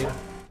vending machine.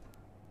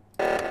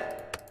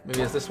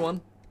 Maybe it's this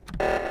one?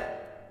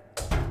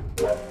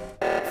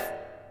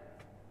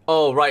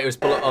 Oh right, it was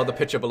below. Oh, the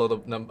picture below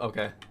the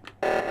okay.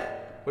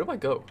 Where do I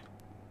go?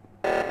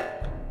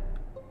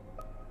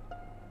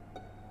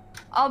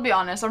 I'll be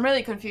honest, I'm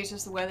really confused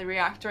as to where the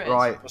reactor is.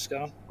 Right. What's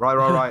going on?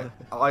 Right.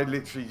 I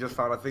literally just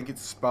found, I think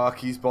it's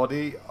Sparky's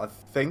body. I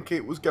think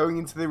it was going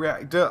into the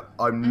reactor.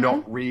 I'm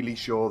not really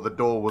sure. The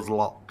door was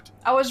locked.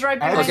 I was right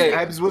behind you.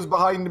 Ebbs was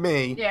behind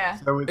me. Yeah.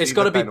 So It's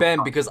got to be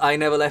Ben because I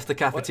never left the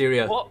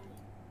cafeteria. What?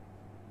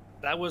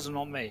 That wasn't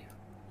on me.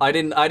 I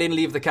didn't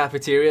leave the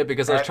cafeteria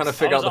because I was trying to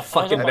figure out the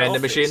fucking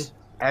vending machine.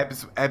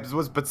 Ebbs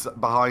was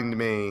behind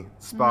me.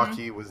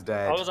 Sparky was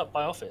dead. I was up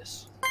by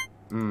office.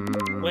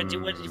 Where did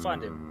you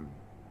find him?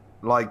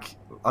 Like,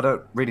 I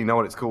don't really know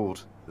what it's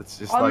called. It's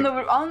just on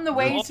like the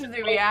way to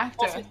the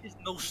reactor. Office is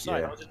north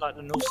side. I was in like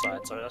the north side,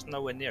 so that's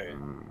nowhere near it.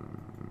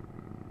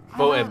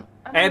 Vote him.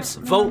 Ebbs,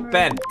 vote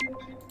Ben.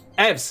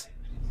 Ebbs.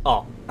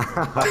 Oh.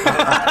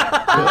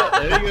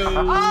 There you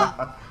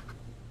go.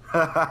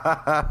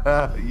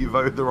 You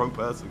voted the wrong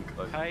person,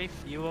 Clay. Hey,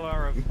 you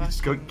are a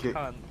just got fucking kicked.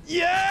 cunt.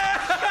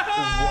 Yeah!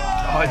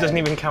 Wow. Oh, it doesn't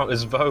even count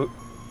as vote.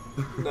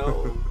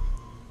 No.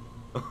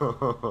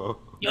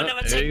 You'll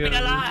never take me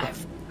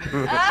alive.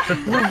 That's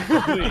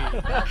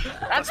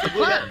the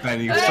plan.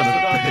 Ben, you son of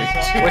a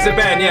bitch. Was it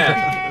Ben?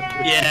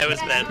 Yeah. Yeah, it was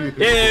Ben.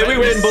 Yeah, we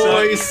win,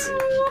 boys.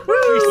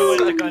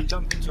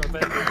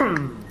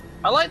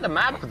 I like the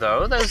map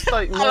though. There's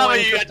like more love how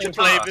you had to interesting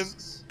blame him.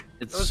 tasks.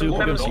 It's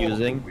super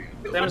confusing.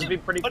 That must be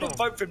pretty I cool. didn't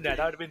vote for him then.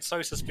 That would have been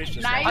so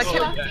suspicious. Nice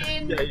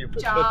fucking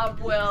job,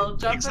 Will.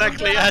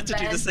 Exactly, I had to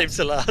do the same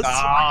to last.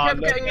 I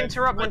kept getting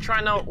interrupted when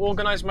trying to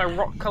organise my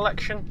rock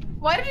collection.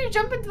 Why did you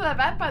jump into that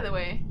vat, by the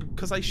way?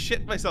 Because I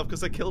shit myself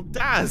because I killed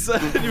Daz. I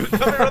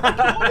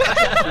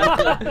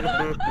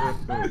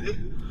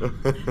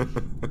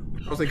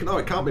was thinking, oh,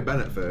 it can't be Ben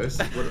at first.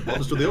 I'll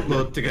just do the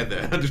upload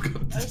together. I just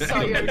got I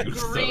saw your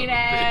green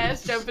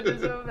ass jumping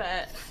into a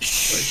vat.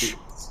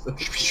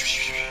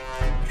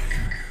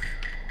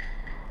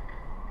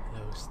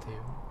 Hello, Stu.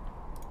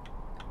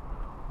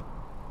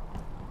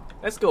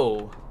 Let's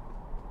go.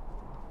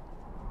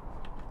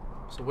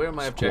 So where are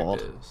my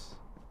objectives?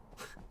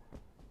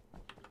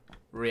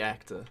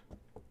 Reactor.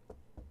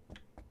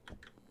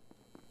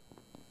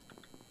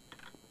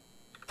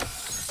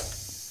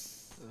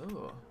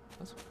 Oh,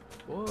 that's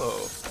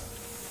whoa,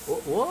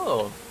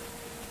 whoa,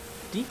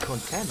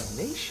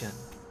 decontamination.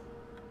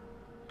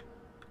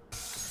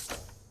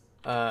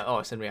 Oh,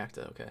 it's in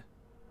reactor. Okay.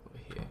 Over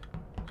here.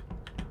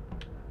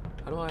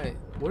 How do I...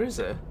 Where is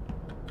it?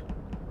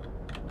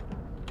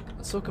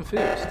 I'm so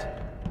confused.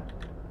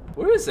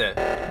 Where is it?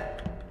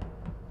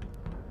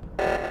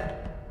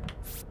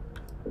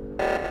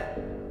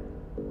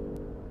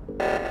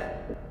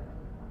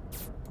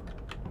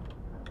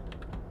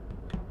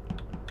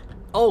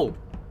 Oh!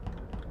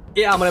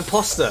 Yeah, I'm an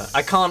imposter.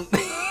 I can't...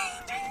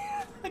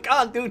 I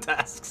can't do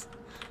tasks.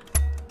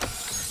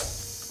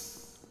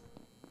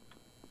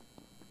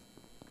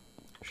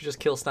 Should just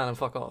kill Stan and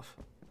fuck off.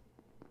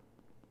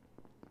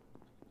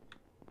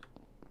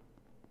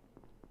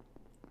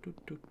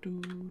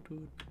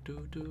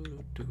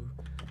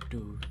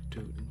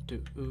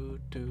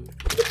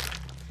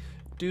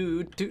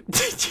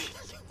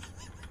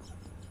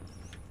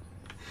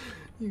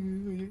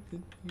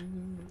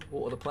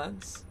 What are the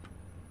plans?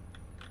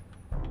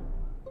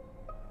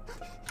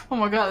 Oh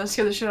my god, that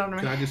scared the shit out of me.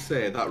 Can I just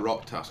say that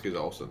rock task is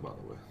awesome, by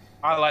the way.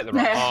 I like the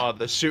rock. Oh,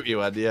 the shoot you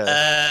had,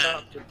 yeah.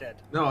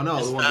 No,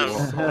 the one you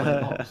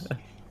want.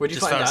 Where'd you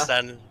just find that?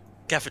 Stan.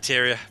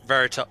 Cafeteria,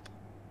 very top.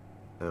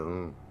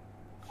 Oh,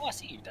 I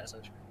see you, Daz.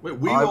 Wait,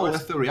 we all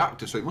left the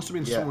reactor, so it must have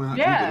been someone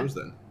that us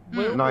then.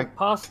 Will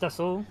passed us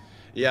all.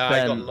 Yeah,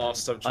 Ben, I got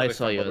lost. I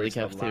saw you at the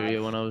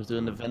cafeteria when I was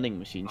doing the vending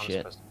machine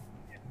shit.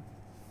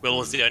 Will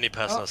was the only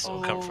person I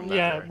saw come from that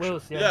direction.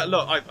 Will's, yeah,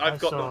 look, I've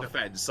got no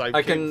defense.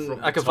 I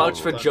can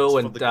vouch for Joe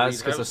and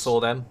Daz because I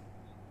saw them.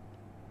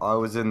 I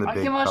was in the big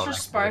I can vouch for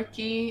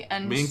Sparky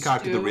and Me and Kai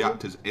did the Stu.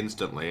 reactors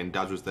instantly, and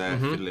Daz was there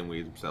fiddling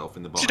with himself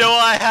in the bottom. Do you know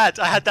what I had?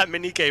 I had that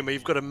mini game where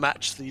you've got to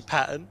match the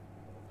pattern.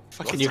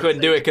 Fucking you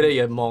couldn't do it, could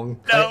you, Mong?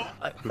 No.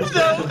 Why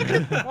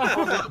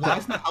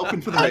isn't that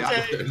helping for the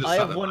reactor? I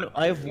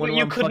have one.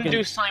 You couldn't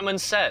do Simon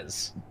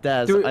Says.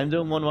 Daz, I'm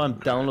doing one where I'm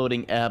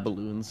downloading air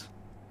balloons.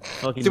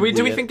 Fucking do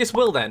we think it's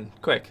Will then?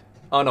 Quick.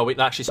 Oh no,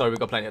 actually, sorry, we've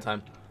got plenty of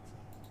time.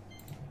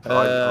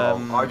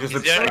 I just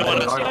He's the only one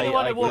that's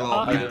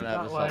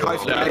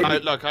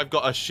Look, I've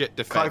got a shit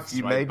defense,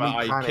 right, but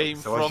I came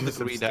from the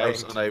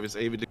greenhouse and I was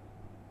able to.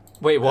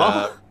 Wait,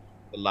 what?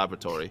 The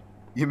laboratory.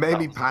 You made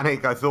me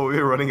panic. I thought we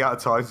were running out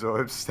of time, so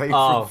I abstained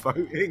from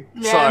voting.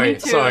 Yeah, sorry, me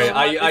too. sorry.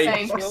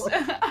 Thanks.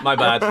 My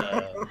bad.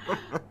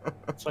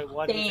 So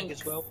why do you think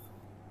it's Will?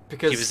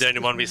 Because he was the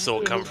only one we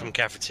saw come from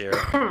cafeteria.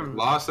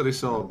 Last that I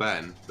saw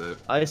Ben.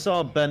 I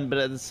saw Ben, but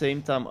at the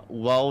same time,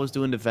 while I was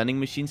doing the vending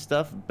machine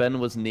stuff, Ben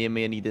was near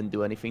me and he didn't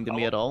do anything to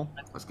me at all.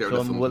 Let's get rid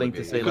so of I'm willing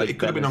to say like. It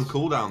could have been on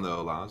cooldown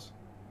though, Lars.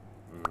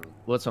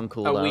 What's on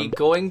cooldown? Are we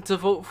going to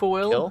vote for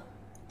Will? Kill?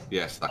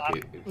 Yes, that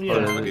kid.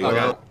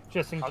 Yeah.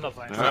 Just in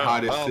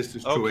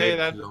okay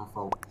then.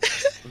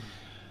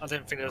 I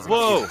didn't think there was.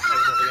 Whoa!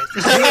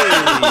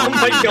 Oh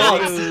my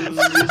god!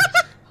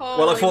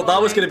 Well, I thought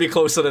that was going to be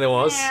closer than it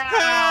was.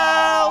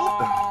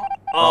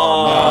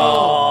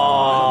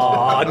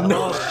 Oh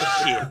no!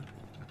 Shit.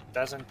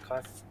 Doesn't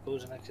Clive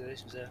goes and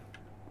activations there?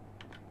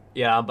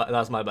 Yeah, but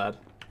that's my bad.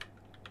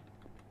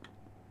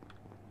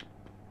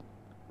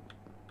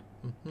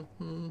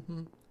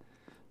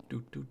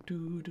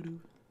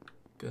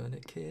 Gonna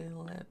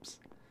kill Eps.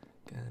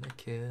 Gonna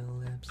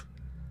kill Eps.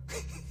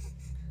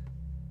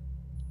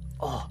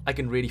 Oh, I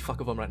can really fuck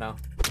with him right now.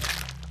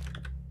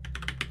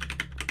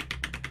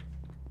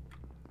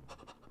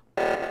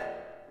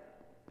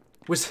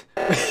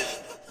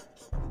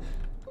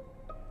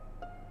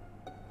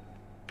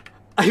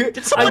 I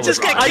just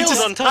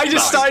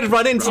started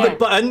running to the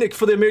button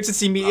for the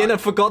emergency meeting and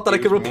forgot that I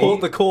could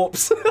report the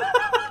corpse.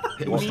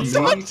 It was me,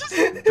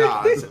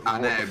 Daz,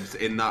 and Ebs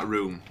in that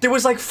room. There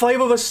was like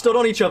 5 of us stood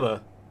on each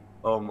other.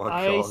 Oh my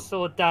god. I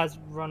saw Daz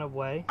run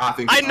away.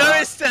 I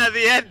noticed it at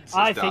the end.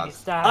 I think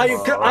it's Daz. I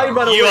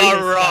ran away. You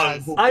are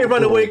wrong. I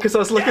ran away because I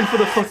was looking for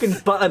the fucking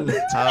button.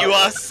 You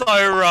are so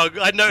wrong.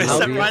 I noticed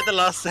that right the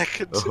last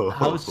second.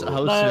 How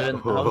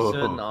certain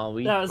are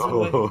we? That was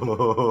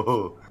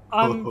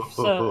I'm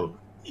certain.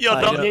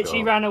 You're not.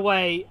 Literally ran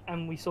away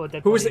and we saw a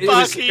dead Who was body.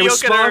 it? It was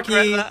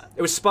Sparky.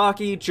 It was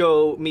Sparky,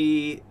 Joe,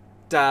 me,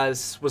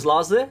 Daz. Was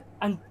Lars there?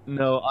 And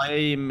no,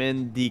 I'm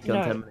in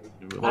decontamination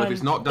room. Well, if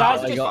it's not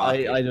Daz, it's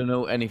Sparky. I don't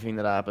know anything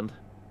that happened.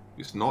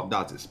 It's not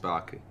Daz, it's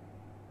Sparky.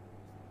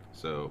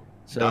 So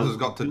Daz has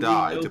got to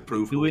die to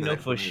prove. Do we know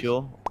for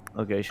sure?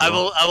 Okay, sure.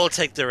 I will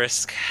take the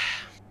risk.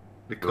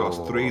 Because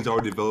 3's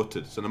already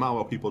voted, so no matter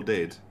what people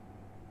did.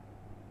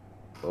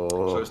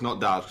 So it's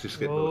not Daz, just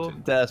get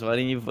voting. Daz, why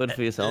didn't you vote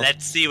for yourself?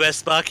 Let's see where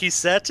Sparky's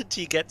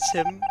certainty gets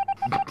him.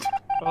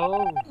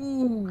 Oh.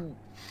 Ooh.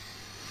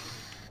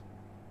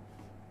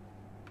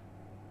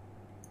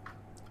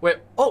 Wait,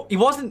 oh, he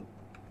wasn't.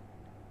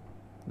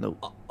 No.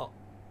 What? Oh.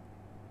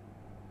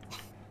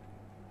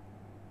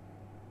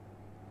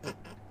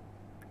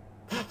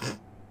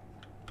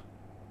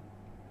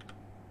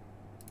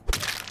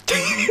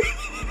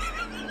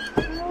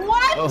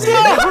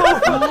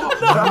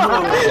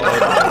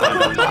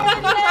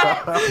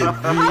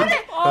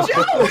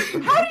 Joe,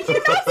 how did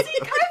you not see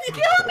Clive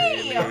kill me?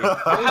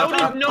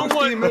 How did no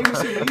one? No.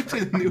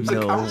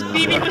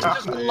 Stevie was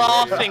just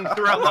laughing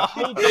throughout the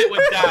whole bit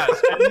with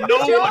Daz, and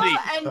nobody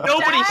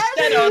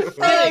said a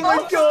thing. Oh my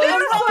god! I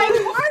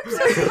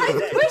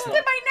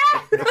twisted my neck.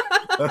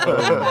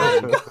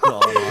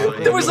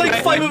 There was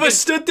like 5 of us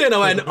stood there and I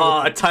went,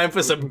 oh, time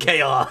for some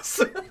chaos.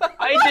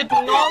 I did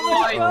not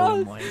like.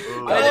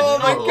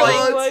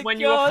 When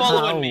you were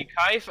following me,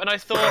 Kaif, and I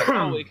thought,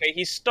 oh, okay,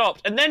 he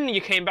stopped, and then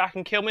you came back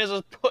and killed me as I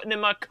was putting in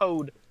my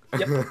code.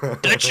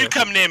 Don't you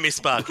come near me,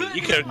 Sparky.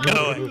 You can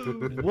go.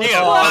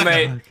 Oh,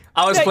 mate.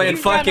 I was playing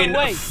fucking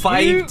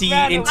 5D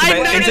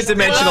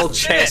interdimensional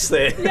chess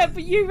there. Yeah,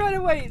 but you ran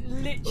away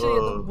literally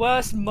at the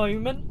worst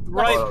moment.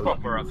 Right,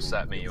 proper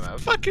upset me, you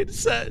have. Fucking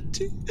sad.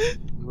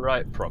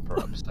 Right, proper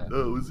upset.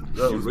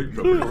 That was right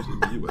proper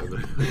upset you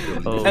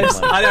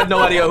have. I had no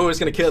idea who was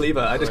going to kill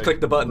either. I just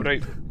clicked the button. I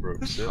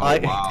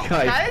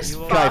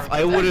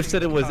would have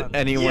said it was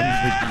anyone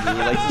but you.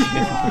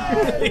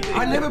 Like,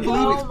 I never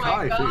believe it's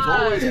Kaif. It's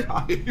always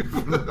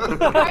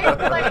Kaif. I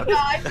feel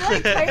like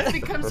Kaif's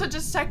become such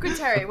a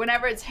secretary.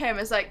 Whenever it's him,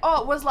 it's like,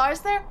 oh, was Lars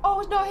there?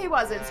 Oh no, he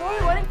wasn't. So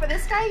we're waiting for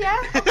this guy, yeah?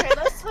 Okay,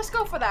 let's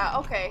go for that.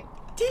 Okay.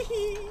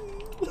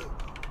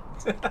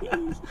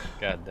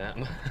 God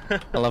damn.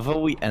 I love how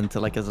we enter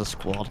like as a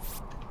squad.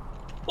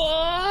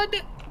 What?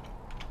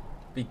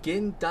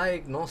 Begin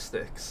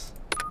diagnostics.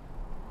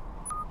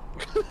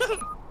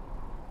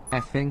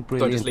 Effing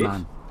brilliant,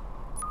 man.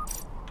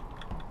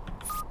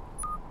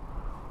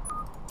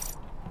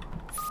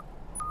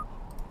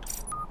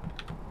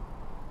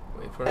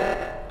 Wait for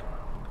it.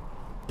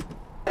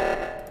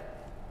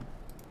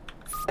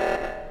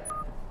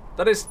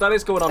 That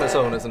is going on its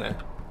own, isn't it?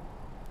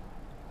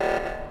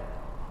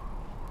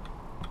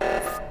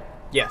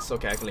 Yes,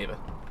 okay, I can leave it.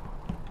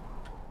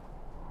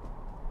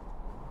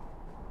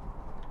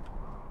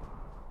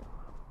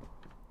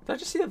 Did I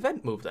just see the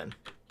vent move then?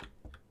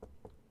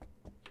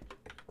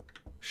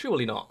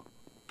 Surely not.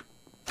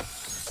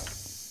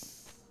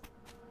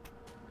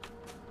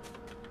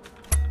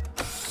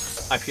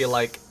 I feel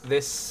like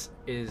this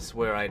is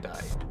where I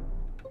die.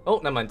 Oh,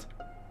 never mind.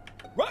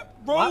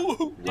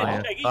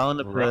 I found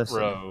a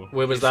person.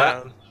 Where was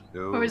that?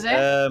 Where was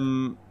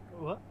it?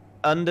 What?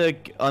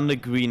 Under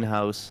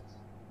greenhouse.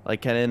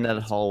 Like kind of in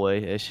that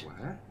hallway-ish.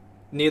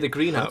 Near the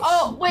greenhouse.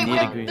 Oh, wait,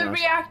 Near where the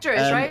reactor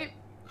is, right?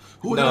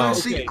 Who No. did I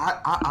see?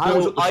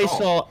 I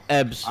saw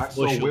Ebbs I for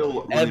saw sure.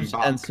 Will running Ebbs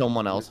back. and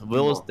someone else.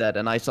 Will's dead,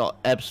 and I saw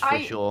Ebbs for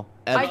sure.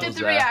 Ebbs I did was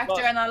the there.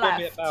 reactor and I Got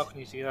me at left.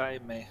 balcony to get out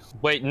of me.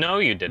 Wait, no,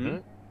 you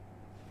didn't.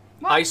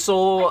 I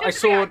saw.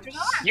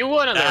 You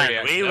weren't at the Nah,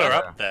 reactor. we were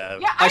up there.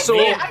 Yeah, I saw-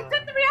 I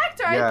did the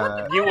reactor.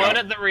 I put the You button. weren't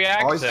at the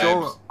reactor.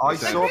 I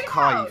saw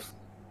Kaif.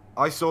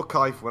 I saw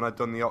Kaif when I'd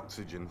done the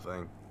oxygen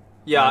thing.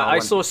 Yeah, I I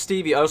went- saw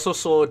Stevie. I also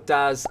saw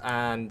Daz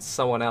and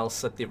someone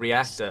else at the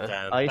reactor.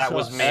 That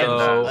was me.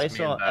 I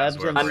saw Ebbs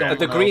and And someone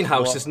the else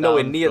greenhouse walk is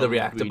nowhere down near the from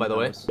reactor, by the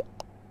way. greenhouse.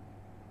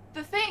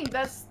 The thing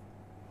that's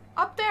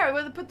up there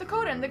where they put the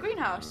code in, the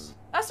greenhouse.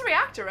 That's the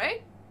reactor,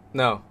 right?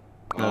 No.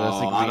 No, that's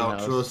the Oh, I don't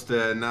greenhouse. trust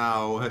her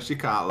now. She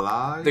can't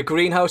lie. The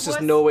greenhouse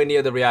is nowhere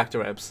near the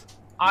reactor, Ebbs.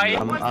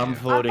 I'm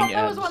voting I thought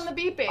that was Ebbs. one the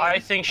beeping. I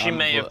think she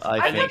may have.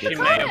 I think she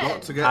may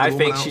have. I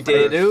think she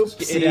did.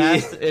 Oopsie.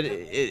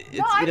 It's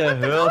No, I either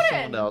put the her or code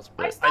someone in. else,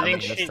 I but stopped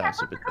think the she- beep, I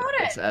put the code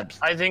it's in. Ebbs.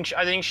 I think she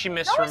No, it's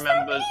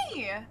misremembered. not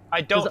me. I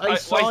don't. I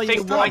saw you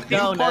think. walk I think.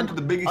 down You and pointed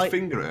the biggest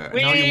finger at her.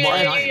 Yeah, Now you're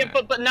whining yeah, at yeah,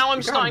 her. but now I'm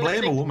You starting can't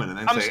to blame a think. woman and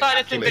then I'm say,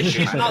 starting to think that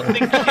 "Actually, she's not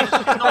thinking.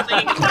 She's not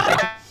thinking.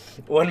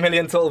 1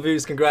 million total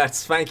views.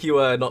 Congrats. Thank you.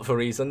 Not for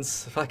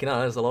reasons. Fucking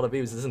hell, there's a lot of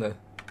views, isn't it?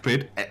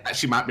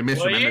 She might be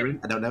misremembering.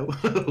 I don't know.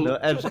 No,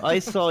 Ebbs, I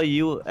saw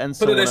you and Put it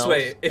someone this else,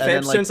 way, if and then,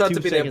 Ebbs like, turns out 2 to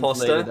be the seconds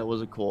imposter, later, there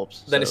was a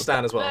corpse. then so. it's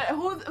Stan as well.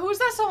 Who's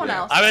that someone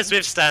else? I was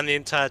with Stan the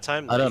entire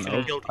time. I don't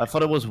know. I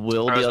thought it was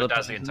Will, I the was other with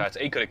Daz the person. entire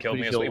time. He could have killed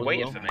me as Pretty well.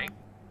 He sure it waited was for me.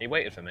 He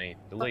waited for me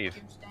to leave.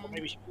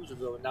 Maybe she was a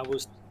girl and that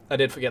was. I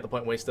did forget the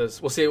point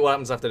wasters. We'll see what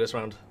happens after this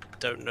round.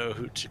 Don't know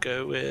who to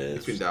go with.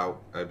 It's been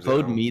doubt.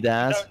 Vote me,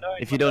 Daz.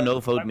 If you don't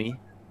know, vote me.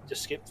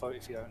 Just skip vote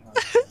if you don't know.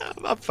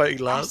 I'm voting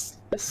last.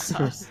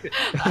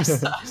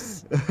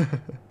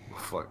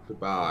 Fuck.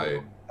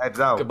 Goodbye. Ebbs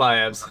out. Goodbye,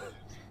 Ebbs.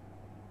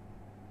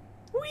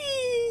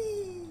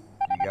 You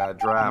got a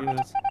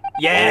draft.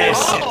 Yes!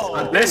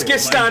 Oh! Let's get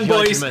Stan,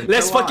 boys.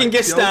 Let's fucking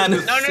get Stan. No,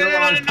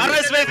 I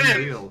was with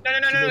him. No,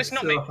 it's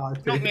not me.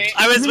 It's not me.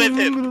 I was with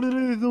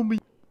him.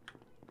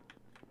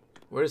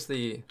 Where's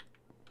the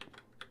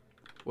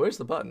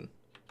button?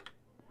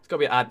 It's gotta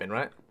be admin,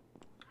 right?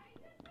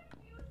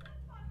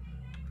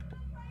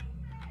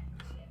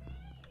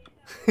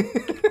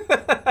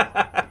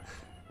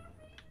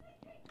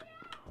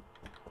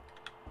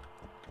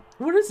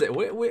 Where is it?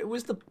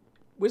 Where's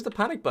the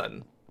panic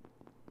button?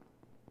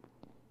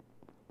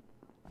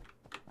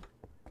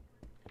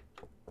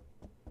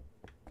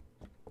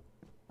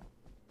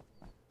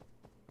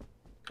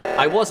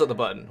 I was at the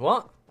button.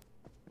 What?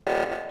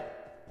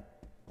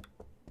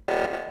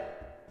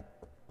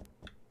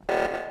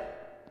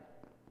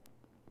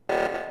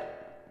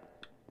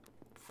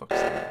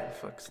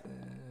 Fuck's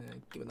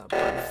that. Give me that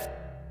button.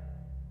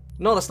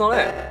 No, that's not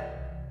it.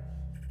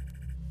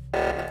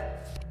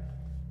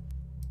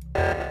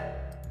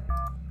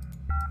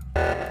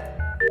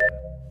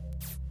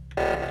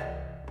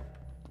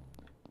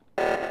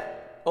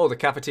 the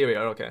cafeteria.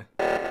 Okay.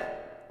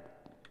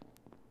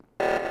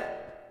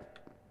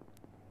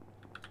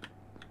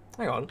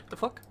 Hang on. The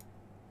fuck?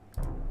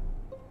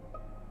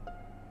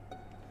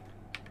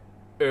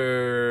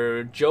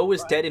 Joe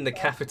is dead in the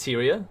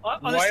cafeteria.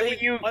 Honestly, why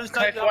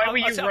were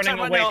you running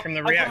away from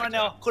the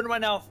reactor? Couldn't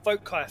right now.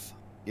 Vote Kaif.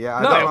 Yeah,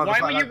 I no. don't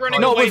Why were you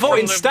running no, away we're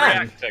voting from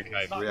Stan. The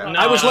reactor, no,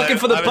 I was looking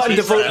for the button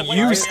to vote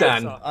you,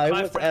 Stan. I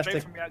was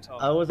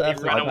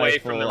after ran away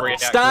from the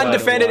reactor. Stan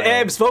defended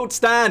Ebbs. Vote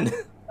Stan.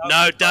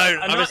 No, don't.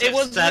 I was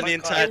Stan the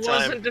entire time. It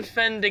wasn't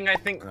defending. I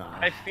think.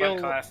 I feel.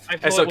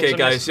 It's okay,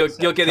 guys.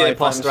 You'll get the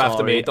imposter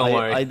after me. Don't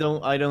worry. I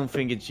don't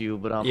think it's you,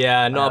 but I'm.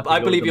 Yeah, no, I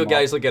believe you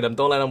guys will get him.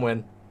 Don't let him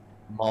win.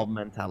 Mob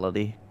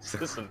mentality. This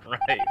isn't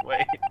right.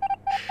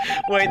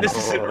 Wait, this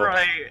isn't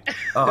right.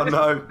 Oh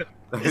no.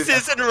 This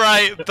isn't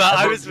right, but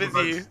I was with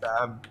you.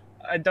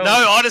 I don't.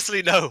 No,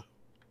 honestly, no.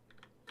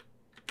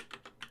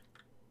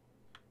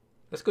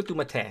 Let's go do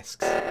my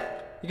tasks.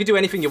 You can do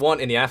anything you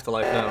want in the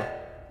afterlife now.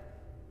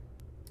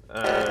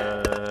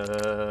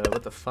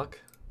 What the fuck?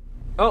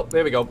 Oh,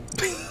 there we go.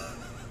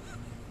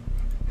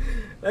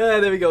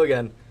 There we go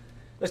again.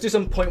 Let's do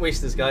some point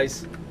wasters,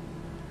 guys.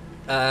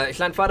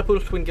 Llan Farpwl,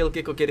 Gwyn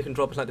Gilgic o Gyrich yn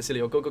drop Llan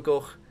Desilio, go go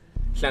goch.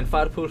 Llan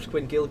Farpwl,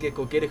 Gwyn Gilgic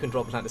o Gyrich yn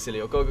drop Llan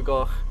Desilio, go go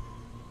goch.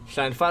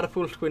 Llan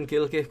Farpwl, Gwyn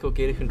Gilgic o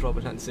Gyrich yn drop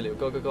Llan Desilio,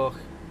 go go goch.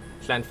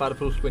 Llan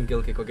Farpwl, Gwyn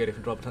Gilgic o Gyrich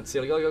yn drop Llan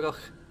Desilio, go go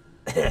goch.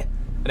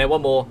 And then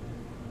one more.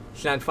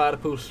 Llan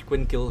Farpwl,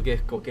 Gwyn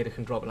Gilgic o Gyrich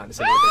yn drop Llan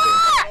Desilio, go go.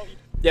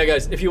 Yeah,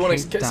 guys, if you want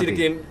to see the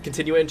game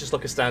continuing, just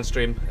look at Stan's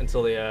stream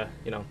until they,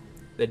 you know,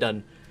 they're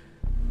done.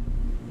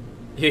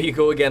 Here you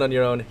go again on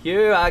your own.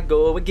 Here I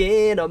go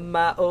again on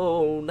my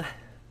own.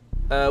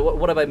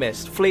 What have I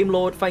missed? Flame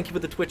Lord, thank you for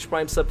the Twitch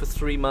Prime sub for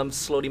 3 months.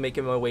 Slowly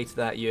making my way to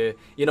that year.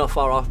 You're not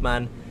far off,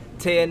 man.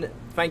 Tayin,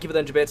 thank you for the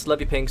 100 bits.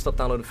 Love you, Ping. Stop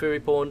downloading furry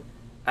porn.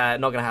 Not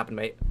gonna happen,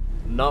 mate.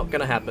 Not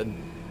gonna happen.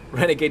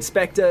 Renegade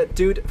Spectre,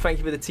 dude, thank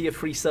you for the tier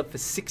 3 sub for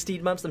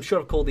 16 months. I'm sure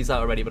I've called these out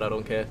already, but I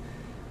don't care.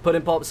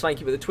 Puddin Pops, thank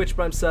you for the Twitch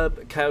Prime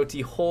sub.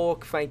 Coyote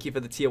Hawk, thank you for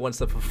the tier 1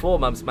 sub for 4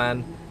 months,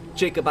 man.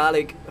 Jacob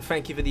Alec,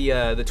 thank you for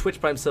the Twitch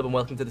Prime sub and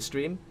welcome to the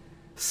stream.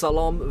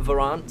 Salom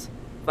Varant,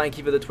 thank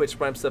you for the Twitch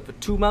Prime sub for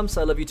 2 months.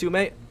 I love you too,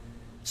 mate.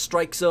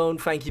 Strike Zone,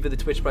 thank you for the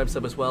Twitch Prime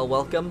sub as well.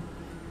 Welcome.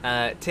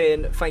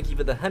 Tin, thank you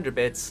for the 100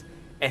 bits.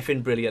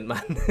 Effing brilliant,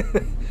 man.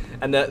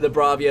 And the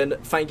Bravian,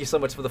 thank you so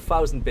much for the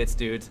 1,000 bits,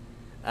 dude.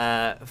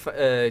 Blah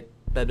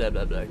blah blah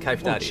blah.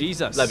 Kaif Daddy.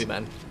 Jesus. Love you,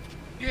 man.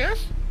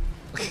 Yes.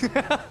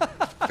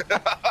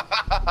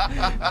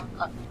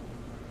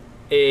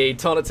 Hey,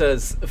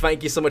 Tonitas,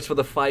 thank you so much for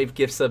the 5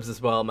 gift subs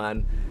as well,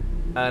 man.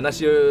 And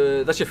that's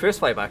your first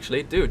 5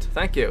 actually, dude.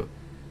 Thank you.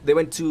 They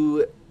went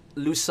to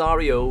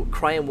Lucario,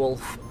 Crying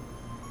Wolf,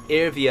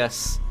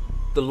 Ervius,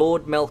 the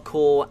Lord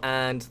Melkor,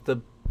 and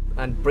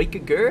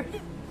Breakagur.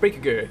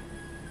 Breakagur.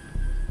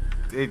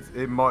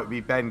 It might be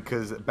Ben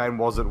because Ben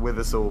wasn't with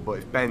us all, but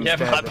if Ben's dead,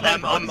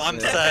 I'm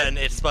certain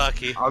it's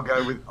Sparky. I'll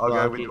go with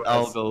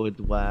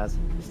Dwaz.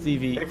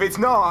 Stevie. If it's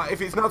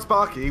not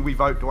Sparky, we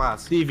vote Dwaz.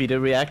 Stevie, the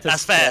reactor.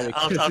 That's fair.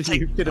 I'll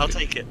take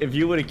it. If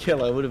you were to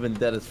kill, I would have been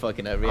dead as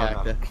fucking that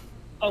reactor.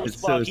 Oh,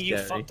 Sparky, you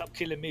fucked up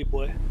killing me,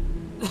 boy.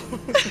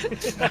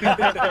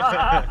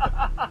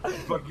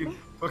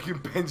 Fucking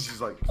Ben's just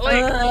like.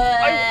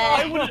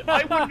 I wouldn't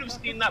have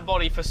seen that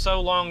body for so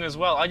long as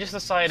well. I just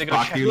decided to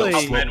go check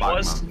what Ben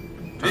was.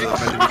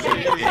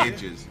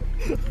 Ages.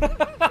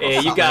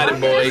 Hey, you got it,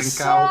 boys.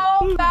 So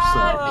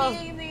bad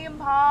being the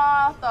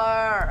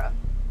imposter.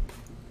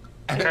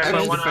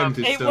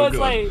 It was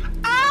like.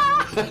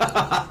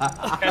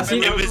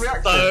 See,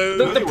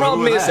 the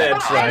problem is,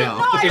 Ebs,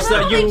 right? Is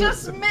that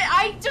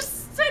I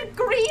just said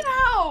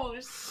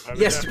greenhouse.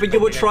 Yes, but you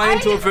were trying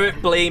to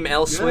avert blame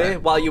elsewhere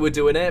while you were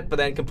doing it, but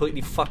then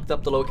completely fucked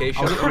up the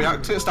location. I was at the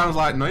reactor. It sounds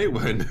like no, you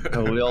weren't.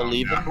 Oh, we all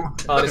leave it.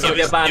 Oh, this is gonna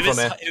get banned from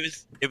it.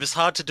 It was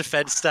hard to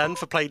defend Stan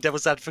for playing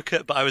devil's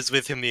advocate, but I was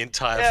with him the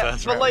entire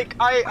first round. But like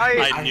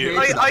I knew.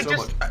 I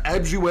just.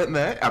 Ebs, you weren't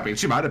there. I mean,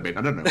 she might have been.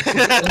 I don't know.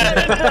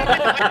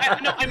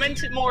 No, I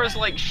meant it more as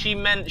like she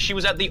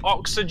was at the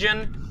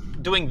oxygen.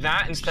 Doing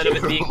that instead of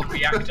it being the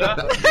reactor.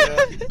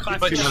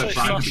 But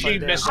she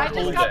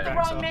miscalled got the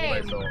wrong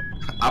name.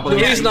 The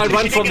reason I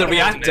ran from the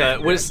reactor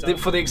was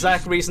for the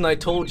exact reason I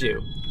told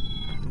you.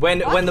 When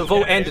the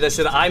vote ended, I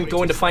said I'm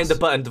going to find the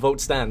button to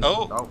vote Stan.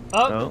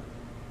 Oh.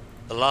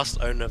 The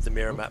last owner of the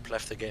mirror map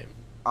left the game.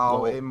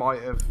 Oh, it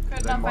might have.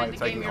 Could not find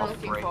the game you're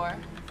looking for.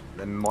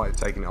 They might have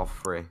taken it off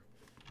free.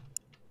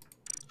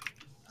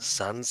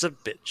 Sons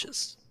of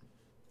bitches.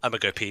 I'm gonna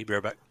go pee. Be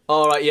right back.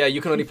 Alright, yeah,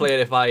 you can only play it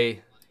if I.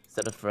 Is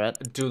that a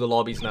threat? Do the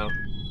lobbies now.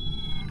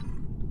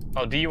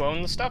 Oh, do you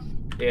own the stuff?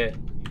 Yeah.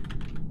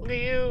 Look at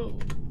you.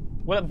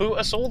 Will it boot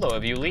us all though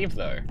if you leave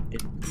though?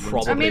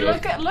 Probably. I mean,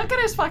 look at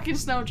his fucking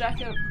snow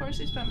jacket. Of course,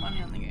 he spent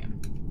money on the game.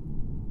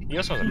 He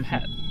also has a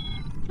pet.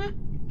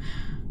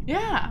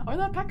 Yeah, where'd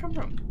that pet come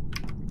from?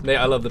 Mate,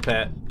 I love the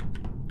pet.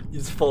 He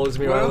just follows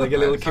me around like a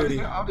little cutie.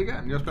 How'd you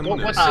get? You spent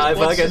money. I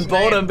fucking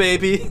bought him,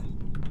 baby.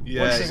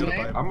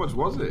 Yeah. How much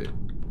was it?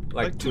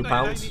 like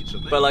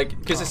 £2. But like,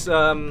 because it's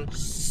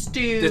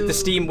the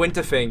Steam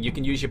Winter thing, you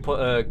can use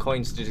your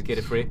coins to just get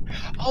it free.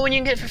 Oh, and you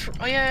can get it for free.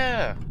 Oh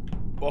yeah.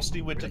 What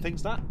Steam Winter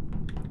thing's that?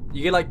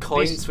 You get like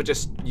coins for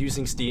just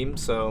using Steam.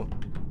 So.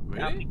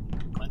 Really?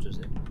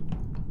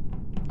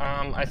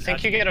 I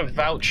think you get a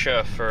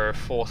voucher for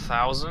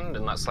 4,000,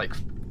 and that's like.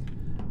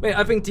 Wait,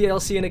 I think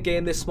DLC in a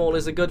game this small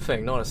is a good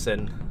thing, not a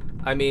sin.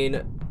 I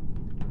mean,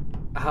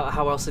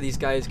 how else are these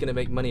guys gonna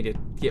make money to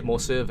get more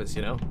servers?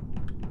 You know,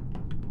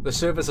 the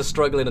servers are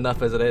struggling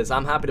enough as it is.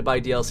 I'm happy to buy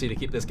DLC to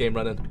keep this game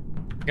running.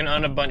 You can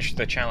earn a bunch of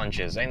the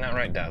challenges, ain't that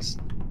right, Daz?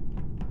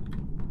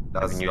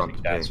 That's not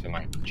using Daz for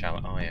my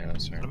challenge. Oh yeah,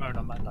 that's right. At the moment,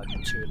 I'm at like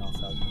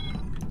 2,500.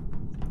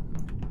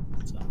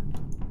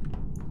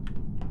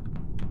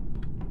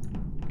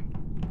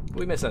 What are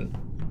we missing?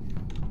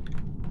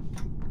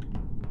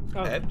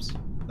 Ebbs?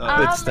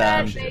 It's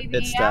Stan.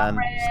 It's Stan.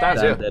 Stan's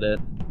Stan did it.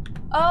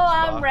 Oh,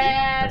 I'm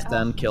red.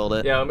 Stan killed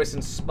it. Yeah, we're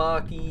missing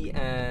Sparky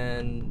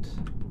and.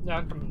 Yeah,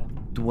 I'm coming now.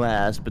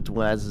 Dwaz, but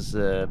Dwaz is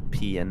a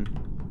peon.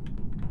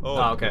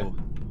 Oh, okay. Cool.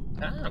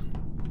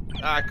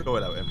 I could go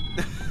without him.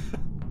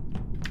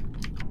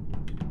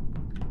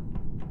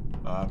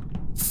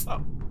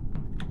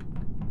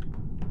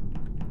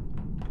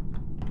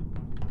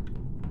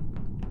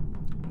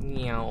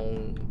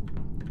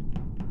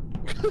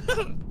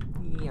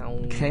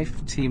 Kef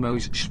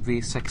Timo's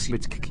shvi sexy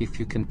if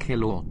you can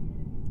kill or.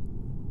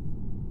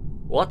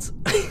 What?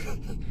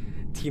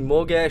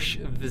 Timogesh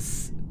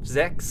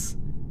Vzex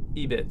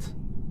Ebit.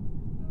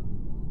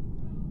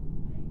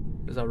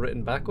 Is that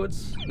written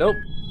backwards? Nope.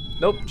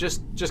 Nope,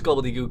 just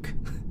gobbledygook.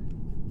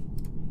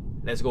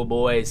 Let's go,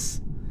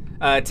 boys.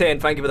 10,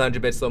 thank you for the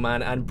 100 bits though,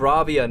 man. And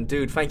Bravian,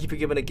 dude, thank you for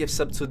giving a gift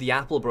sub to the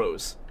Apple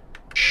Bros.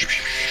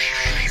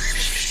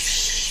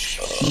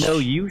 No,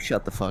 you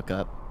shut the fuck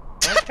up.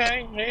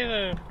 Okay,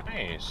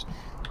 nice.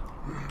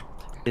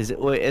 Is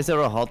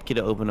there a hotkey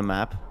to open a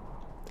map?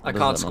 I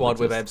can't squad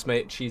with Ebbs,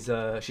 mate. She's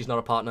not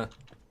a partner.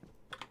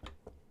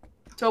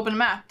 To open a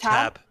map,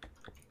 tab.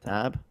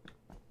 Tab.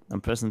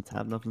 I'm pressing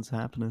tab. Nothing's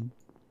happening.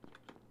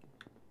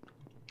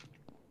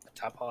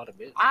 Tab hard a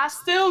bit. I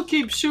still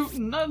keep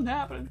shooting. Nothing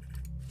happening.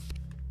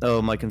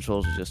 Oh, my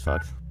controls are just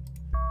fucked.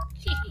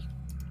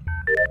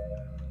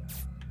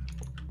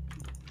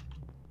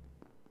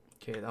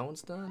 Okay, that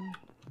one's done.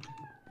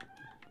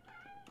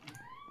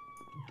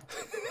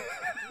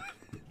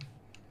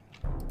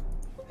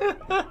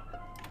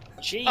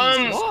 Jeez,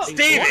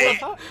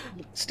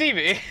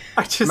 Stevie!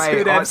 I just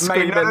heard Ed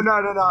screaming.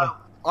 No.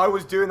 I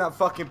was doing that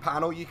fucking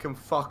panel, you can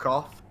fuck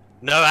off.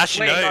 No,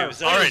 actually, no, it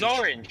was orange. It was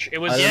orange. It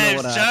was, yeah,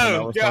 it was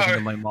Joe.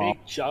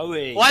 Big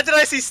Joey. Why did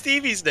I see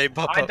Stevie's name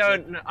pop up? I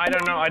don't know. I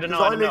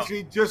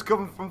literally just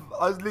come from.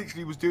 I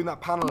literally was doing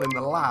that panel in the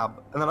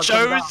lab, and then I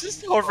Joe was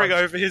just hovering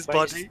over his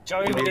body.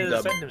 Joey didn't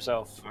defend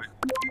himself.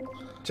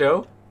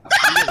 Joe?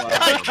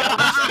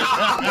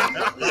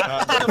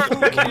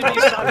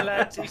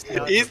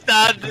 He's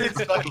done.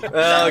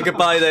 Oh,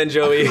 goodbye then,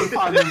 Joey. I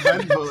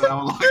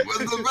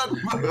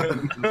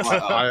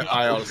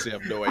honestly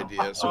have no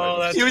idea.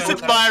 So he was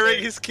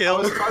admiring his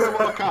kills.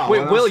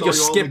 Wait, Will, you're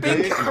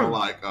skipping?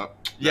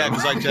 Yeah,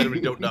 because I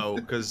genuinely don't know,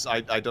 because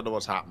I don't know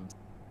what's happened.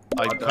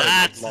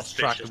 I lost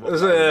track of what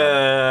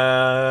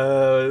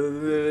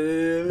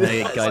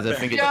Hey guys, I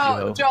think it's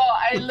Joe. Joe,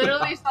 I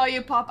literally saw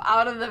you pop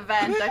out of the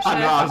vent.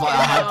 I was like,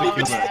 I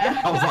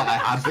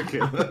had to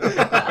kill it.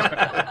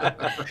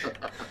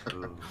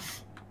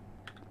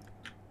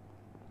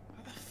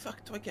 How the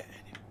fuck do I get in?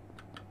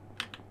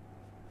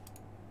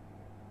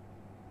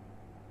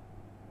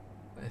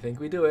 I think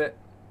we do it.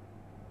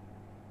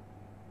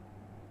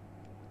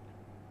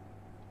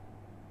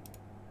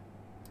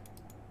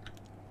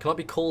 Cannot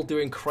be called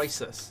during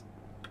crisis.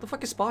 What the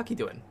fuck is Sparky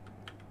doing?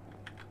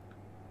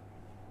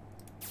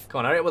 Come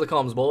on, alright with the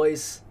comms,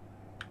 boys.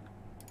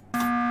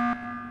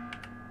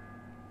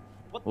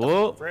 What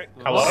the frick?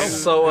 Hello?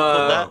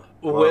 So,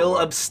 Will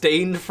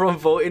abstained from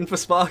voting for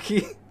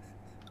Sparky?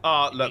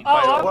 Look,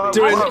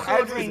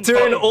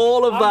 during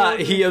all of that,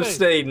 he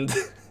abstained.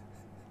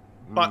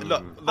 But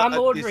look, I'm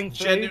ordering food.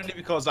 Genuinely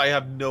because I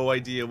have no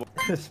idea what.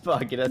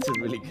 Sparky, that's a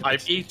really good. I'm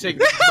eating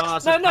No,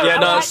 yeah,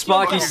 no,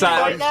 Sparky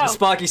sat in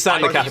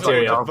the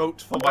cafeteria. I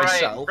vote for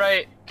myself.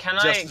 Right. Can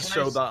I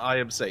show that I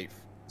am safe.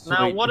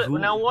 Now what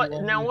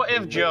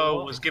if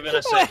Joe was giving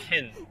us a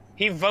hint?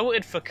 He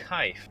voted for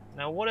Kaif.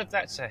 Now what if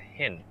that's a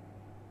hint?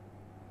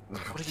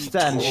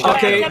 Stan.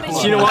 Okay,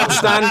 you know what,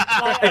 Stan?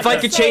 If I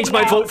could change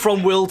my vote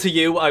from Will to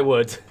you, I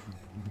would.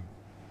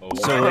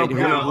 So I'm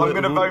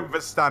gonna vote for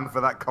Stan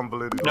for that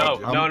convoluted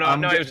logic. No,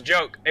 it was a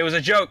joke. It was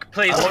a joke,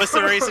 please. What was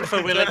the reason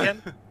for Will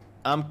again?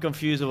 I'm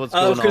confused with what's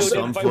going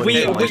on.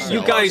 Because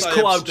you guys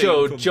caught out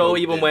Joe. Joe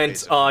even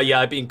went, oh yeah,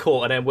 I've been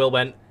caught, and then Will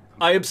went,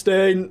 I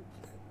abstain.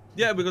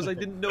 Yeah, because I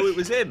didn't know it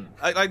was him.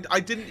 I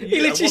didn't. He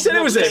literally said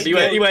it was him. He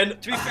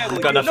went. To be fair,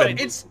 got nothing. Look,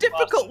 it's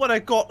difficult when I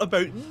got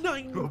about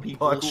 9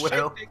 people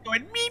shouting,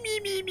 going me.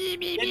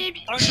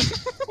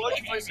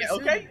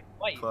 Okay.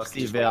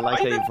 Steve, I like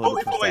how you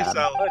voted for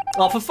myself.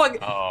 Oh, for fuck.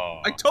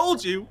 I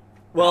told you.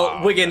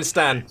 Well, Wiggins,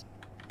 Stan.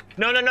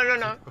 No.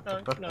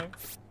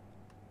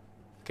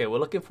 Okay, we're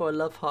looking for a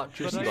love heart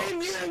juicy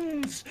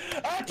box.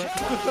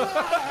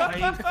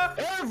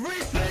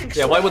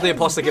 Yeah, why would the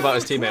imposter give out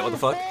his teammate? What the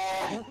fuck?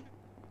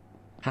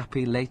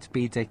 Happy late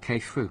B-Day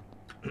K-Fru.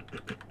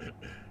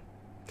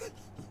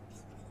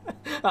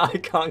 I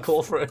can't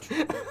call for it.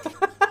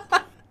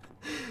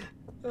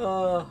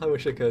 Oh, I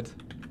wish I could.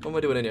 What am I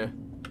doing in here?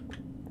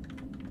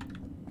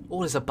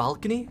 Oh, there's a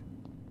balcony?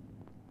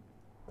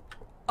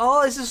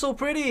 Oh, this is so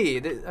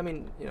pretty! I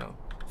mean, you know,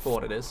 for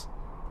what it is.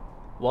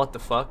 What the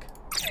fuck?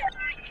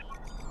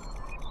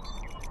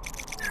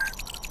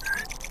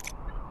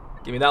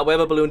 Give me that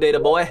weather balloon data,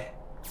 boy!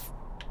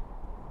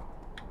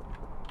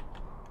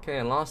 Okay,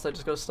 and last I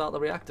just gotta start the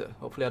reactor.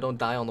 Hopefully I don't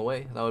die on the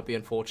way. That would be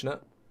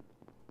unfortunate.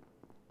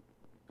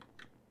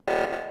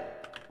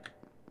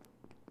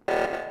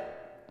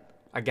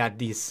 I got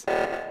this. 0,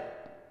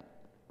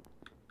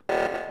 3,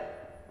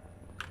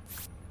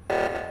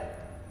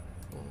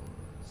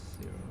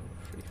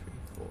 3,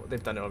 4.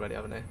 They've done it already,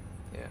 haven't they?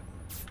 Yeah.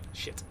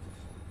 Shit.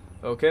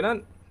 Okay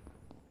then.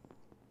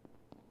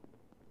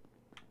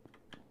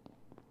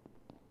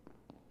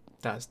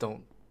 Daz,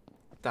 don't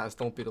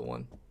be the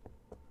one.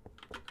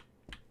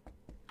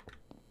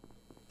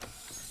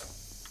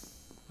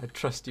 I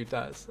trust you,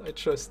 Daz. I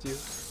trust you.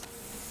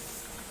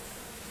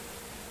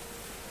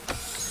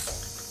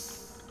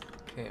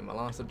 Okay, my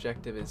last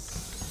objective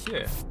is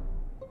here.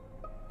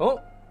 Oh!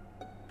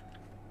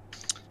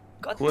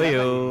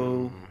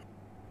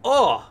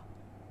 Oh!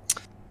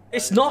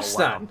 It's not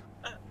Stan!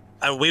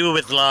 And we were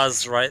with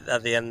Lars right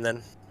at the end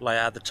then, like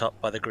at the top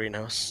by the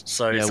greenhouse.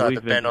 So it's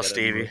either Ben or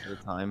Stevie.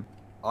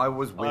 I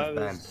was with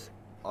Ben.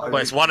 Well,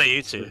 it's one of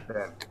you two.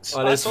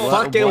 Oh, there's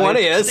fucking one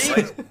of you.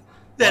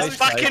 There's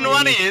fucking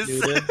one of you.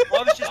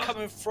 I was just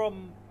coming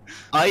from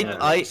I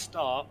trust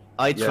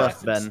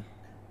Clive Ben.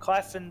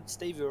 Clive and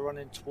Stevie were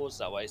running towards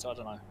that way, so I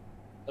don't know.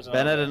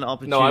 Ben had an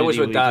opportunity. No, I was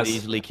with where Daz. he could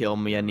easily kill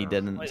me, and he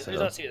didn't. Wait, so. who's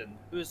that then?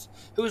 Who was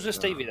with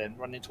Stevie then,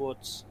 running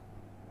towards?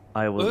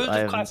 I was. Who was I with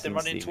haven't Clive then, seen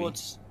running Stevie.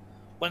 towards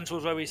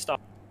where we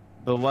started?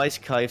 But why is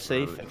Kai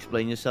safe?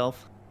 Explain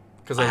yourself.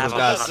 Because I was with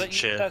Daz. Was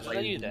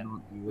that you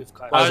then? With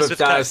Clive? I was with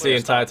Daz the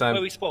entire time.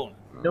 Where we spawned?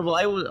 No, but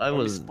I was. Where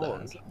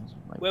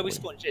we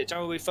spawned? Yeah, do you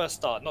remember where we first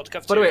started? Not the By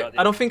the cafeteria. way,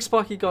 I don't think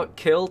Sparky got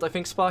killed. I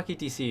think Sparky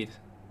DC'd.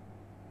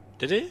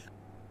 Did he?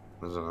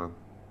 I don't know.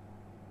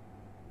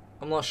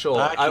 I'm not sure.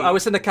 I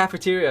was in the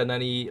cafeteria and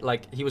then he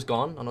was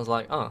gone and I was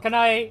like, oh. Can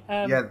I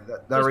Yeah,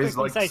 there is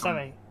like say some,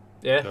 something?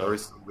 Yeah. There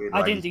is some weird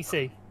I didn't language.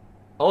 DC.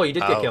 Oh, you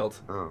did get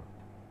killed. Oh.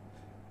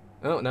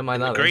 Oh, never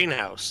mind that. The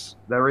greenhouse.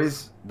 There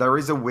is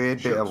a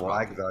weird bit of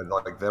lag though.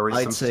 Like there is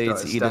I'd some say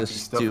it's either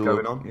stuff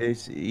going on.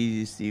 It's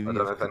easy, Stevie. I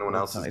don't know if anyone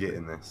else is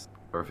getting this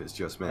or if it's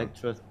just me. I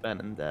trust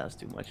Ben and Daz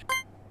too much.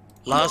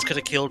 Lars could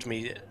have killed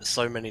me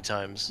so many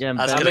times. Yeah,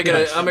 I'm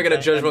making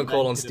a judgment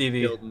call on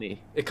Stevie.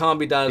 It can't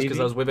be Daz because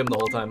I was with him the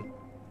whole time.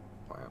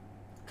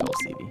 Call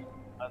Stevie.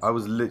 I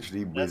was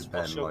literally with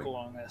Ben. Like,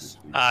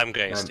 I'm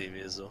going Stevie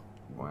as well.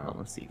 Wow.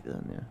 I'll Stevie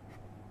then, yeah.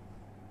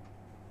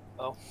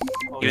 Oh.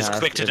 He was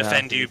quick to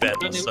defend you, Ben.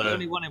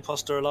 Only one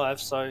imposter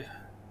alive, so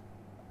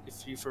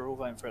if you for all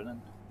voting for it,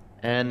 then.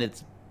 And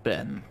it's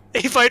Ben.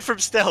 He voted from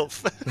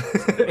stealth.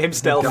 Him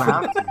stealth.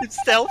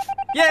 Stealth.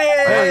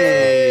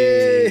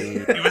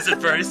 Yay! He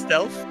wasn't very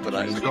stealth, but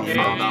I got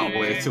found out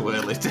way too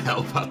early to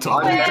help at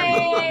all.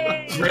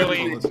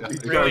 Really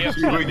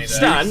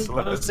Stan,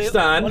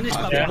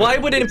 why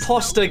would an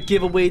imposter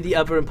give away the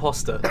other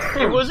imposter?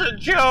 It was a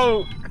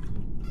joke!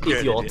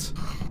 Idiot.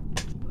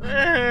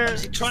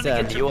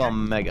 Stan, you are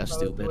mega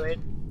stupid.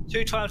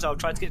 2 times I've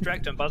tried to get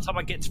director, and by the time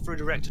I get through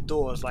the reactor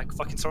doors, like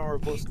fucking someone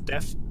reports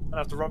death, and I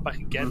have to run back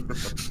again.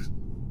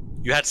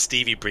 You had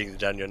Stevie breathing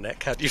down your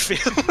neck. How do you feel?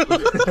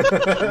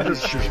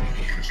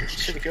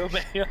 Should have killed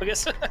me, I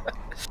guess.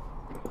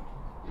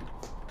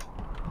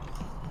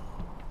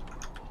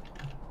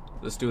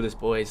 Let's do this,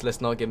 boys.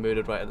 Let's not get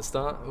murdered right at the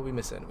start. Who are we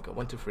missing? We got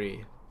 1, 2,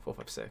 3, 4,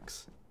 5,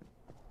 6.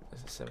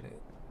 This is 7, 8,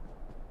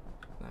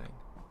 9. Are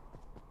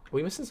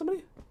we missing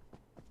somebody?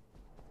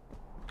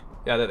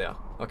 Yeah, there they are.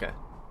 Okay.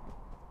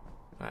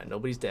 Alright,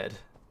 nobody's dead.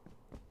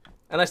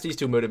 Unless these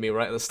two murdered me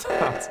right at the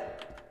start.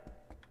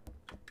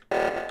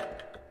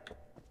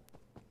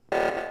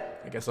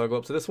 I guess I'll go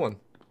up to this one.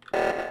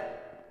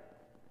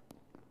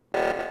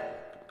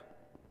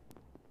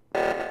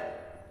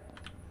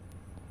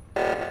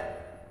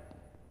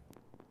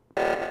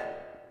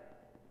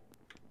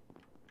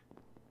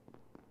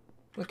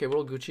 Okay, we're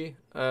all Gucci.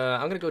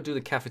 I'm gonna go do the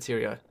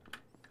cafeteria.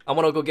 I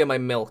wanna go get my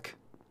milk.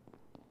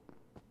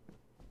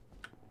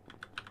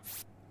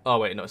 Oh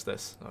wait, no, it's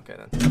this. Okay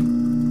then.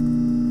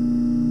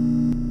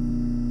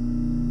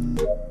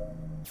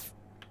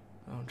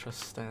 I don't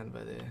trust Stan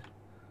by there.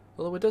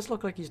 Although it does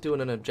look like he's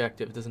doing an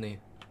objective, doesn't he?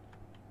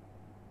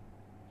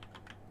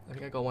 I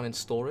think I got one in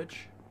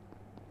storage.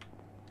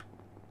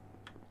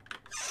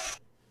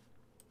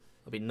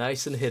 I'll be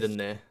nice and hidden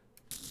there.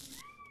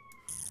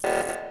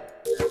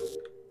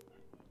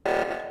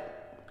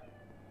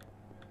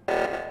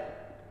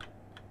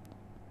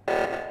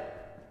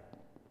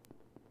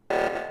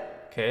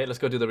 Okay, let's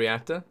go do the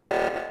reactor.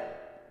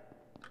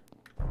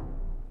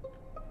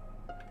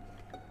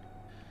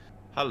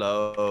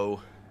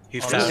 Hello.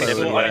 You found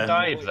everywhere. I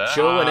died there.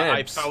 Joe and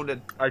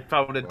I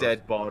found a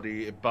dead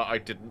body, but I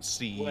didn't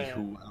see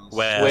who else.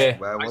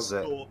 Where was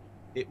it?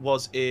 It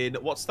was in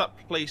what's that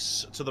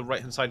place to the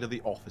right hand side of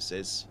the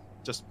offices?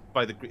 Just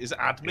by the is it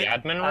admin? The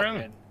admin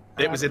room.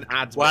 It was in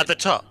admin. Well, at the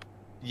top.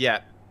 Yeah.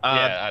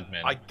 Yeah,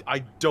 admin.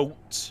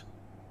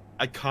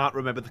 I can't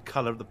remember the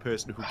color of the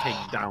person who came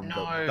down. No.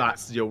 Though.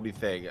 That's the only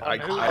thing. Whoa.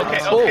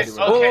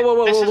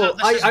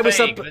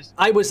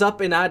 I was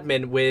up in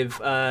admin with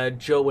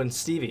Joe and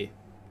Stevie.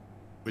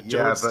 With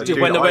Joe and Stevie.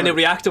 When the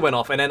reactor went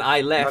off, and then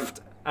I left.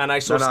 And I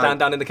saw Stan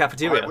down in the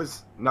cafeteria.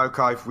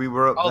 Kaif, we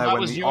were up there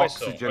when the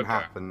oxygen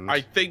happened.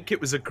 I think it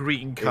was a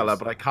green color,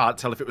 but I can't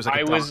tell if it was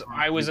like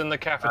I was in the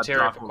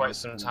cafeteria for quite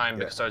some time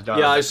because I was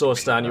doing I saw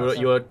Stan.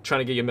 You were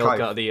trying to get your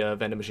milk out of the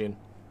vending machine.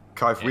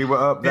 Kaif, we were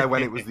up there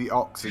when it was the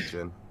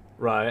oxygen.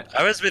 Right.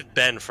 I was with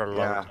Ben for a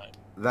long time.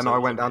 Then I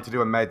went down to do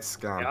a med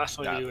scan. Yeah, I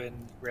saw you in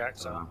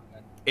reactor.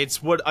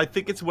 I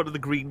think it's one of the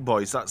green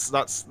boys. That's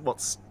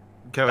what's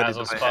going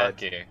into my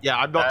head. Yeah,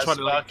 I'm not trying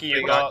to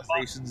bring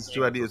accusations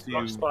to any of you.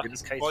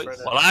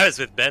 Well, I was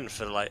with Ben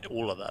for like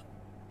all of that.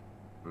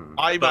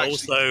 But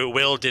also,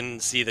 Will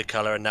didn't see the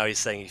color, and now he's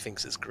saying he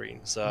thinks it's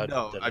green. So I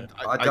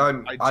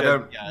don't.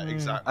 Yeah,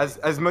 exactly.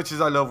 As much as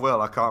I love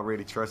Will, I can't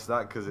really trust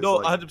that because it's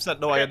 100%.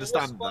 No, I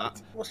understand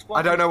that.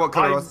 I don't know what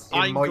color it was.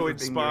 I'm going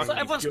Sparky. So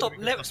everyone stop.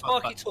 Let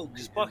Sparky talk.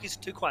 Sparky's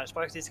too quiet.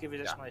 Sparky needs to give you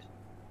an explanation.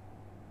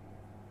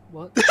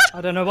 What?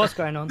 I don't know what's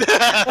going on.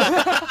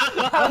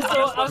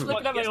 I was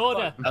looking at my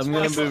order. I'm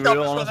gonna be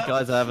real honest,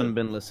 guys. I haven't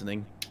been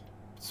listening.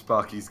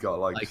 Sparky's got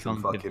like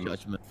some fucking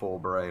full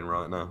brain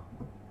right now.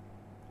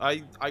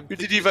 Who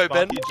did you vote,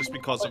 Ben? Just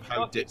because of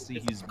how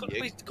ditzy he's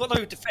being. He's got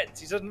no defense.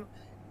 He's not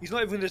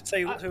even going to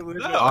say who.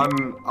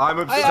 I'm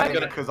upset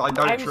because I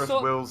don't trust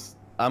Will's.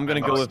 I'm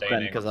gonna go with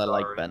Ben because I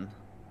like Ben.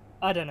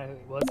 I don't know who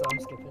it was. I'm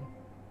skipping.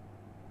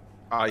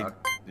 I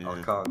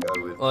can't go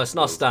with. Well, it's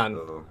not Stan.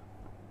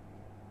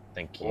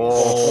 Thank you.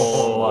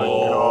 Oh my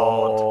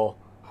god.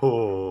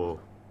 Oh.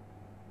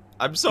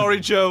 I'm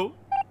sorry, Joe.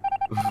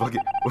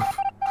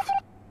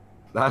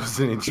 That was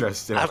an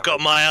interesting. I've got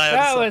my eye on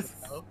that was.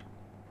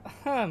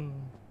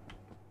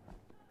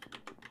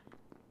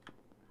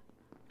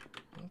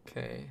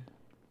 Okay.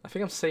 I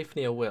think I'm safe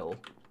near Will.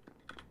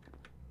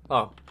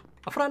 Oh.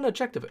 I thought I had an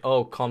objective.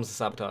 Oh, comms are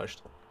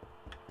sabotaged.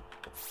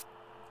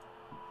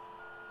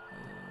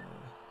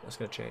 That's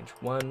gonna change.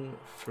 1,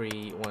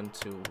 3, 1,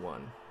 2,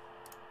 1.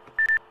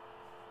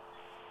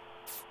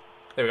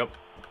 There we go.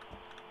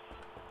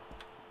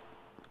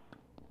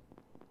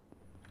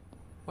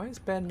 Why is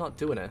Ben not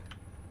doing it?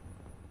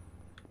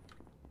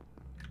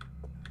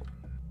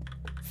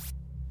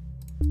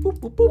 Boop,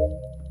 boop, boop.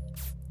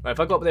 Right, if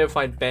I go up there and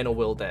find Ben or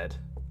Will dead.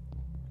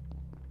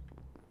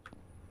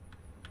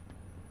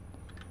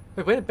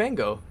 Wait, where did Ben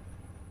go?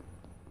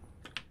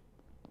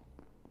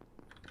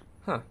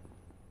 Huh.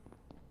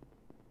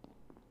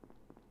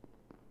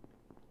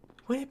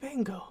 Where did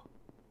Ben go?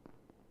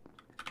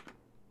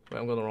 Wait,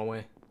 I'm going the wrong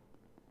way.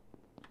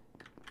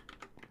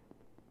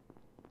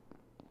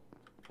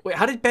 Wait,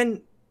 how did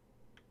Ben...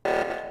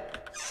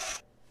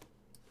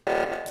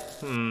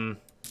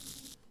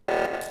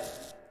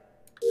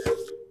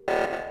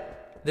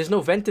 There's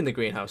no vent in the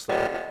greenhouse,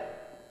 though.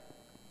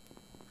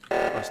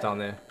 Oh, it's down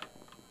there.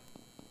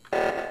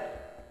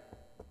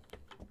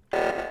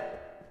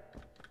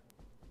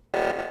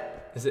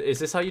 Is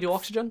this how you do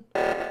oxygen?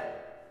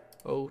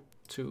 0,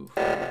 2,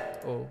 5,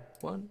 0,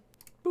 1.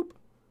 Boop.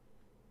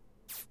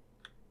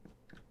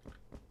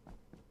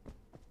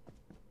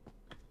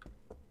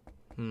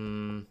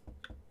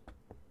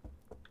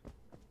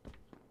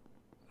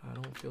 I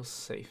don't feel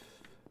safe.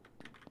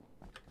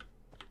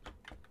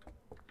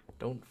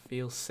 Don't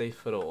feel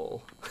safe at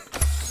all.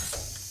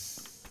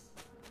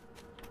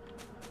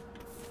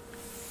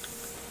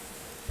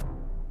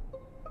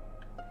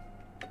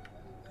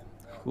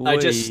 I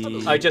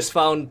just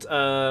found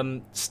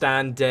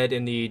Stan dead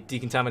in the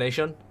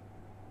decontamination.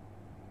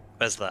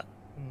 Where's that?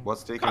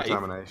 What's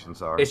decontamination?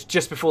 Sorry. It's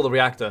just before the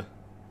reactor.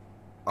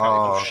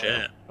 Oh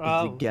shit! It's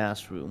the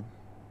gas room.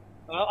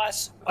 By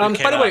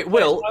the way,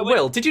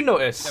 Will, did you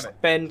notice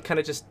Ben kind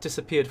of just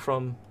disappeared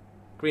from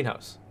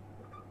greenhouse?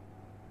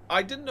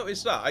 I didn't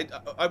notice that.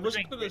 I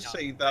wasn't going to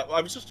say that.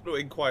 I was just going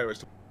to inquire as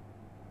to.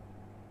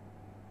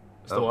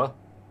 What?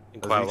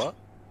 Inquire what?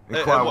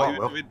 Inquire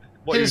what?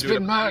 What he's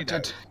been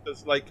murdered.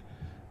 Because like,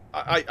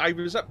 I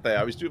was up there.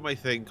 I was doing my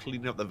thing,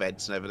 cleaning up the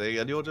vents and everything,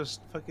 and you're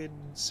just fucking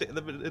sitting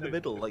in the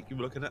middle, like you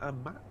were looking at a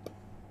map.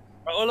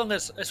 Right, all along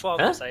this, that's what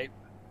I was going to say.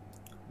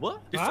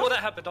 What? Before that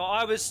happened,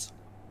 I was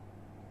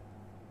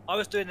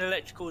doing the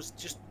electricals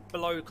just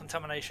below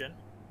contamination,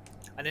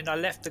 and then I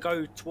left to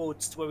go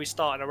towards where we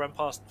started. I ran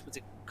past with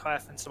the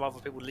Kaif and some other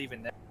people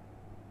leaving there.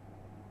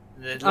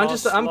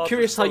 I'm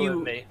curious how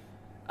you.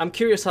 I'm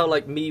curious how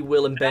like me,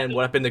 Will, and Ben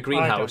were up in the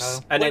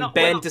greenhouse, and then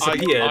Ben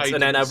disappeared,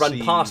 and then I ran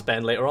past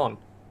Ben later on.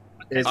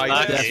 It's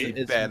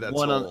Ben.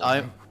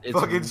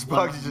 Fucking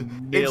Sparky just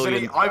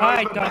instantly.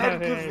 I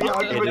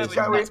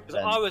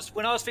was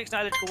when I was fixing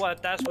that electrical wire.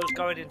 That's what was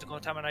going into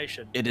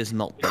contamination. It is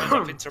not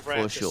Ben,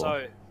 for sure.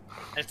 So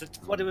And if the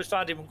body was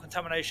found in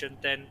contamination,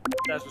 then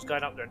Daz was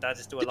going up there, and Daz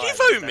is still alive. Did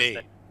you vote me?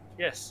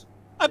 Yes.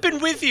 I've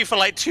been with you for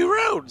like 2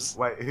 rounds.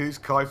 Wait, who's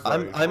Kai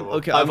voting I'm for?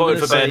 okay. I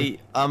voted for Ben.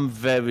 I'm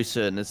very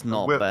certain it's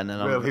not Ben.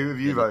 And Will, who have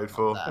you voted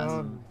for?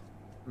 I'm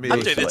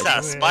doing the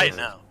task spite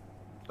now.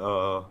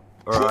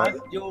 Alright.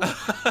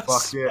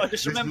 Fuck yeah.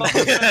 Just remember,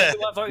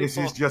 This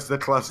is just a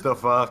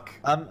clusterfuck.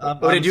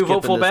 What did you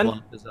vote for,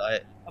 Ben?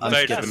 I'm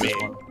voted for me.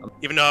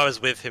 Even though I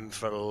was with him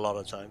for a lot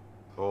of time.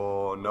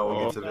 Oh, no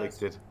one gets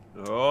evicted.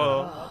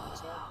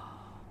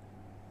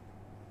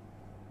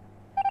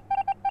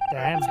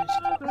 Damn.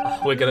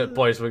 We're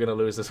gonna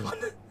lose this one.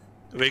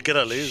 We're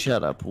gonna lose.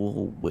 Shut up,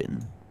 we'll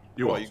win.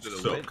 You are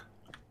gonna win.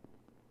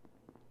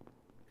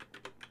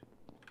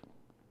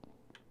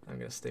 I'm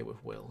gonna stay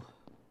with Will.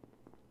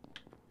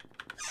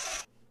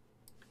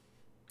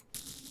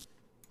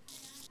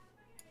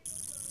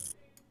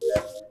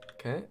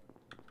 Okay,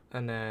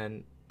 and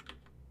then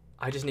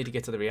I just need to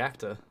get to the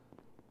reactor.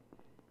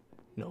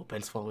 No,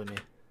 Ben's following me.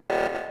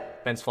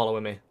 Ben's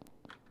following me.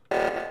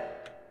 We're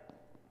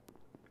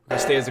gonna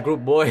stay as a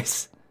group,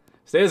 boys.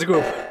 Stay as a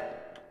group.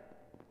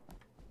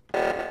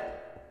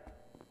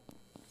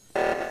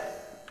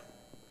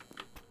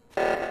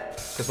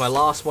 Because my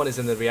last one is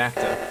in the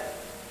reactor.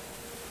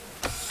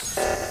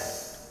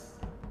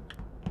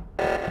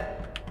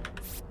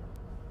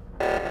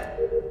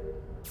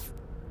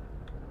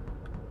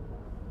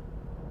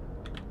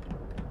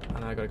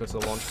 And I gotta go to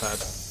the launch pad.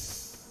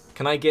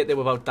 Can I get there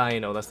without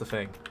dying? Oh, that's the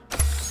thing.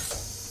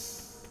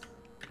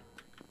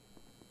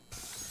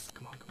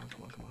 Come on, come on,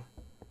 come on, come on.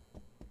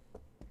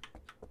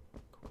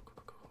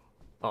 Go.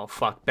 Oh,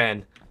 fuck,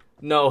 Ben.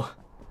 No.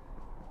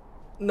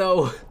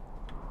 No.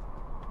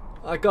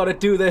 I gotta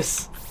do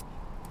this.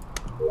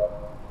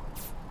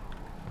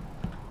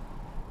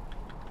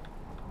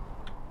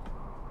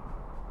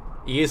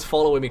 He is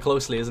following me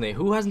closely, isn't he?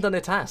 Who hasn't done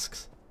their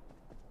tasks?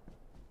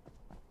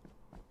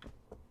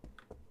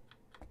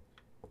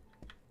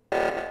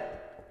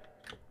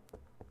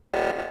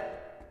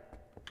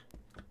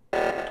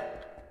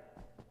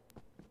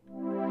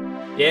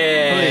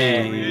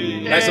 Yeah!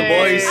 Nice one,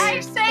 boys! I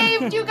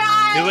saved you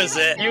guys! Who was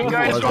it? You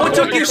guys. What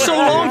took you so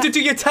long to do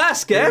your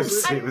task,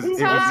 Ebbs? It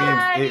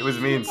was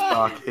me and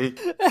Sparky.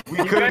 We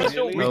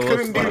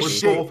couldn't do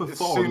shit. 4 for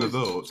 4 on the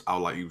votes. I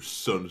was like, you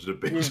sons of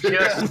bitches.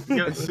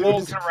 You just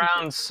walked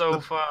around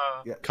so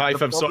far.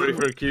 Kaif, I'm sorry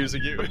for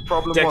accusing you. The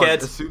problem Dickhead.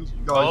 was, as soon as you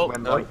guys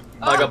went like,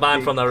 I got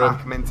banned from that room.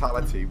 pack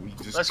mentality, we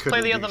just Let's couldn't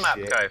play the do other map,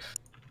 shit. Kaif.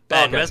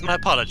 Ben, Okay. where's my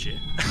apology?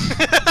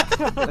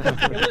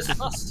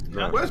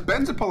 Where's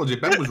Ben's apology?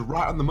 Ben was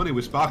right on the money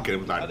with Sparky.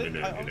 And was like, no.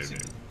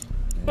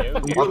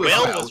 Will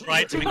was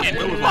right to begin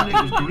Will was with. like,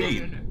 it was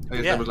green.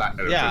 And Yeah. was like,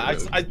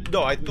 I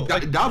thought.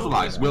 Daz was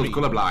like, Will's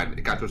colourblind.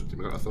 You can't trust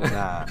him. I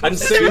thought.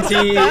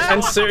 Uncertainty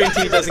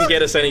doesn't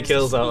get us any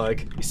kills out,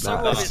 like.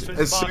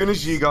 As soon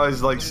as you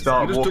guys like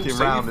start just walking didn't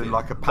say around anything. in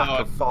like a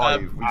pack of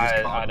 5, we just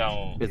can't. I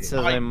don't. It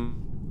says I'm.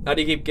 How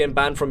do you keep getting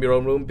banned from your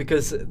own room?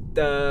 Because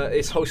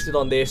it's hosted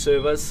on their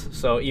servers,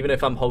 so even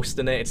if I'm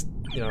hosting it, it's,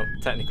 you know,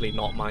 technically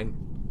not mine.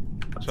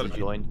 To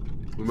join.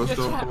 We must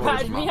Just have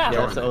banned me out.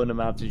 You have to own a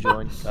map to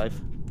join, Kaif.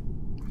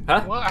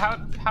 Huh? Well,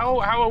 how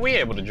are we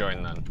able to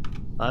join then?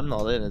 I'm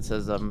not in. It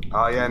says Oh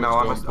yeah, no,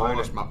 I must own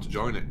Polish it. map to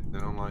join it.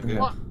 Then I'm like,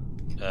 What?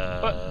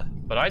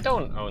 But I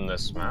don't own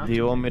this map. Do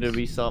you want me to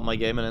restart my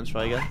game and then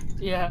try again?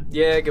 Yeah.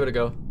 Yeah, give it a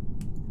go.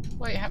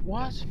 Wait,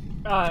 what?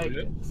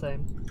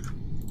 Same.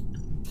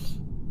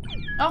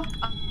 Oh.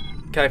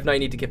 Kaif, now you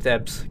need to gift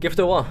Ebbs. Gift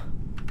her what?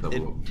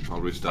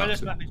 I'll restart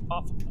it.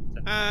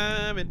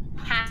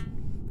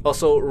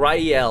 Also,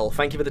 Rael,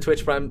 thank you for the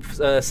Twitch Prime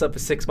sub for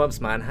 6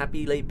 months, man.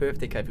 Happy late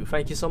birthday, Kaifu.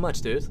 Thank you so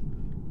much, dude.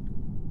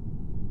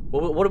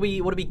 What are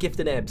we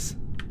gifting Ebbs?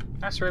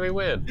 That's really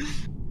weird.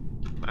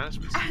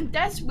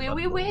 That's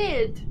really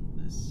weird.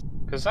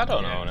 Because I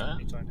don't own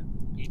it.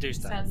 You do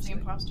Stands the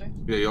imposter.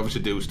 Yeah, you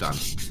obviously do stand.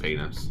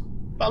 Penis.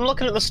 But I'm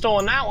looking at the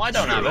store now. I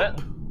don't have it.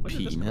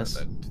 Penis.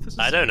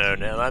 I don't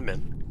own it, I'm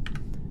in.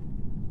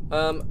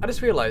 I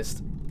just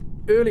realized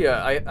earlier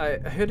I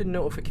heard a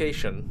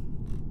notification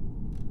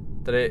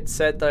that it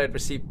said that I'd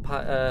received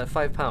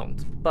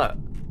 £5, but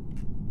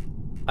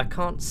I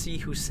can't see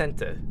who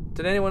sent it.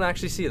 Did anyone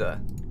actually see that?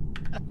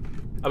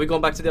 Are we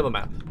going back to the other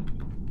map?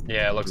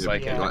 Yeah, it looks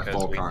like it. Like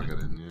because 4 we can't get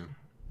in, yeah.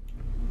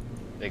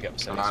 Big up.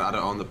 I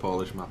don't own the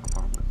Polish map,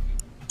 apparently.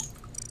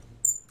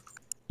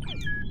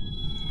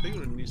 I think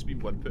there needs to be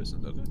one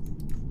person, doesn't it?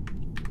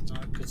 No,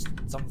 because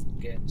some of them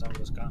get in, some of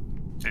us can't.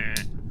 I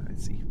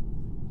see.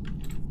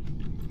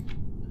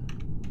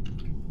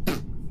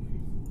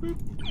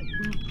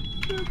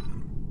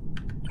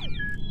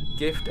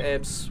 Gift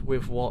Ebbs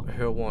with what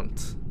her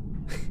want.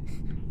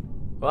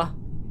 What?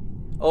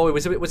 Oh, it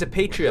was a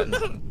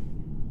Patreon.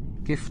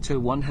 Gift to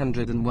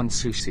 101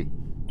 sushi.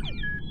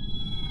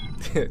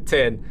 10.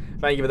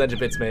 Thank you for the 100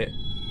 bits, mate.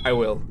 I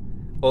will.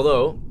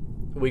 Although,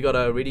 we got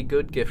a really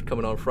good gift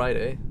coming on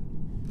Friday.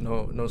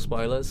 No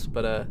spoilers,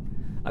 but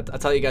I'll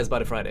tell you guys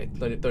about it Friday.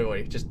 Don't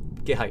worry, just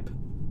get hype.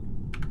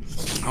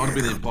 I want to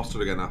be the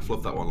imposter again. I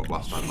fluffed that one up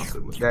last time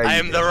massively. I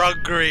am the wrong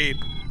green.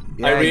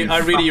 Yeah, I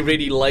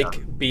really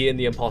like being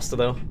the imposter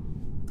though.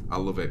 I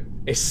love it.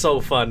 It's so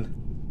fun.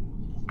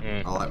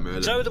 I like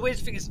murder. So the weird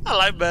thing is, I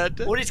like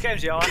murder. All these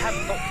games, yeah,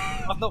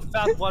 I've not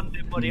found one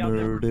dead body.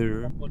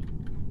 Murder.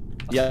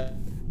 Yeah.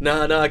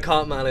 No, I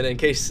can't man it in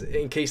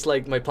case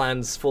like my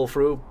plans fall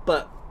through.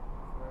 But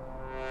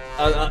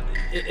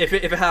if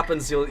it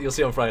happens, you'll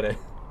see on Friday.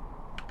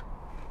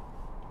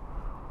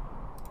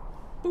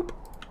 Boop.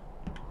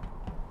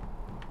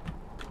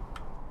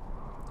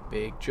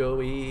 Big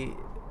Joey.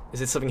 Is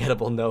it something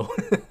edible? No.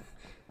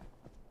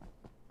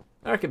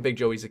 I reckon Big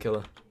Joey's a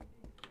killer.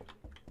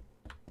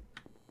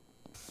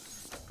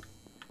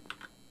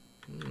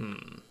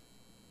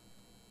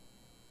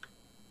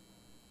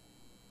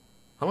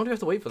 How long do we have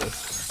to wait for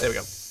this? There we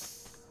go.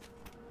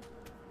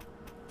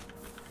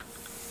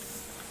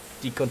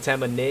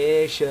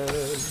 Decontamination.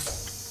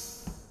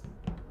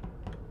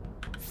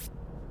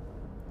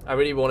 I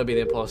really want to be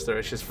the imposter.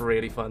 It's just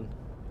really fun.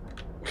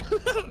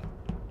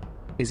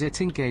 Is it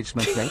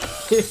engagement day?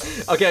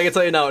 Okay, I can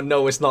tell you now.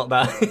 No, it's not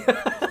that.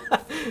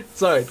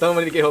 Sorry, don't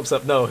want me to get hopes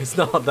up. No, it's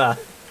not that.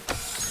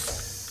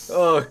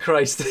 Oh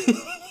Christ.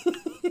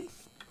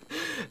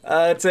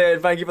 Taylor,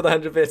 thank you for the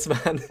 100 bits,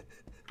 man.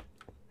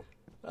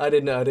 I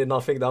did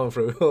not think that one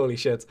through. Holy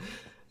shit.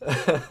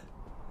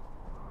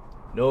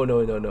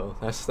 No.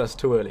 That's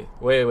too early.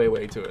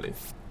 Way too early.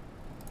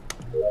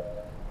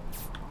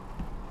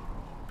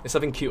 There's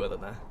something cuter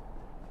than that.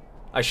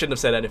 I shouldn't have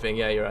said anything.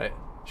 Yeah, you're right.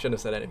 Shouldn't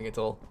have said anything at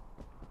all.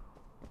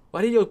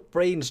 Why did your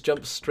brains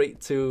jump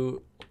straight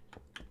to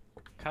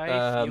you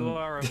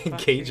are a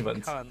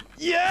engagement? Cunt.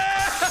 Yeah!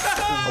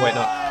 Oh wait,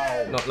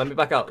 no. Let me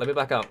back out.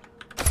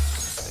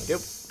 Thank you.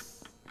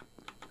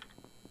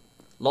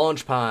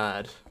 Launch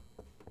pad.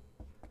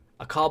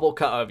 A cardboard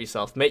cutout of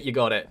yourself. Mate, you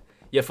got it.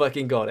 You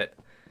fucking got it.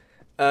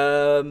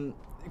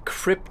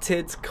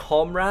 Cryptid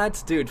Comrade.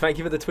 Dude, thank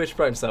you for the Twitch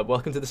Prime sub.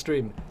 Welcome to the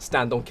stream.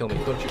 Stan, don't kill me.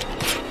 Don't you?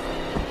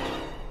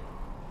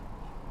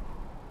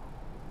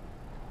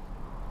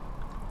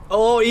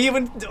 Oh, you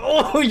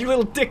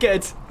little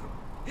dickhead.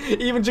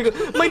 Even jiggle.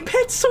 My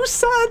pet's so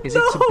sad. Is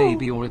it a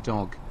baby or a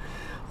dog?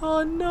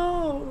 Oh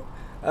no.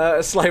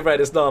 Slide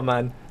Red is not,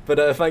 man.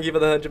 But thank you for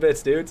the 100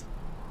 bits, dude.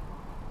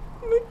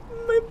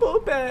 My poor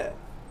pet.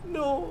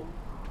 No.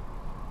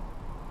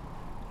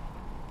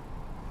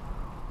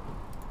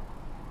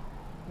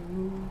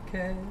 Who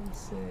can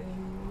say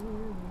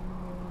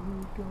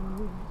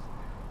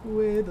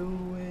where the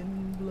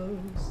wind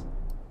blows?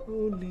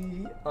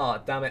 Only. Oh,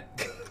 damn it.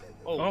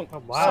 Oh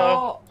wow.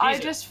 So I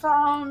just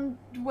found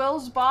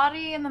Will's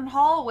body in the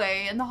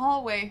hallway.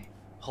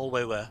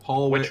 Hallway where?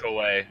 Which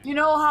hallway? You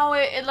know how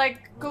it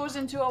like goes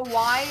into a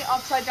Y,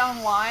 upside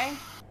down Y?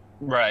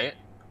 Right.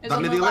 Is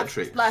that near the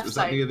electric? Is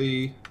that near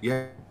the...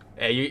 Yeah.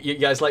 Yeah, you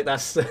guys like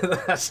that,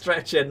 that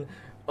stretching.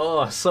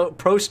 Oh, so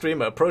pro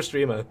streamer.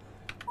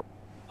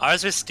 I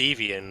was with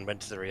Stevie and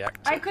went to the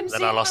reactor. I couldn't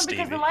see him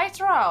because the lights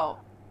were out.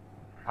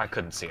 I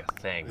couldn't see a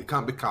thing. It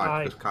can't be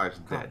Kai because Kai's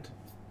dead.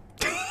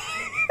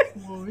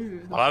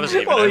 Well, I was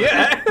even. Oh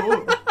yeah.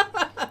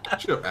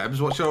 Sure,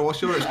 Ebs. What's your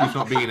excuse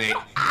not being it?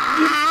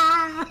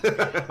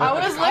 I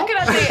was looking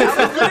at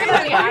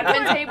the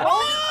admin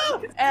table,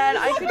 and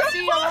I could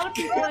see a lot of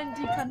people in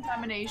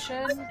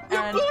decontamination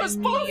and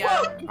in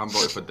the I'm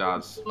voting for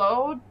Daz.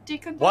 Slow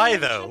decontamination. Why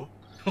though?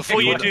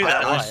 Before you do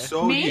that, I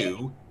saw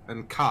you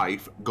and Kai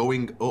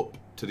going up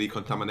to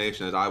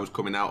decontamination as I was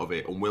coming out of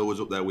it, and Will was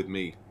up there with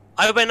me.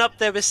 I went up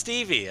there with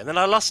Stevie, and then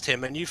I lost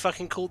him, and you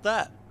fucking called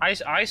that.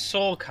 I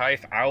saw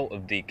Kaif out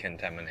of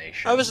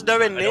decontamination. I was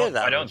nowhere near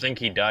that. I don't think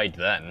he died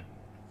then.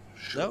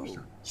 No.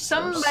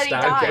 Somebody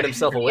died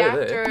himself in the away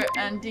reactor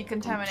and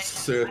decontamination.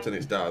 Certain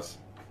it's Daz.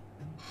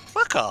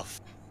 Fuck off.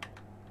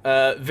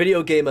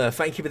 Video Gamer,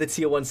 thank you for the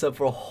tier 1 sub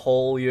for a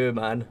whole year,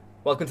 man.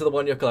 Welcome to the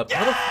 1 year club.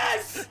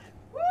 Yes!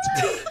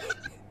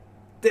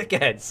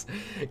 Dickheads.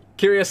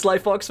 Curious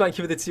Life Fox, thank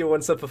you for the tier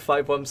 1 sub for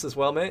 5 months as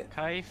well, mate.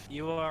 Kaif,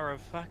 you are a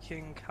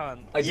fucking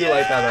cunt. I do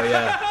like that though,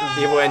 yeah.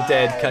 Even when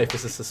dead, Kaif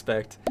is a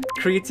suspect.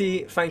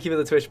 Creety, thank you for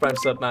the Twitch Prime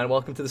sub, man.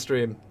 Welcome to the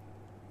stream.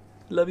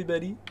 Love you,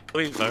 buddy.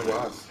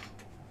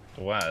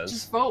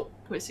 Just vote,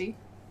 pussy.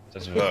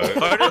 Just vote.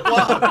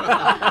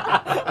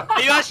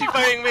 Are you actually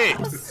voting me?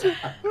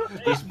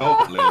 Just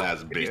vote, little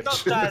ass bitch. If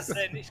it's not Daz,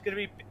 then it's gonna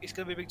be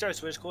Big Joe.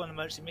 So we're just calling an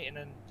emergency meeting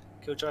and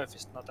kill Joe if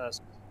it's not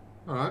Daz.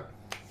 All right.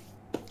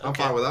 I'm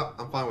fine with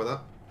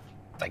that.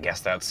 I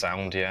guess that's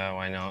sound, yeah,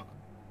 why not?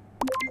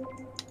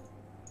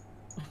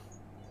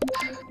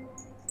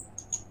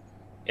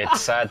 It's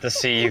sad to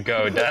see you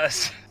go,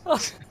 Des.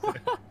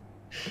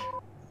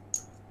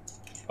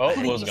 Oh,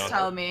 Please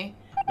tell me.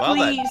 Well,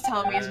 Please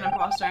tell me he's an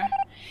imposter.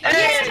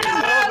 Hey!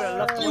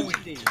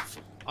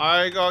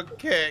 I got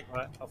kicked.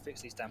 Right, I'll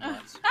fix these damn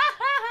lines.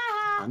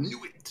 I knew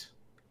it.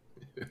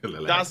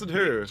 Daz and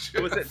who?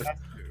 Who was it? I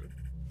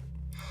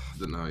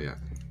don't know yet.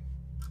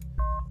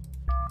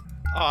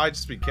 Oh, I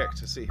just been kicked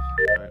to see.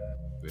 Right.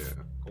 Yeah.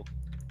 Cool.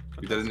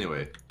 You did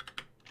anyway.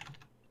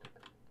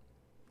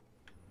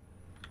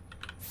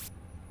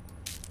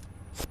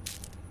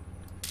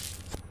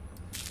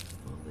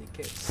 Will they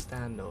get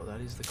Stan though? That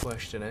is the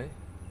question, eh?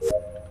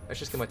 Let's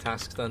just get my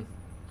tasks done.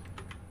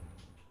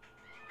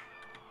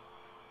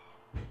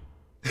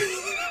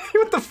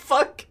 What the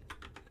fuck?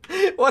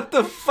 What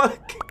the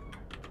fuck?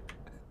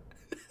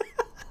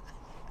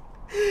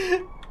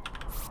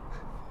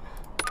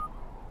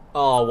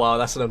 Oh wow,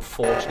 that's an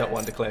unfortunate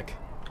one to click.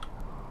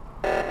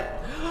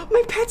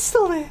 My pet's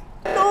still there.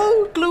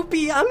 No,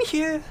 Gloopy, I'm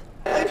here.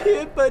 I'm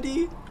here,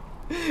 buddy.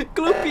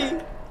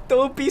 Gloopy,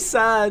 don't be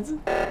sad.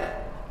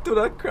 Do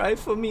not cry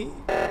for me.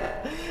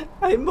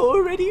 I'm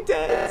already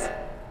dead.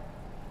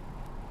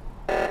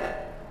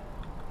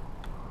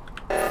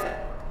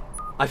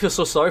 I feel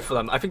so sorry for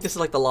them. I think this is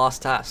like the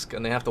last task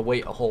and they have to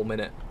wait a whole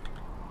minute.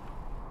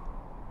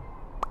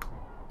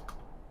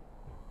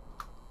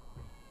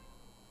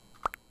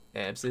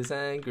 Ebbs is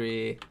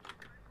angry.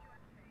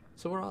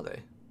 So where are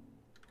they?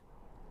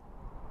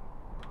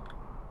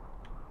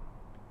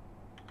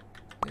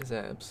 There's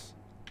Ebbs.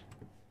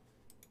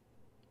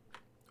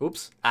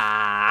 Oops.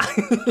 Ah!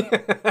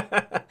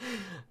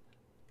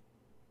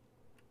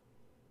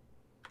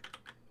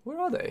 Where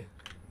are they?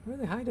 Where are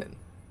they hiding?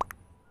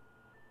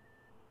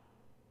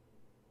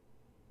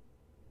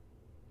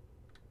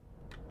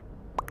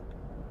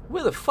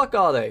 Where the fuck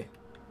are they?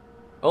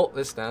 Oh,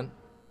 there's Stan.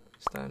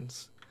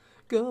 Stan's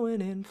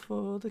going in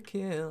for the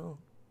kill.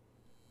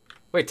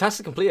 Wait, tasks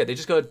are completed. They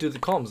just gotta do the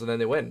comms and then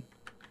they win.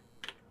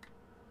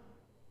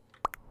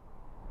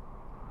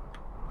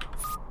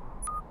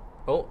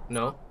 Oh,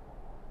 no.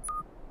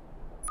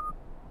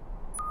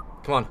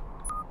 Come on.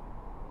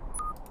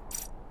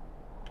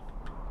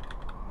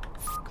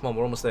 Come on,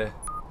 we're almost there.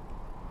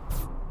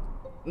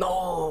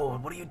 No!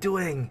 What are you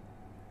doing?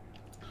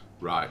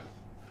 Right.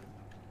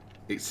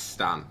 It's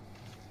Stan.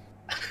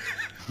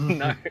 No.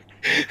 No,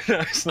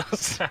 it's not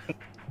Stan.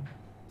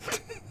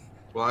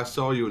 Well, I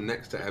saw you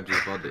next to Ebbs'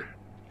 body.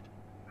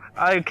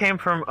 I came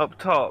from up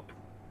top,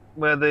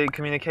 where the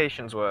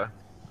communications were.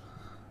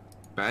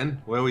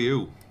 Ben, where were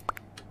you?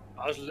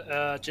 I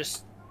was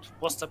just...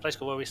 What's the place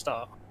called where we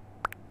start?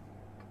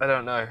 I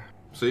don't know.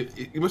 So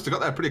you must have got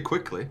there pretty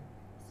quickly.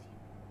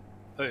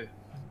 Who?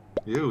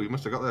 You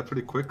must have got there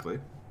pretty quickly.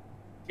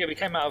 Yeah, we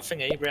came out of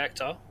thingy,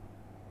 reactor.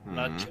 And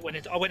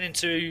I went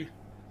into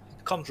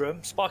the comms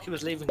room. Sparky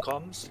was leaving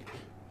comms.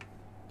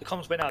 The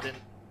comms went out,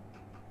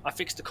 I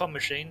fixed the comm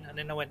machine, and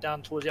then I went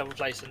down towards the other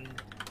place, and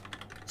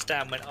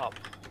Stan went up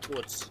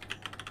towards...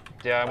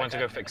 Yeah, I went to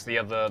go fix the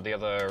other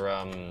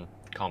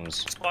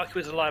comms. Sparky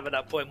was alive at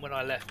that point when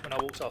I left, when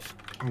I walked off.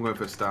 I'm going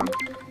for Stan.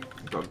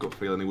 I've got a gut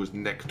feeling he was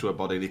next to a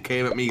body, and he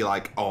came at me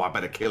like, oh, I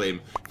better kill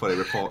him before he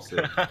reports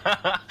it.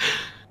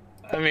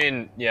 I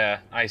mean, yeah,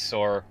 I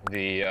saw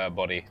the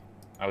body.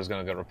 I was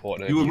going to go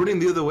report it. You were running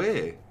the other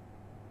way.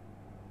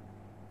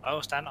 Oh,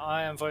 Stan,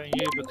 I am voting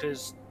you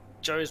because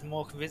Joe's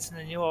more convincing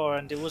than you are,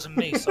 and it wasn't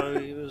me, so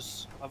it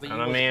was either you.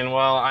 And I mean,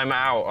 well, I'm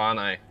out, aren't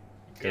I?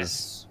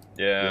 Because,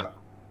 yeah.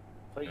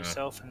 Vote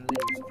yourself and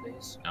leave,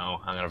 please. No,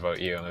 I'm going to vote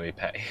you. I'm going to be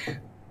petty.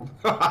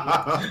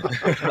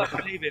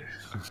 Not leaving.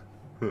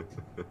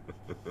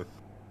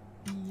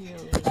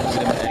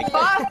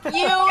 Fuck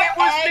you,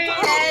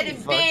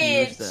 egghead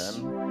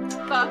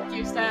bitch! Fuck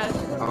you, Stan.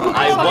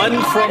 I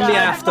won from the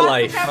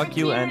afterlife. Fuck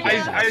you, and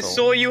I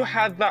saw you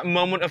had that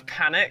moment of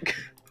panic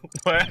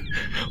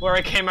where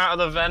I came out of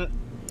the vent.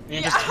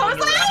 You just turned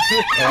around.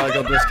 Oh, I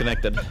got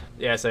disconnected.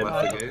 Yeah, same.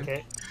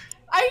 Okay.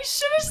 I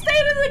should have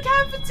stayed in the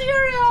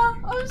cafeteria.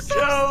 I'm so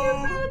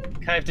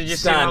stupid. Kev, did you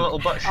see my little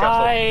butt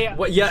shuffle?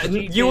 Well, yeah,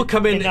 you were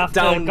coming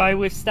down. Guy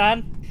with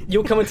Stan. You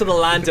were coming to the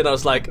land, and I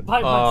was like,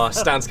 "Oh,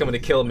 Stan's coming to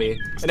kill me,"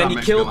 and then he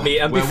killed me.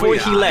 And before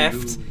he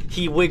left,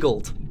 he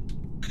wiggled.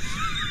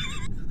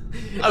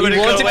 He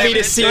wanted me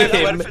to see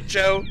him.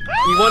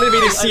 He wanted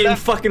me to see him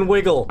fucking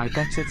wiggle. I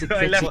bet it's a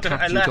I left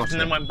and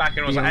then went back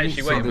and was like,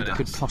 actually, wait a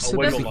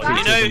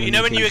minute. You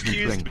know when you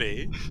accused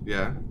me?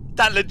 Yeah.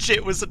 That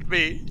legit wasn't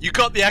me. You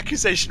got the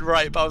accusation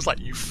right, but I was like,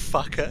 you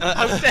fucker.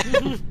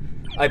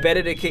 I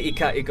betted a kitty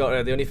cat you got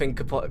her. The only thing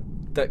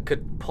that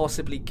could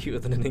possibly cuter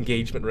than an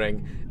engagement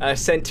ring.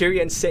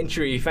 Centurion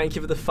Century, thank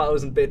you for the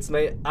 1,000 bits,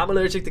 mate. I'm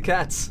allergic to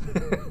cats.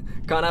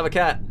 Can't have a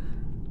cat.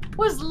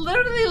 Was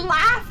literally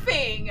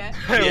laughing. Yeah,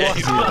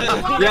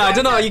 I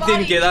don't know how you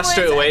didn't get that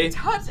straight away.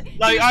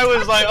 Like, I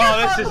was like,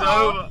 oh, this is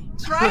over.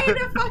 Trying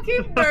to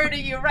fucking murder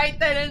you right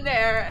then and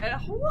there. And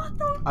what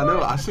the fuck? I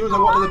know, as soon as I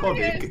got to the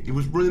body, he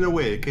was running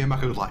away, came back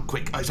and was like,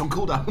 quick, it's on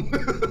cooldown.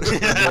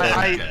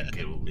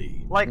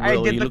 I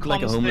did the look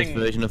like a homeless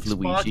version of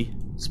Luigi.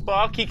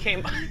 Sparky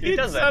came. He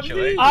does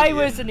actually. I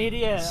was an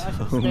idiot.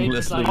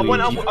 I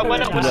went up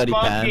with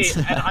Sparky,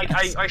 and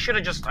I should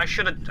have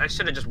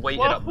just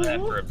waited up there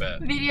for a bit.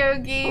 Video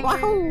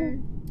gamer.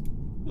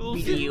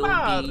 Video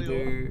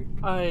gamer.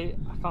 I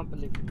can't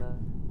believe that.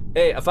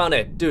 Hey, I found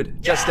it,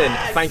 dude. Justin,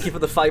 thank you for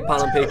the £5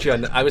 on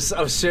Patreon. I was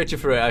searching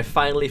for it. I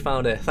finally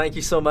found it. Thank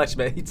you so much,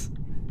 mate.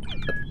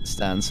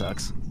 Stan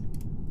sucks.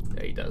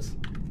 Yeah, he does.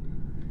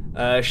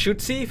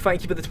 Shootsy,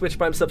 thank you for the Twitch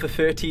Prime sub for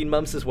 13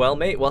 months as well,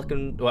 mate.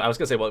 Welcome. Well, I was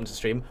gonna say welcome to the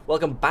stream.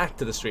 Welcome back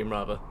to the stream,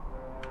 rather.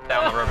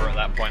 Down the river at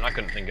that point, I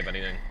couldn't think of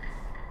anything.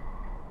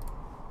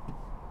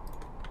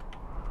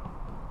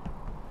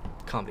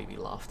 can't believe he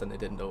laughed and they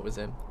didn't know it was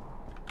him.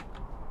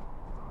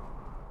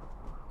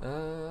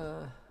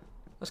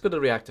 Let's go to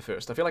the reactor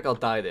first. I feel like I'll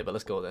die there, but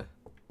let's go there.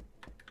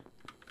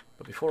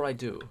 But before I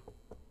do,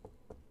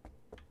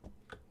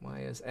 why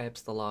is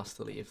Ebbs the last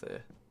to leave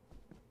there?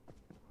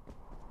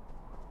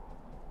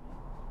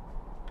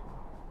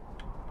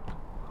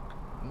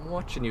 I'm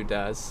watching you,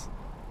 Daz.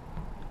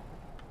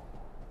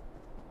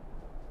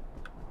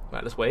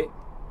 Right, let's wait.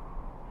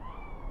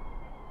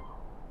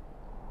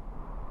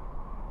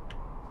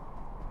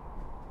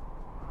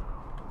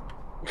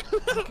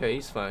 Okay,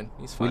 he's fine.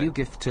 He's fine. Will you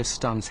gift to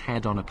Stan's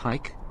head on a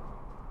pike?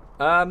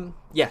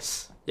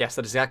 Yes. Yes,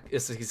 that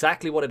is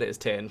exactly what it is,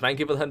 Tin. Thank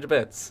you for the 100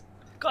 bits.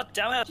 God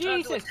damn it,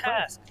 Jesus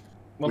Christ.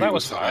 Well, that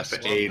was fast.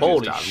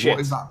 Holy shit. What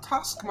is that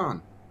task,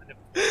 man?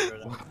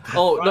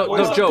 Oh,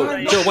 no,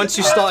 Joe. Joe, once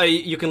you start,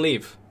 you can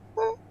leave.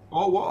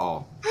 Oh,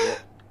 what?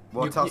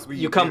 What task were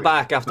you come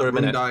back after a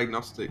minute.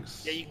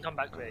 Diagnostics. Yeah, you can come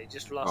back there.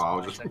 Just last.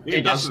 Oh,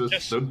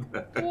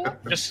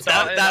 just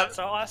start it.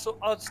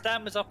 So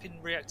Stan was up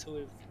in reactor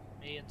with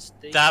me and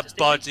Steve. That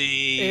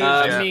body.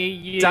 Me,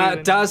 you,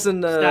 Daz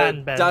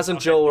and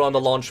Joe were on the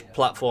launch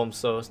platform,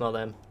 so it's not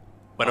them.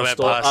 When I went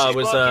past,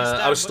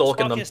 I was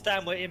stalking them.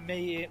 Stan were with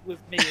me in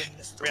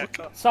the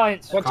reactor.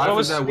 Science. Kai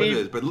was there with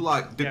us, but it looked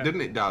like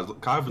didn't it, Daz?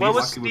 Kai looked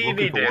like he was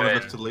looking for one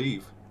of us to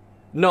leave.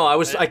 No,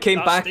 I came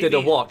back there to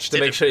watch to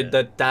make sure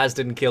that Daz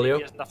didn't kill you.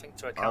 He has nothing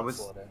to account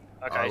for then.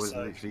 Okay, I was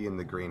literally in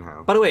the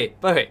greenhouse. By the way,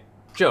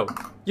 Joe,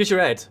 use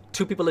your head.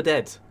 2 people are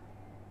dead.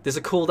 There's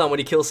a cooldown when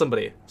you kill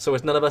somebody, so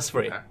it's none of us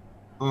free. Yeah.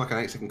 Well, like an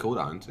 8-second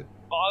cooldown, isn't it?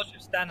 But I was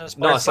just standing as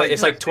No, it's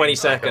like 20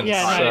 seconds.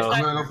 Yeah, so.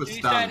 I'm going off with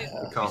Stan.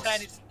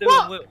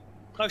 The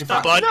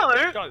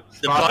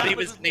body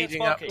was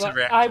leading up to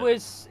reactor. I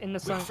was in the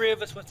sun. 3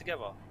 of us were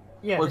together.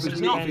 Yeah, well, if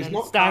it's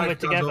not Stan were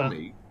together.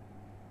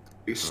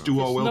 It's Stu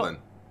or Will then.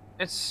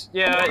 It's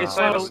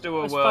either Stu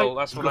or Will.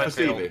 That's what I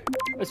feel.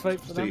 Let's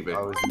vote for them.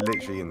 I was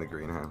literally in the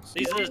greenhouse.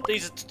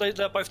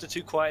 They're both the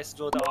 2 quietest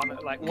that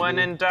aren't like. When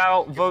in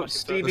doubt, vote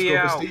Stevie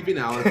out. Stevie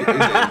now.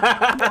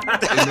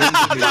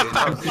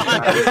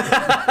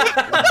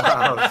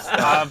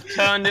 I've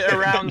turned it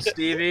around,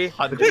 Stevie.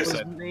 It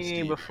was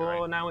me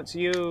before, now it's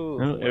you.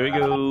 Oh, here he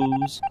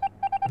goes.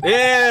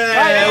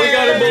 Yeah, we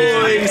got it,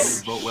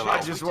 boys. I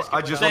just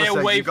want to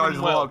say, you guys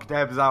locked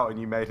Debs out and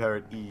you made her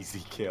an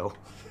easy kill.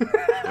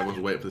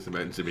 Everyone's waiting for this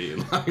emergency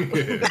meeting.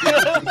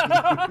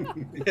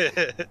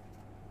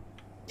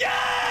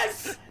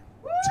 Yes!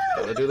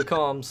 Gotta do the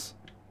comms.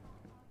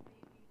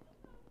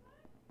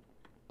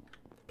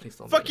 Please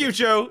don't. Fuck you,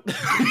 Joe.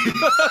 That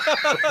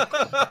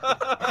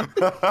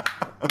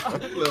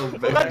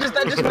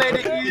just made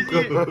it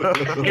easy.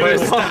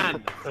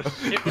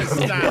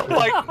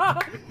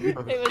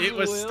 It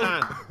was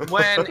Stan.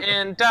 When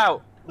in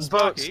doubt,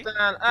 vote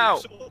Stan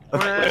out.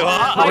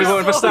 Are we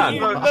voting for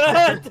Stan?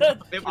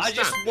 I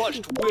just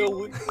watched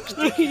Will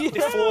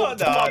before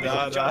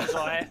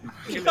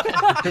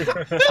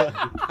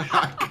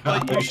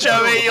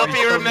Joey, you'll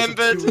be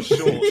remembered.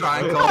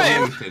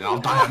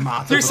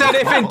 You said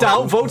if in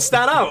doubt, vote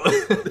Stan out.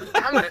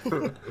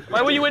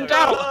 Why were you in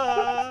doubt?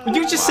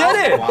 You just said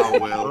it. Wow,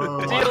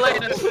 Will. See you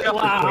later.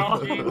 Wow.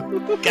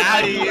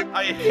 Guy,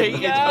 I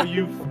hated how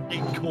you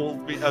fucking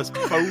called me us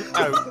both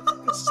out.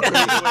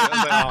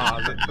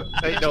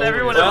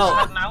 Everyone else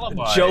had an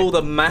alibi. Joe,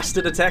 the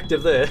master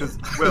detective there.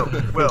 Will,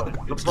 the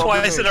problem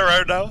Twice in a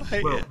row now.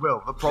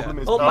 Will, the problem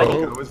is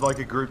it was like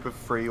a group of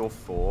 3 or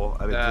 4,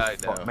 and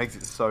it just makes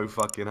it so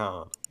fucking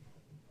hard.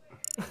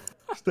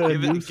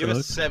 Give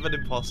us 7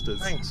 imposters.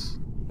 Thanks.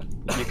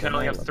 You can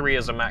only have 3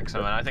 as a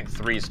maximum, and I think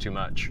 3 is too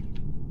much.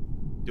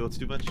 You want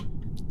too much?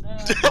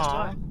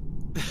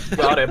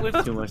 Got him.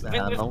 With 2 at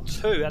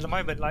the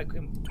moment, like.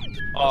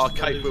 Oh,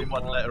 Kate put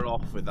 1 letter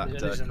off with that.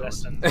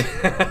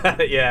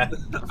 Yeah.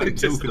 I think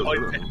 2 feels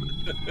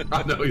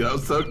I know, that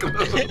was so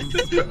close.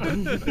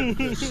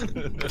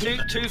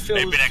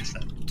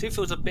 2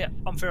 feels a bit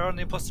unfair on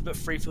the imposter, but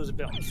 3 feels a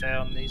bit unfair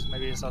on these.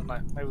 Maybe it's, I don't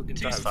know. Maybe we can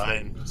try. 2's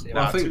fine.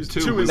 Well, I think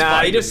 2 is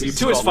fine.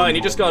 2 is fine.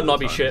 He just got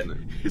knobby shit.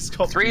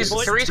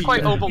 3's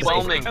quite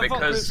overwhelming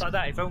because. If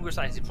everyone goes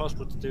like that, it's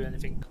impossible to do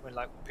anything when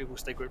like people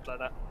stay grouped like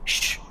that.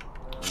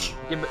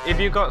 Yeah, but if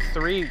you got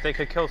 3, they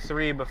could kill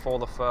 3 before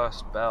the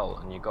first bell,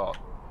 and you got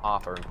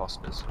half our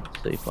imposters.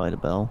 Saved by the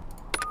bell.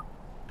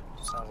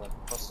 Sounds like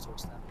imposter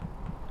talks now.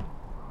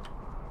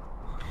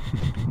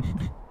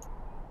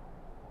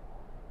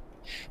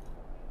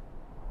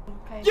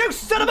 Okay. You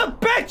son of a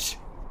bitch!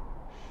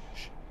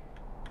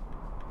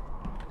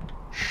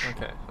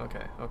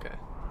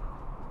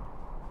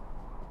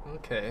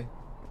 Okay.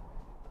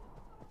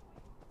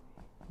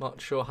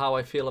 Not sure how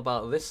I feel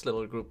about this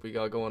little group we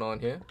got going on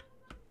here.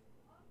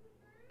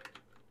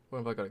 Where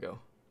have I got to go?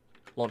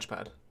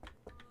 Launchpad.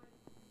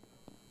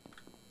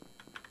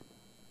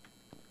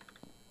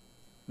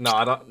 No,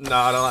 I don't like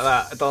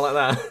that. I don't like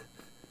that.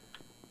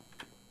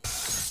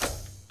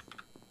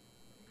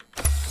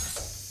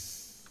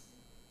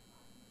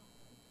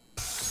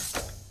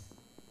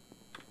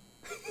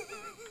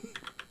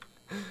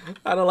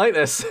 I don't like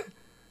this.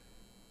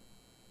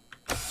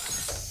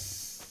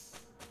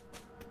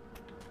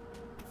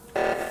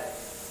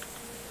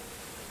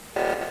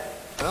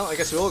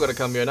 guess we all gotta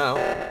come here now.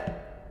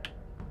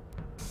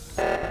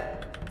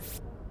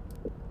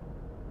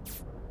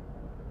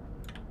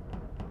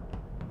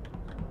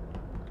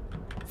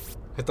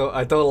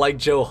 I don't like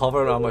Joe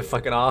hovering around my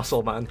fucking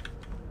arsehole, man.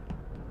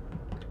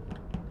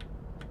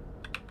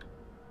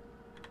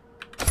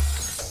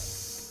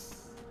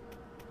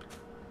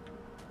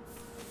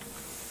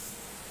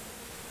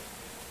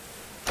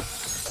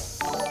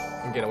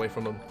 I'm getting away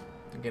from him.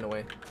 I'm getting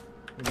away.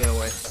 I'm getting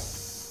away.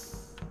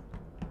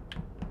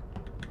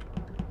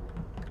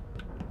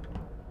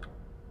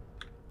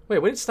 Wait,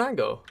 where did Stan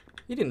go?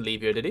 He didn't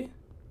leave here, did he?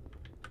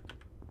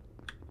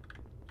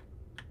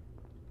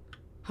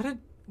 How did...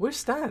 Where's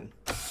Stan?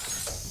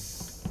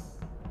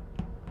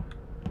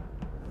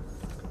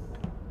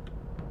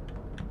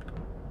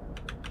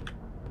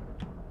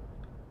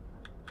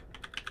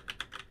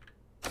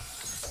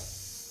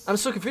 I'm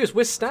so confused.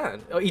 Where's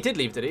Stan? Oh, he did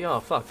leave, did he? Oh,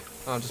 fuck.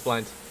 Oh, I'm just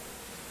blind.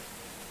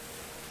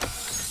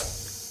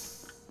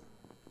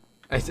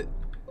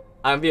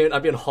 I'm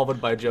being hovered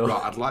by Joe.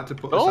 Right, I'd like to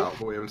put this out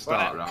before we even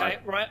start, right? Okay,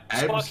 right.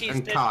 Ebs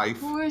and Kaif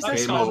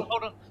came up.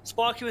 Hold on.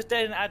 Sparky was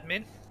dead in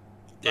admin.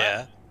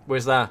 Yeah.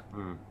 Where's that?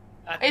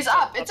 It's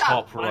up. It's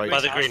up. Right.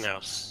 By the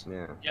greenhouse.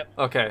 Yeah. Yep.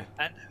 Okay.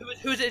 And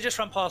who did it just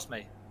run past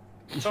me?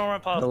 Someone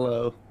ran past me.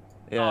 Hello.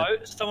 Yeah.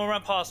 No, someone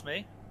ran past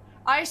me.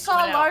 I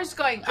saw Lars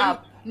going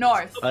up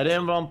north. I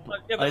didn't run.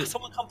 Yeah, but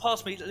someone come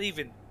past me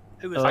leaving.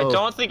 Who was I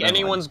don't think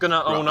anyone's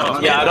gonna own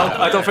up. Yeah,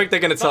 I don't think they're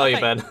gonna tell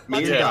you, Ben. Me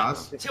and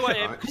Daz.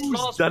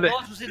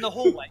 Lars was in the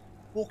hallway,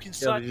 walking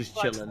side by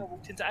side. Someone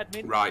walked into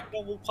admin. Right.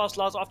 Don't walk past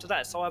Lars after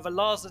that. So either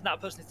Lars and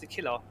that person is the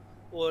killer,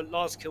 or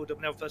Lars killed him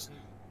and the other person.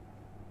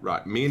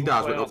 Right, me and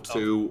Daz went up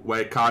to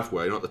where Kaif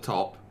were, not at the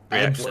top.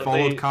 Ebs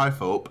followed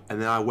Kaif up,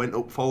 and then I went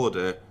up, followed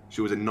her.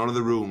 She was in none of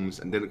the rooms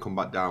and didn't come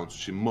back down, so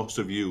she must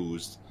have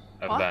used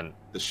the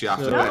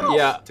shaft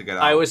vent to get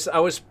out. I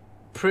was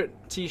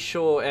pretty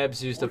sure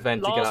Ebs used a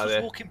vent to get out of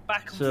there. Walking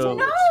back and So,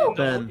 forth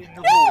Ben,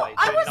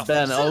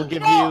 Ben, I'll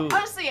give you.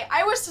 Honestly,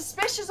 I was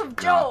suspicious of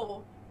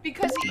Joe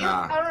because he,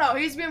 I don't know,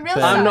 he's been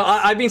really.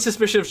 I've been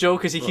suspicious of Joe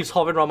because he keeps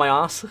hovering around my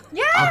ass.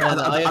 Yeah.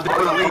 I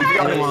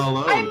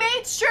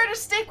made sure to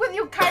stick with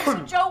you, Kai, so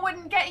Joe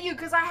wouldn't get you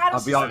because I had a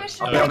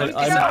suspicion. I'm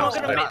not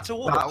gonna admit to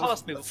walk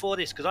past me before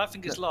this because I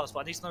think it's Lars,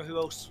 but I need to know who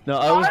else. No,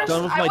 I was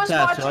done with my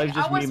task, so I was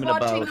just memeing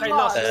about. Okay,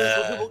 Lars,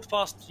 who walked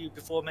past you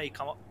before me?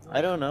 Come up. I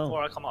don't know.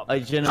 Before I come up. I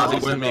genuinely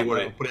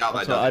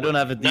I don't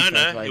have a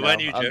defense right now.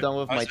 you, I'm done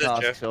with my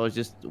task, so I was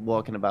just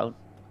walking about.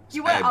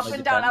 You went up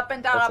and down, up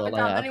and down, up and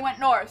down, then he went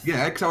north.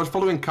 Yeah, because I was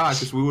following Kai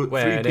because we were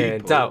when three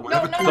people.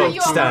 No,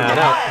 you stand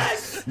up.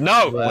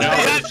 No!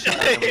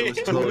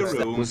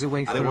 Was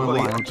away for a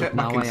while, but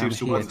now I am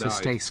here to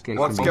stay scaping.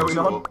 What's going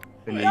on?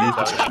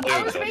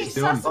 I was being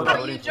sus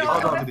about you, Joe.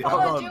 I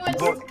followed you and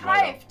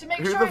Kaif to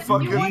make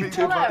sure you weren't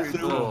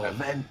killer.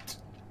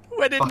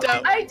 When in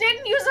doubt. I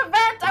didn't use a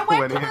vent. I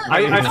went to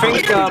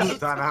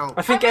the...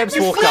 I think Ebs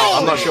walked out.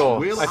 I'm not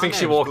sure. I think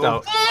she walked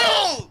out.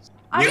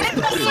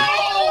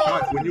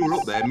 When you were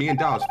up there, me and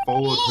Daz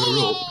followed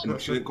her up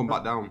and she didn't come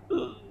back down.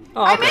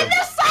 I'm in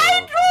the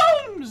side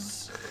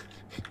rooms!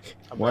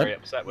 I'm very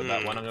upset with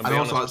that one. I'm gonna and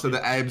also, so the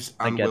Ebs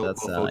and Will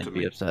I'd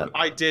be upset.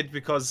 I did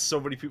because so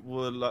many people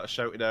were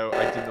shouting out.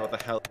 I didn't know what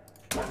the hell.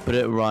 But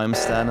it rhymes,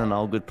 Stan, and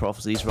all good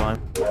prophecies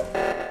rhyme.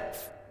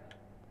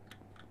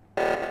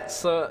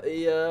 So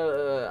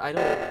yeah,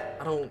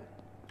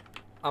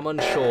 I'm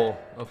unsure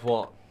of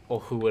what or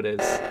who it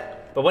is.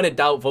 But when in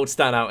doubt, vote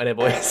Stan out, innit,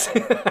 boys?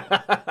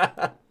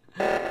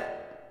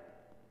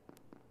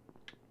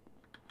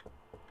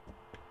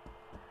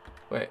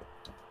 Wait,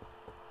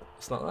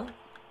 it's not that.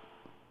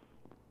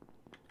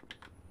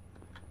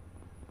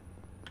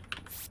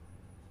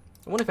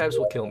 I wonder if Ebs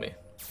will kill me.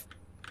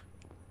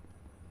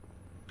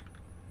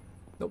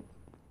 Nope.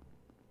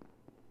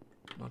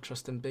 Not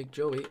trusting Big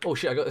Joey. Oh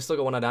shit! I still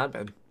got one at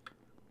admin.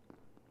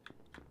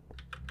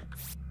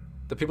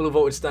 The people who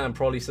voted Stan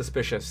probably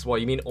suspicious.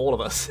 What, you mean all of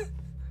us?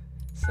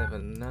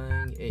 7,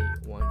 9, 8,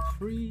 1,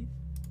 3.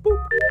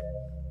 Boop.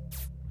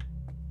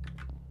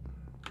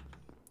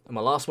 And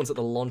my last one's at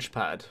the launch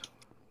pad.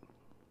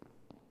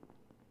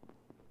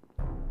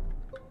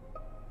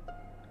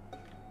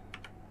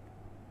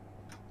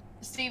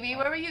 Stevie,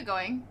 where were you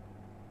going?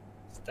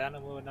 Stan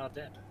and we were not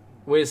dead.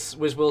 Where's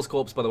Will's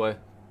corpse, by the way?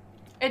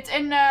 It's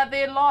in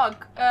the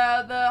log,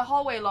 the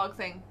hallway log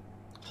thing.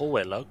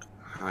 Hallway log?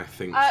 I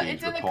think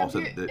it's in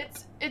the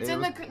it's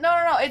in the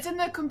no, it's in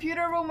the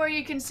computer room where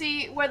you can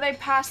see where they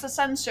pass the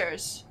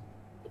sensors.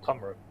 The com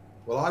room.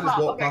 Well, I just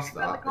walked past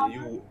that and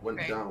you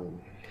went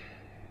down.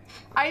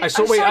 I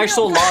saw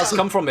Lars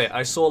come from it.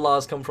 I saw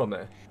Lars come from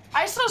there.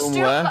 I saw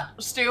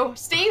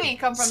Stevie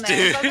come from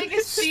there. So I think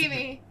it's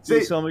Stevie.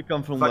 You saw me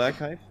come from where,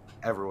 Kai?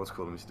 Everyone's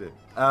calling me Stu.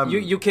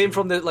 You came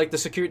from the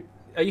security.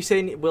 Are you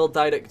saying Will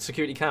died at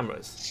security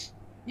cameras?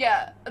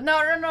 Yeah.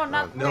 No,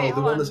 not. No, wait,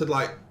 the one that said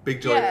like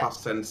Big Joey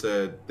past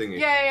sensor thingy.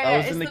 Yeah. I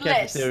was in the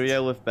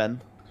cafeteria with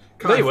Ben.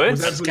 No, you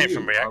weren't.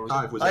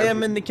 I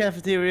am in the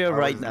cafeteria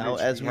right now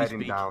as we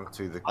speak. Down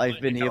to the I've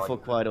been here for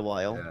quite a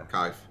while.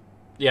 Kaif.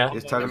 Yeah.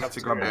 He's telling me to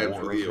grab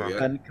water.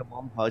 Ben, come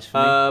on, push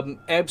for me.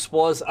 Ebbs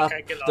was up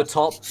the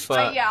top,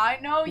 but yeah, I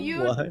know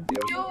you.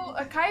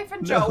 Kaif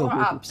and Joe were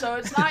up, so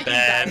it's not you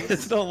guys.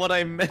 It's not what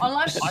I meant.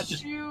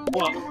 Unless you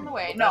walk on the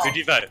way. No. Who'd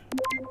you vote?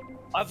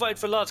 I voted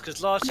for Lars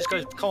because Lars just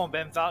goes, "Come on,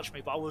 Ben, vouch for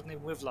me," but I wasn't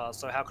even with Lars,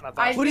 so how can I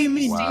vouch? What do you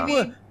mean?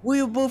 Stevie,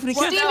 we were both in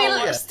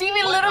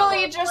Stevie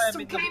literally just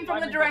came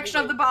from the direction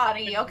of the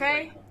body.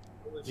 Okay.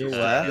 You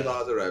were?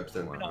 Lars or Ebbs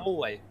then? In the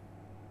hallway.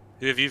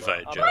 Who have you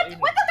voted, Joe?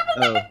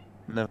 Oh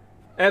no.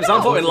 Ebbs,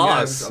 I'm voting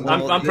Lars.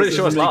 I'm pretty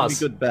sure it's Lars.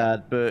 Good,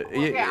 bad, but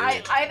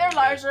okay, either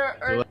Lars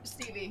or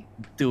Stevie.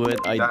 Do it.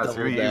 I That's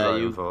double who dare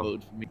you you vote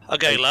vote for me.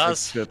 Okay,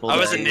 Lars. I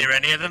wasn't near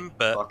any of them,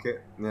 but Fuck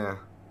it. Yeah.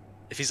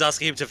 if he's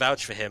asking him to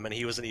vouch for him and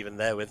he wasn't even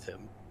there with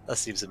him, that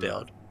seems a bit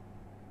odd.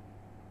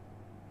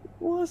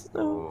 What?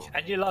 No.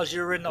 And you, Lars,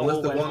 you were in the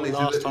Unless the hallway one is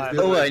last time.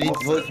 Oh, I need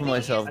to vote for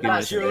myself. Give me a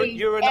Lars, you were second.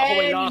 in the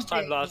hallway last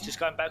time, Lars, just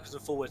going backwards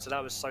and forwards, so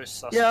that was so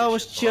sus. Yeah, I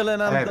was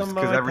chilling. I'm done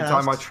Because every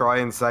time I try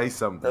and say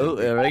something, oh,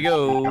 there we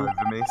go. over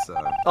me, so.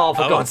 Oh,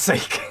 for God's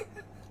sake!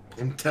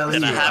 I'm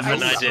telling you. I have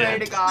an I idea. swear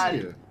to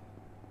God.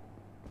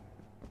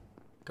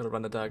 Gotta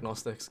run the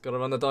diagnostics. Gotta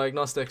run the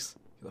diagnostics.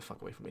 Get the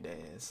fuck away from me,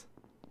 Daz.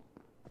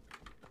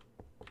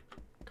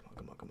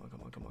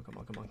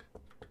 Come on.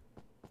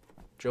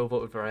 Joe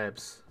voted for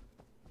Ebbs.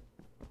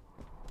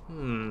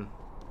 I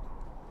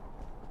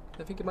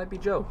think it might be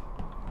Joe.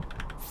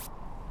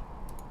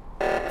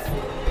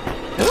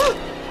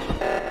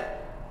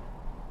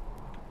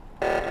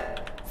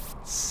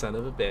 Son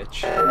of a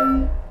bitch.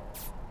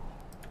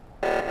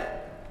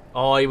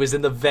 Oh, he was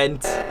in the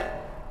vent.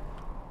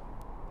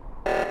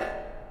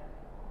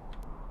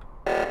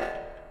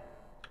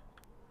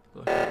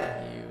 Look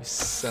at you,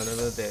 son of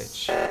a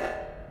bitch.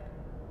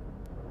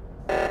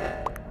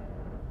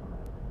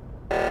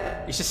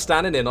 He's just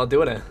standing there, not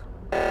doing it.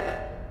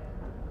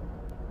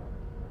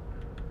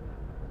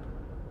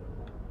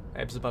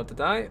 Ebbs about to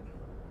die.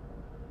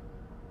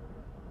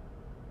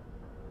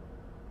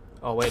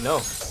 Oh wait, no.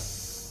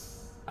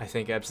 I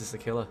think Ebbs is the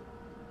killer.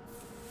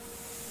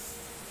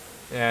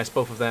 Yeah, it's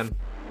both of them.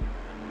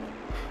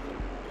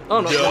 Oh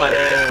no, come on.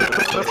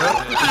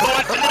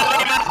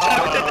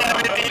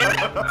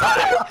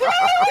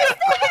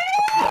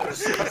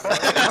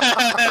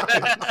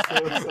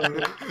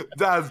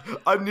 Daz,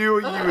 I knew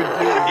what you would do.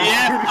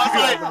 Yeah, I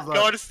was like,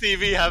 go on,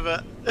 Stevie, have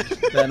it.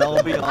 Ben,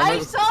 I'll be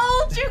honest. I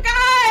told you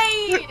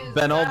guys!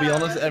 Ben, I'll be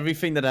honest,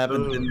 everything that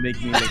happened didn't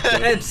make me look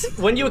good. Ed,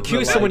 when you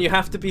accuse someone, you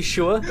have to be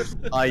sure.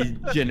 I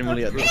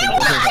genuinely had to think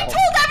I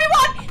told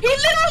everyone! He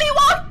literally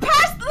walked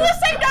past the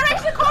same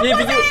direction. Yeah,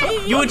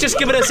 but you were just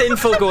giving us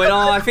info going,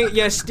 oh, I think,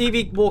 yeah,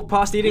 Stevie walked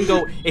past, he didn't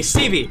go, it's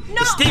Stevie,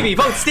 it's Stevie,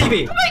 vote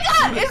Stevie. Oh my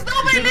God, is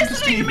nobody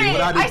listening to me?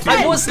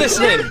 I was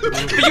listening,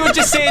 but you were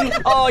just saying,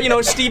 oh, you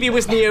know, Stevie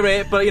was near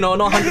it, but, you know,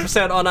 not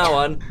 100% on our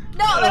one.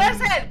 No, but I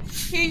said,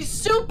 he's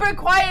super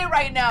quiet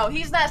right now.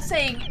 He's not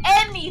saying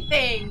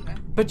anything.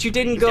 But you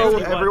didn't go.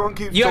 Everyone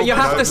keeps you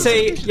have to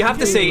say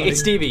it's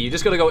Stevie. You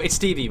just gotta go. It's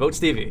Stevie. Vote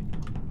Stevie.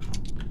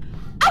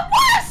 I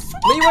was.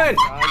 No, you weren't.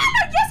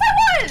 Yes,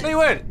 I was. No, you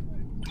weren't.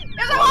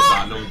 Yes, I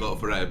was. No one voted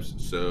for Ebbs,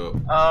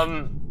 so.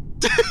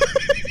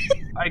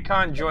 I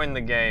can't join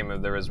the game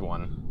if there is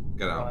one.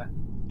 Get out.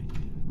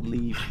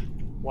 Leave.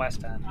 Why,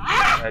 Stan?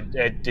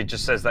 It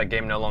just says that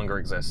game no longer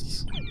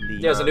exists. Yeah,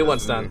 there's a new one,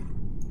 Stan.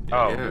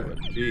 Oh.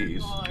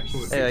 Jeez.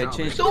 Hey, I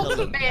changed the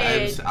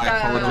I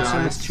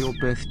apologize. It's your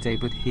birthday,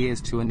 but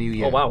here's to a new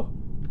year. Oh, wow.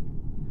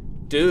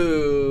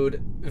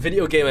 Dude,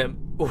 video gaming.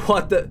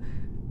 What the?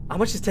 How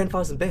much is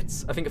 10,000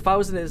 bits? I think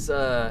 1,000 is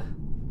 $10.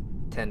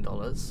 And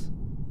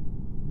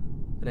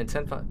then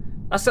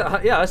 10,000. That's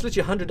yeah, that's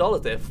literally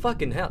 $100 there.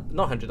 Fucking hell.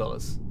 Not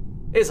 $100.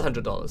 It is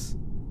 $100.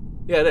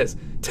 Yeah, it is.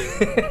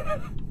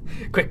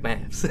 Quick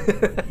maths.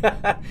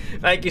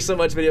 Thank you so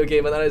much, Video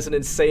Gamer. That is an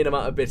insane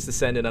amount of bits to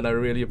send in, and I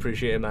really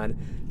appreciate it,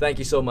 man. Thank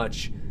you so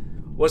much.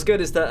 What's good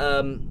is that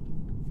I'm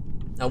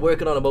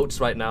working on emotes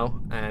right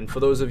now, and for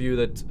those of you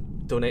that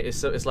donate,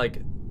 it's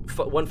like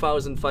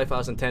 1,000,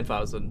 5,000,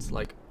 10,000,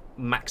 like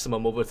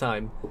maximum over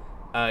time.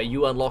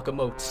 You unlock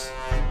emotes.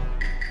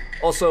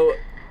 Also,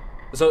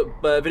 so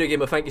Video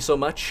Gamer, thank you so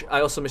much.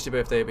 I also missed your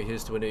birthday, but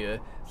here's to a new year.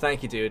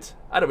 Thank you, dude.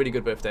 I had a really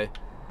good birthday.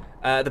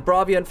 The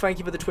Bravian, thank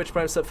you for the Twitch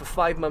Prime sub for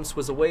 5 months.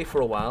 Was away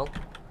for a while,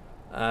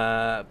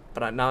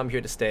 but now I'm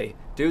here to stay.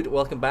 Dude,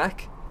 welcome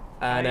back.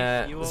 And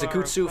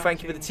Zakutsu,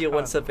 thank you for the tier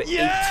 1 sub for 18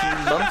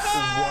 months.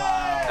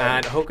 Wow.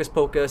 And Hocus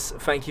Pocus,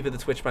 thank you for the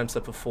Twitch Prime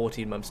sub for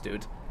 14 months,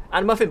 dude.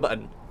 And Muffin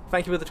Button,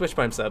 thank you for the Twitch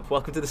Prime sub.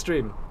 Welcome to the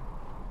stream.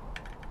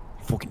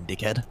 Fucking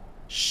dickhead.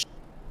 Shh.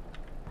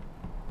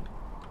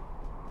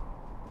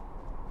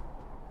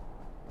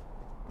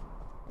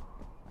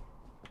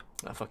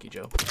 Ah, fuck you,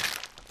 Joe.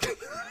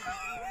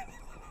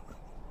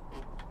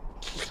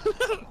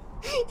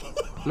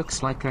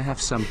 Looks like I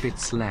have some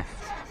bits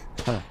left.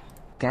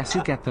 Guess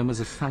you get them as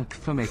a thank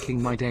for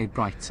making my day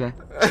brighter.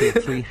 Tier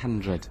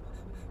 300.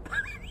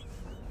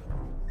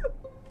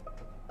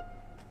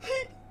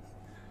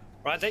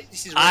 Right,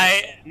 this is. No.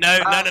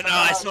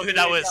 I saw who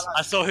that was.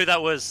 I saw who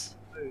that was.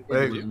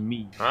 Wait,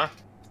 me. Huh?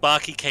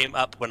 Sparky came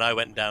up when I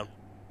went down.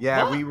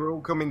 Yeah, we were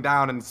all coming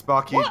down and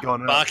Sparky had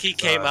gone up. Sparky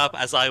came up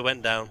as I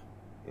went down.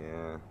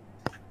 Yeah.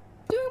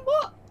 Doing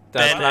what?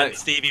 Ben and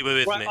Stevie were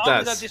with me.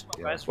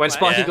 When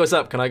Sparky goes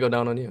up, can I go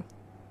down on you?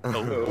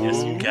 Oh,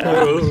 yes, you can.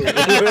 I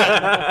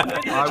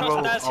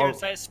will. Daz here and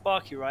say it's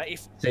Sparky, right?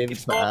 If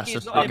Sparky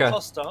is not an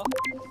imposter,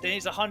 then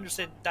he's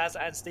 100% Daz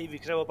and Stevie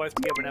because they were both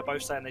together and they're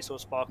both saying they saw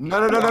Sparky.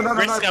 No.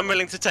 Risk I'm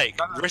willing to take.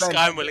 Risk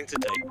I'm willing to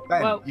take.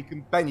 Ben, Well, you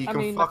can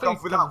fuck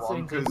off with that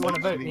one because you want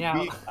to vote me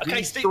out. Okay,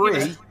 we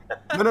three.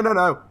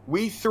 No.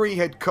 We three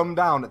had come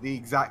down at the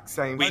exact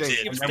same thing.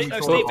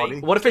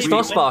 Stevie. What if it's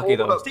not Sparky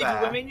though? Stevie,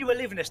 when you were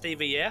living there,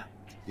 Stevie, yeah?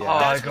 Oh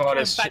my god,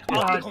 it's back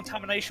up the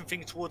contamination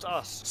thing towards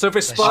us. So if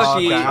it's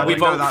Sparky, we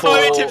vote for...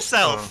 Fight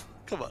himself.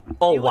 Come on.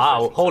 Oh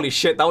wow, holy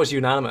shit, that was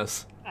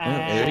unanimous.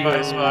 And...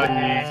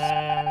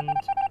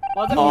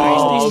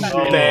 Oh,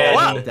 Ben.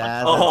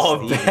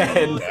 Oh,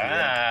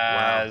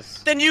 Ben.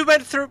 Then you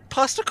went through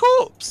past a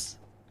corpse.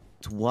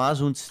 It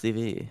wasn't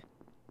Stevie.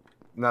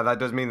 No, that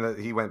does mean that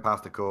he went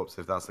past the corpse,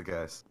 if that's the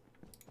case.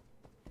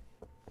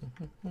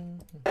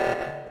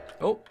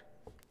 Oh.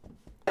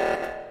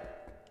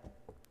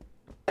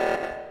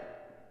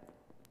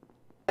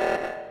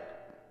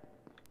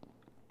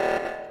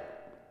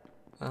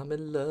 I'm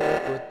in love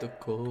with the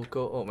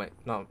cocoa. Oh, wait.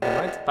 No,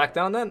 never mind. Back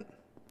down then.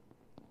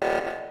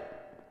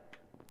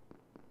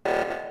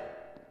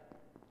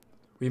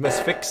 We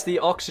must fix the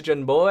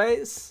oxygen,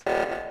 boys.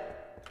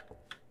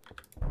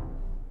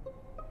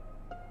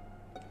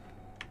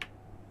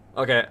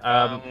 Okay,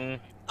 I'll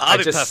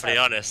be perfectly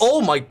honest.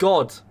 Oh my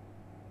god!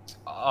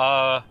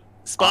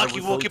 Sparky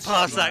walking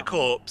past that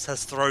corpse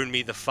has thrown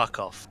me the fuck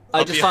off.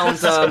 I just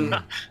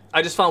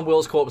found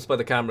Will's corpse by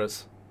the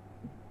cameras.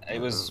 It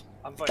was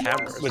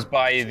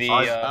by the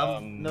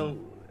no.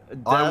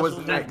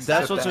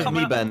 That's what's with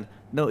me, Ben.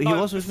 No, he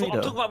was with me though.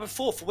 I'm talking about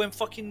before for when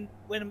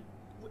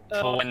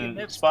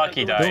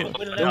Sparky died.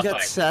 Don't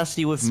get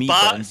sassy with me,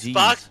 Ben.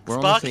 We're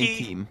on the same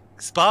team.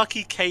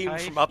 Sparky came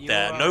from up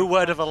there, no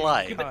word of a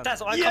lie. Yeah, but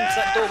that's I come to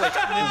that doorway.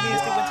 When me and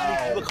Steve went to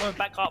leave, you were coming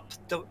back up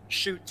the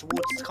chute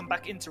towards to come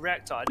back into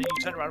reactor, and then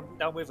you turned around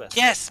down with us.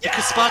 Yes,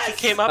 because Sparky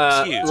came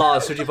up to you.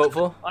 Lars, who'd you vote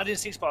for? I didn't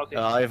see Sparky.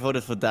 I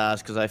voted for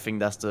Daz because I think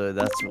that's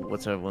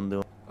what everyone do.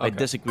 Okay. I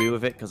disagree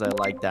with it because I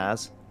like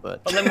Daz, but.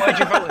 Well, then why'd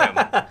you vote him?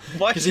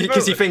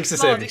 Because he thinks the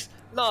same.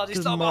 No,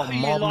 it's not about who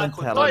you like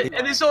or not.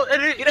 And it's all,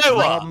 you know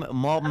what?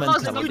 Mob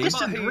mentality.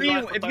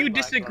 If you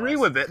disagree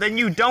with it, then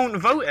you don't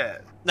vote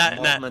it. No,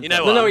 you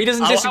know what? No, he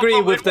doesn't disagree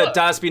with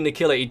Daz being the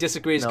killer. He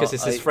disagrees because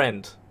it's his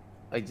friend.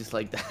 I just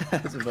like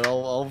Daz, but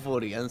I'll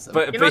vote against him.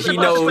 But he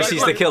knows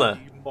he's the killer.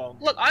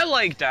 Look, I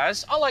like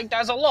Daz. I like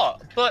Daz a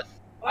lot, but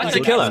he's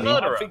a killer.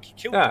 I think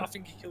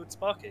he killed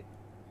Sparky.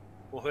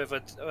 Or whoever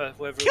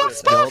killed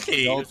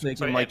Sparky. I'll take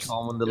my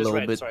comment a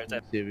little bit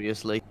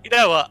seriously. You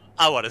know what?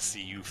 I want to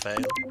see you fail.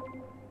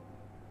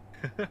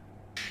 What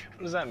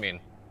does that mean?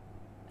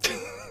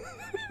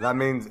 That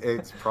means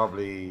it's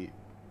probably.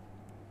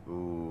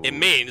 Ooh. It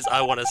means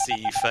I want to see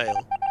you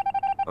fail.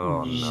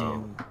 Oh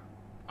no.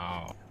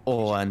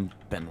 Oh, and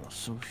Ben was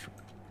so sure.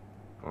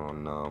 Oh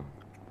no.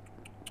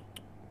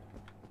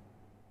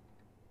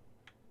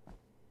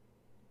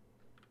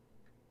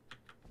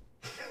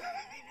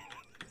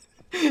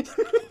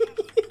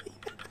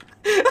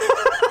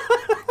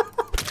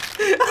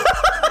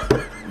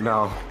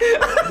 No.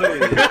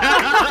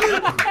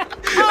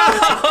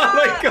 Oh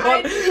my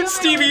god,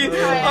 Stevie!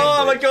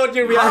 Oh my god,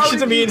 your reaction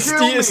to me and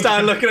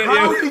Stan looking at you.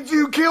 How did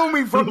you kill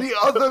me from the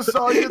other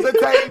side of the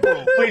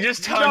table? We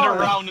just turned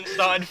around and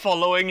started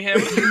following him.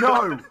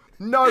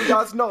 No,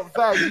 that's not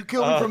fair. You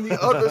killed me from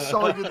the other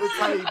side of the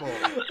table.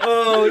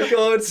 Oh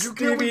god,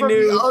 Stevie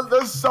knew. The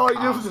other side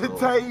of the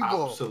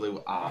table.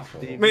 Absolute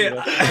asshole. Mate,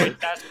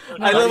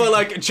 I love how,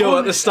 like, Joe,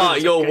 at the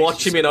start, you're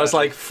watching me and I was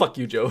like, fuck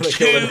you, Joe.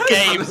 2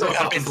 games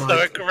have been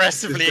so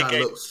aggressively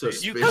against me.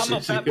 You come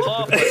up that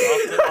pathway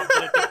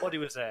after the body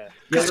was there.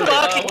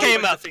 Sparky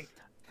came up.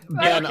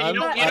 Yeah, you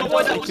know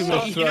what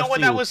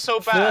that was so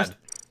bad?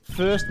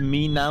 First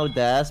me, now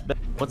Daz, but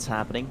what's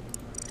happening?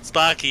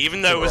 Sparky,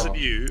 even though it wasn't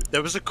you,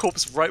 there was a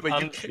corpse right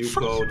where you came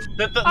from.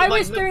 I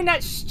was doing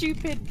that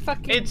stupid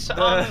fucking game. So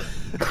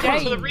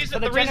the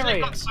reason it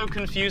got so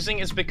confusing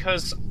is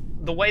because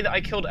the way that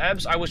I killed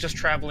Ebbs, I was just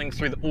traveling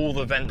through all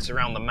the vents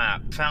around the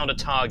map, found a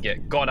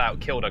target, got out,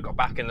 killed her, got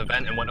back in the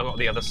vent, and went on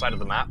the other side of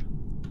the map.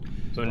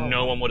 So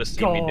no one would have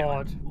seen me do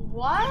it.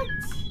 What?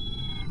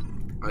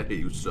 I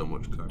hate you so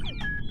much, Kyle.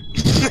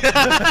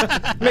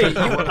 Mate,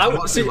 I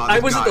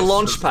was at the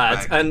launch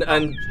pad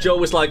and Joe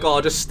was like,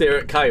 "Oh, just stare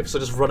at Kai," so I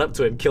just run up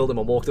to him, killed him,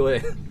 and walked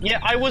away. Yeah,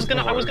 I was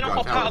gonna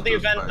hop out of the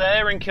event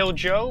there and kill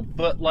Joe,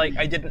 but like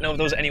I didn't know if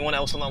there was anyone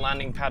else on the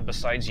landing pad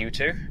besides you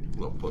two.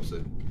 Not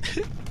pussy.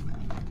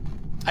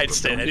 I ain't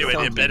staying anywhere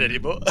near Ben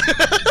anymore.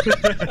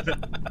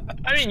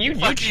 I mean, you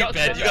shot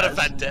Ben. You got a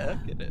vendetta.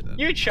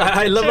 You shot.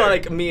 I love how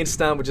like me and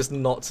Stan were just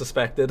not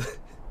suspected.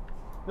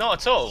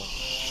 Not at all.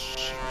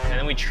 And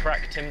then we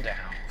tracked him down.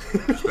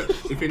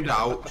 If in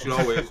doubt, should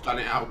always stand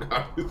it out,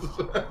 guys.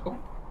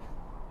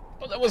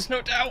 But there was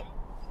no doubt.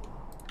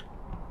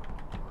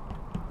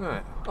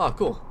 Alright. Oh,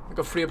 cool. I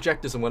got 3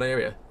 objectives in one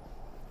area.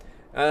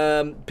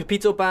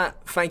 Pepito Bat,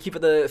 thank you for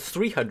the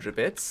 300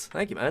 bits.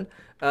 Thank you, man.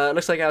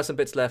 Looks like I have some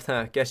bits left,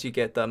 huh? Guess you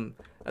get them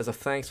as a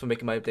thanks for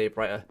making my day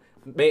brighter.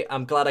 Mate,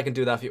 I'm glad I can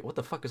do that for you. What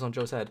the fuck is on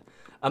Joe's head?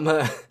 I'm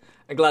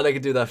glad I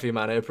can do that for you,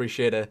 man. I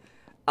appreciate it.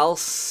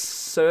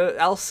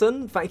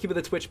 Alson, thank you for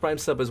the Twitch Prime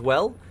sub as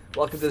well.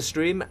 Welcome to the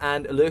stream.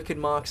 And Lurkin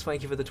Marks,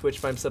 thank you for the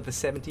Twitch Prime sub for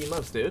 17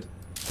 months, dude.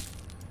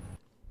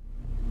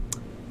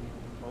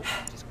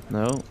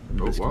 No,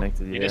 I'm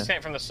disconnected. You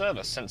disconnected from the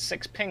server. Since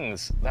 6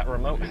 pings, that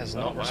remote has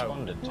not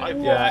responded.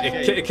 Yeah,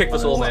 it kicked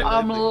us all, mate.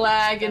 I'm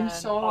lagging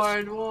so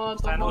hard.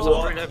 What the I was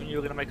fuck? afraid of you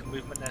were gonna make a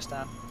movement there,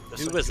 Stan.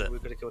 Who was it? We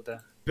could have killed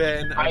there.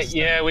 Ben.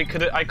 Yeah, I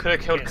could have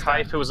killed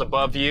Kai who was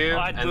above you,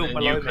 and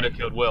then you could have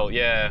killed Will.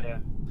 Yeah.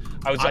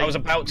 I was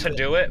about to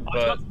do it,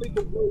 but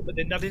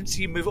then I didn't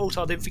see you move.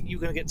 Also, I didn't think you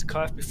were gonna get to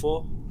Kai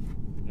before.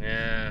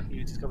 Yeah.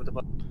 You discovered the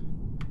button.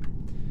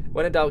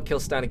 When in doubt, kill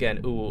Stan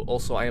again. Ooh,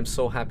 also, I am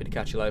so happy to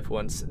catch you live for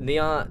once.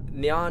 Nyanya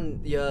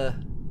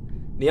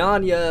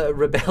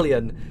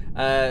Rebellion.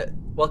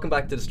 Welcome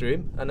back to the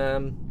stream, and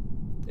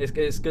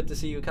it's good to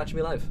see you catching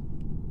me live.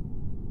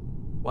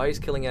 Why is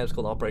killing Ebbs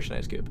called Operation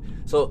Ice Cube?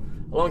 So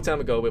a long time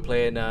ago, we were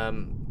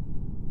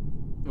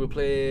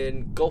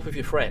playing golf with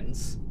your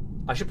friends.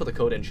 I should put the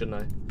code in,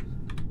 shouldn't I?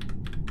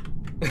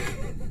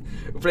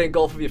 We're playing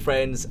golf with your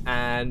friends,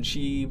 and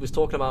she was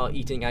talking about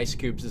eating ice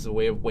cubes as a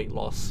way of weight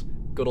loss.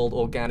 Good old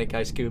organic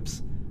ice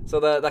cubes.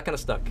 So that kind of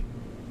stuck.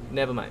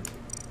 Never mind.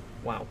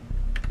 Wow.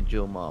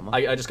 Joe Mama.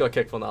 I just got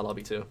kicked from that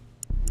lobby too.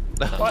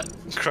 What?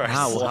 Christ.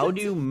 How do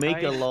you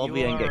make a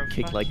lobby and get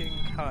kicked like?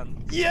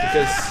 Yeah.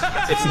 Because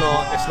it's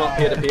not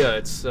peer-to-peer.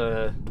 It's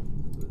the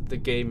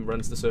game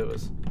runs the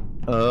servers.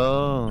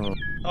 Oh,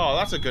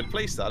 that's a good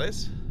place. That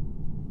is.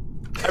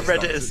 I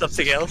read it as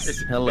something else.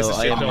 Hello,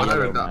 I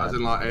read that as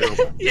in like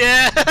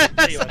yeah.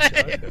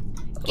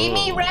 Give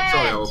me red.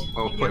 Sorry, I was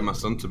putting my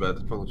son to bed.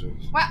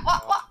 Apologies. What?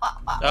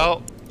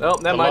 Oh,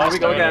 never mind. Here we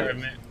go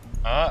again.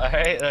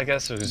 Hey, I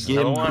guess it was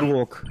another one.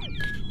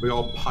 We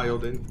all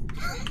piled in.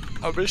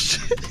 I wish.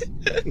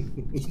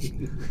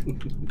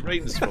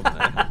 Rain's from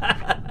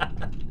there.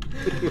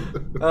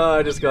 Oh,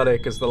 I just got it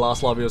because the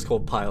last lobby was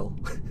called Pile.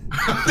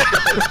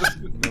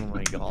 Oh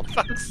my god.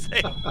 Fuck's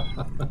sake.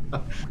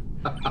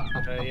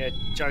 Yeah,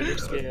 Joe,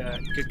 looks to be a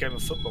good game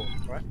of football,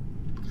 right?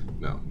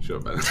 No, sure,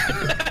 Ben.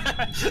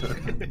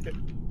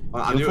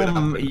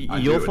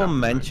 You're from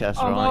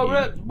Manchester,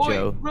 aren't you,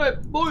 Joe?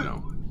 Red boy.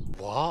 No.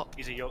 What?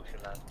 He's a Yorkshire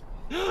lad.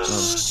 You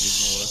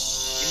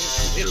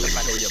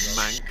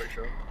mank.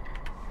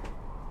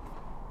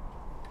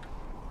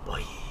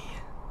 Boy.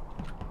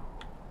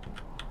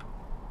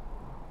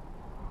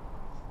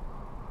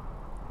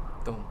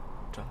 Don't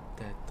drop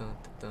that dun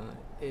dun dun.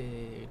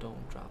 Hey,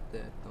 don't drop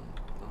that dun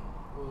dun.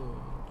 Whoa,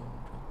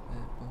 don't drop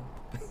that dun.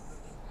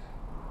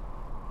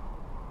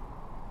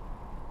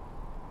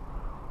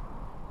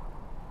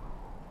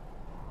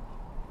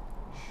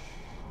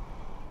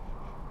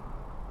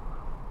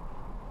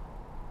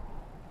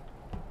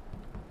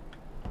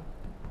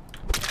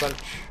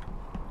 Crunch.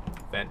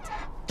 Vent.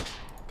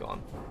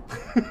 Gone.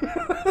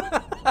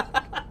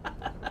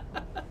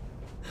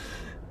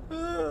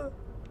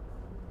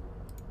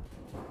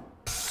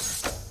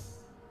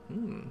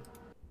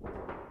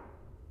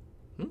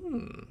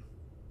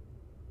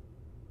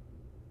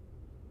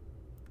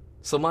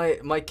 So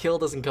my kill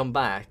doesn't come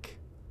back.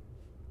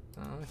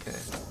 Oh, okay.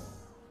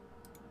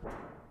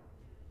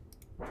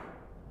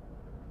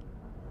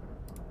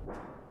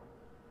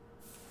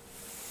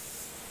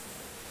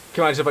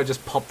 Can you imagine if I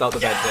just popped out the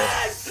bed there?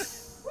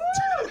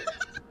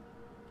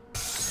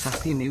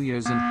 Happy New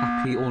Year's and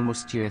happy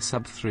almost year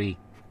sub 3.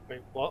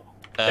 Wait, what?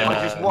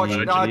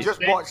 I just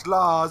watched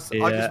Lars.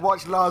 Yeah. I just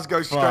watched Lars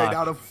go straight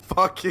down a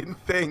fucking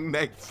thing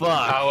next. Fuck.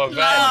 How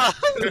about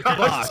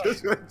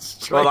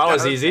well, that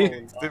was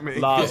easy.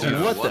 Lars,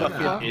 what the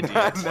fuck?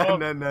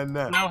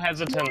 No. No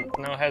hesitating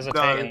there.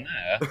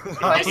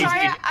 I'm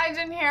sorry, I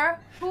didn't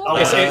hear.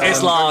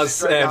 It's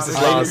Lars.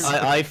 It's Lars.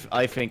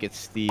 I think it's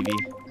Stevie.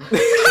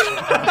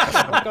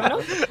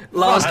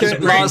 Lars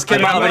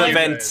came out of an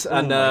event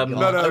and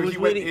no, he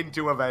went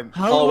into an event.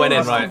 Oh, went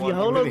in, right.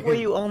 How long were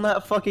you on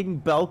that fucking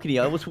balcony?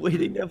 I was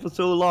waiting there for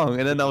so long,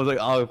 and then I was like,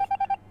 oh,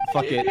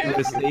 fuck it.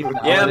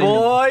 Yeah,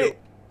 boy.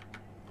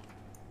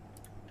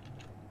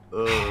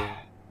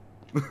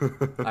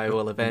 I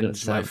will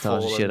avenge my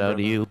fallen shit out of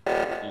you.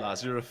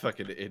 Lars, you're a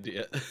fucking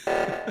idiot.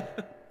 I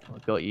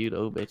got you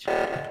though, bitch.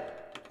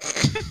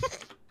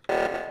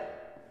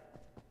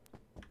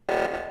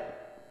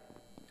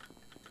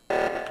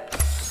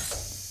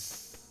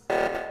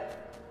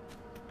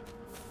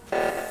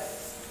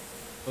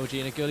 OG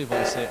in a girly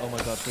voice say, oh my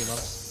god, 3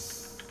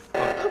 months.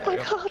 Oh my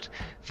god,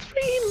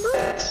 3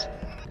 months!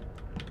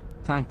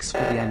 Thanks for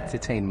the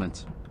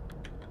entertainment.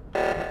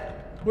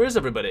 Where's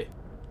everybody?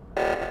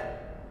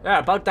 Yeah,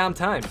 about damn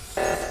time.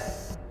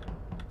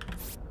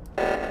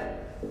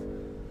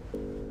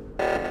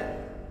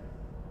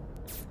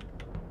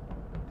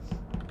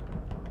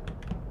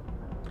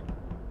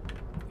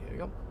 Here we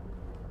go.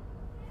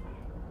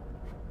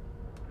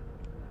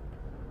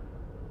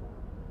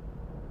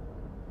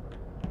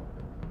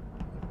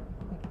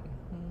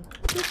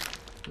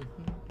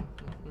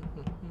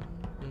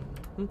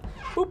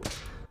 Boop.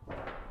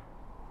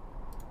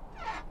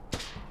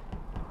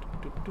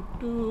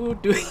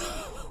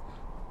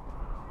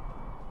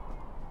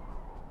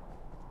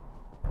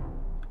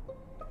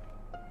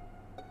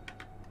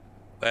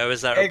 Where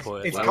was that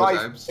report? It's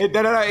Kaif.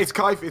 No, it's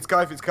Kaif. It's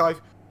Kaif. It's Kaif.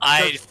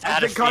 I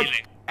had a feeling.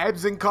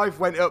 Ebbs and Kaif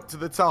went up to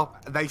the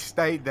top. They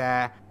stayed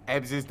there.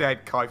 Ebbs is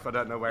dead. Kaif, I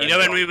don't know where. You know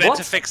when we went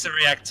to fix the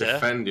reactor?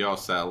 Defend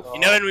yourself. You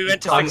know when we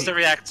went to fix the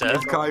reactor?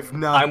 It's Kaif.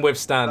 No. I'm with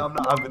Stan. No, I'm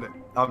not having it.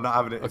 I'm not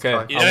having it. Okay.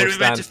 Kaif. You know when we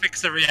went to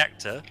fix the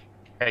reactor?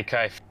 Hey,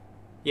 Kaif.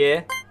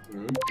 Yeah?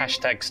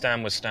 Hashtag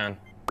Stan with Stan.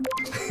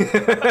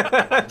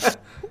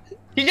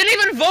 You didn't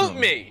even vote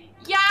me!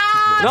 Yeah!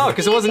 No,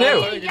 because it wasn't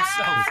you.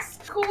 Yes!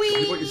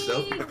 Queen! What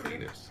yourself, you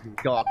penis.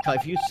 God,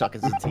 Kaif, you suck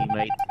as a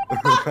teammate.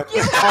 Oh,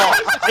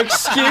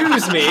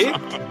 excuse me?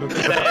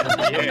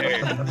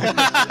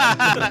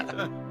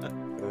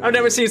 I've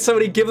never seen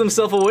somebody give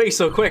themselves away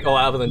so quick. Oh,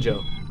 other than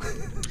Joe.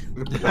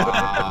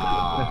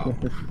 Wow.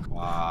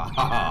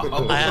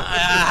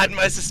 I had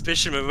my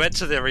suspicion when we went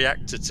to the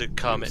reactor to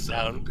calm it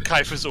down.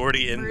 Kaif was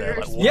already in there.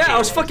 Like, yeah, I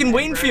was fucking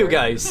waiting for you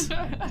guys.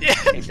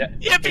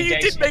 Yeah, but you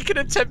did make an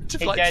attempt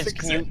to like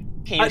fix it.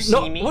 Can you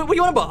see me? What are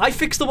you on about? I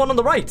fixed the one on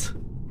the right.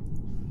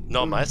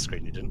 Not on my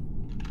screen, you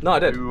didn't. No, I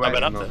did. I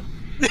went up there.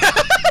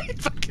 You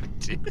fucking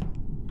idiot.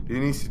 Who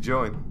needs to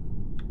join?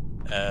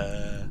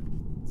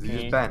 Is it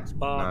just Ben?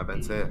 Sparky. No,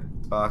 Ben's here.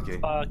 Sparky.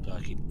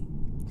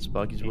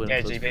 Sparky's winning.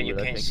 Yeah, but you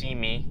can't see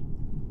me.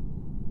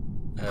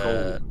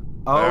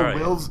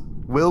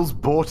 Will's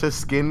bought a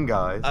skin,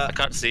 guys. I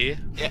can't see you.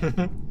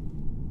 Yeah.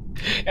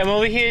 I'm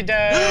over here,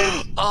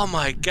 Dad. Oh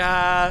my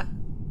god.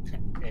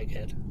 Okay,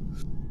 good.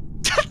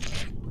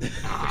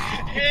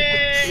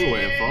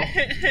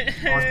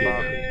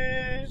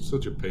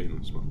 Such a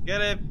painless one.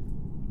 Get him!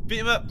 Beat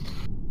him up! I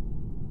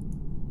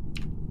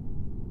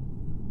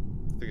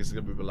think it's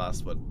gonna be the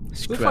last one.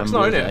 Who the fuck's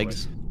not in it?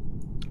 Eggs.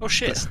 Oh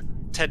shit.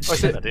 Ted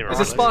Is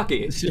it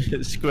Sparky?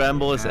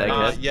 Scramble is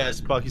egg. Yeah,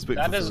 Sparky's picked.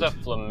 That is the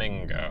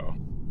flamingo.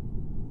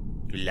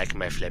 You like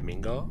my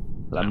flamingo?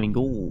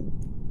 Flamingo.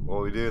 What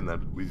are we doing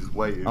then? We just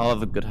waiting. I'll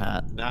have a good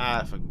hat. Nah,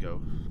 I can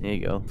go. There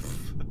you go.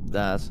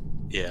 That.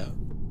 Yeah.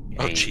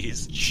 Oh,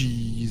 cheese.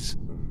 Cheese.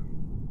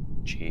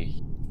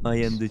 Cheese. I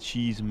am the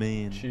cheese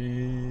man.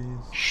 Cheese.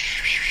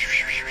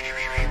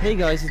 Hey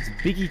guys, it's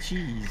Biggie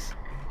Cheese.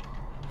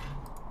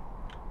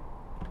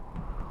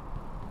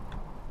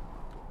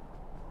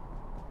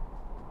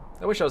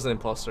 I wish I was an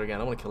imposter again.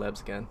 I want to kill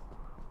Ebbs again.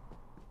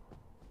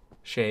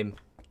 Shame.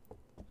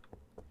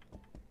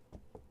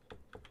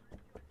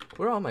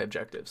 Where are my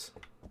objectives?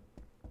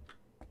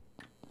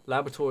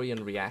 Laboratory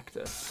and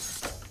reactor.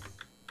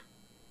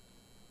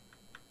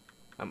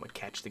 I'm gonna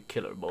catch the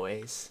killer,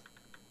 boys.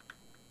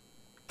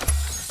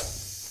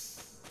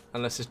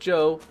 Unless it's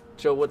Joe.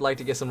 Joe would like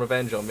to get some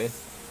revenge on me.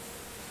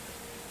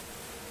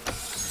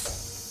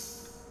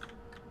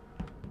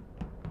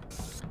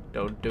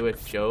 Don't do it,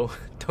 Joe.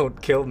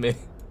 Don't kill me.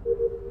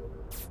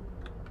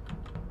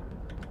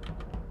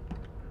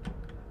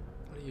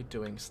 What are you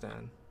doing,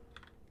 Stan?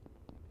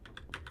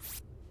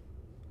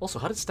 Also,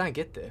 how did Stan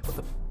get there? What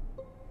the...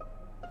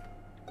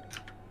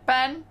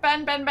 Ben,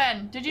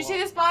 did you see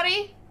this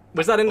body?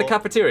 Was that in the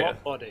cafeteria?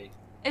 What body?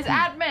 It's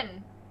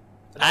admin.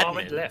 No, I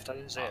went left, I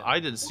didn't see it. I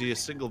didn't see a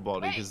single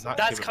body because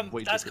That's come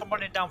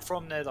running down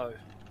from there though.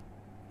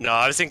 No,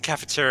 I was in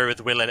cafeteria with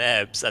Will and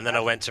Ebbs, and then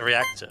I went to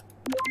reactor.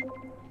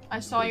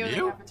 I saw you in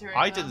the cafeteria.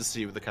 I didn't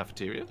see you in the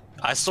cafeteria.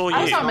 I saw you.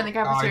 I saw him in the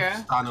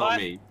cafeteria.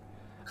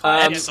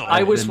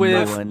 I was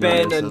with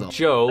Ben and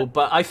Joe,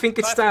 but I think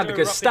it's Stan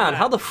because Stan,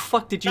 how the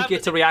fuck did you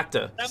get to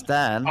reactor?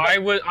 Stan? I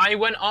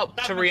went up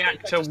to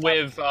reactor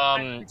with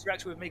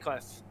Reactor with me,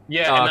 Kaif.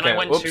 Yeah, and then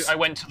I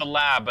went to the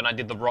lab and I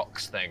did the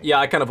rocks thing. Yeah,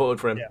 I kind of voted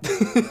for him.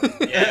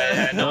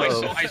 Yeah, no, I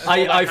saw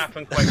that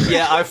happen quite quickly.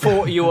 Yeah, I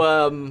thought you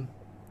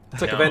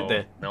took a vent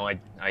there. No, I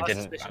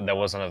didn't. There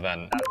was an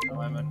event.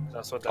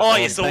 Oh,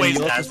 it's always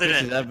that,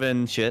 isn't I've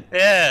been shit.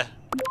 Yeah.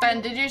 Ben,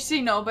 did you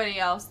see nobody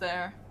else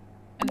there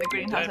in the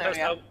greenhouse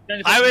area?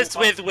 I was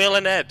with Will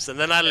and Ebbs, and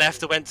then I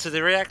left and went to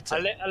the reactor.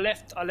 I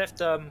left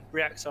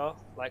reactor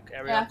like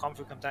area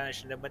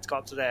contamination, then went to go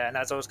up to there, and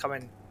as I was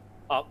coming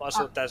up, I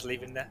saw Daz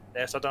leaving there.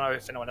 So I don't know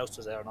if anyone else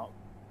was there or not.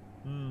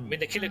 I mean,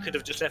 the killer could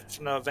have just left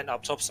from the vent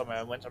up top somewhere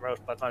and went somewhere else,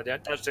 but no,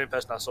 that was the only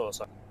person I saw.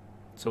 So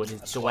it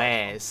is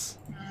Dwaz.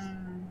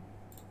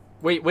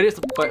 Wait, where is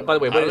the? By the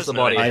way, where is the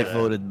body? I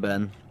voted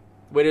Ben.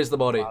 Where is the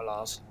body?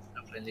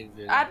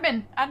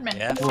 Admin.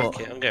 Yeah, fuck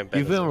it. I'm going Ben.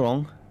 You've been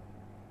wrong.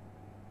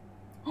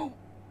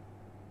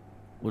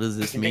 What does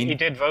this mean? You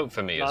did vote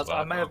for me as well.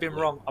 I may have been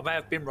wrong.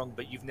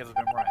 But you've never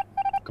been right.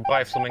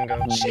 Goodbye, Flamingo.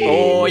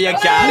 Oh, you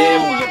got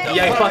him!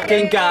 You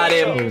fucking got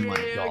him! Oh my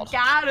god.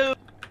 Got him!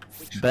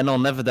 Ben, I'll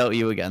never doubt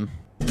you again.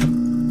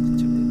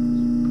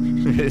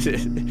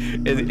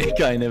 it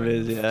kind of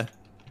is, yeah.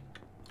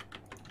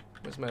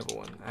 Where's my other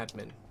one?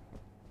 Admin.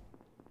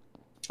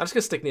 I'm just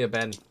gonna stick near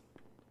Ben.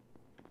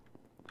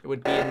 It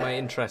would be in my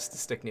interest to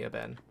stick near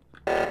Ben.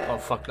 Oh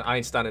fuck, no, I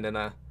ain't standing in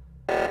there.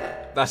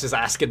 That's just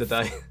asking to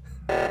die.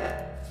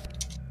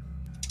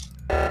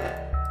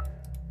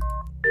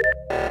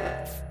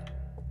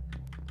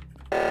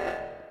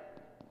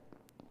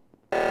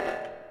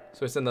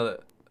 So it's in the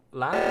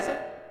lab, is it?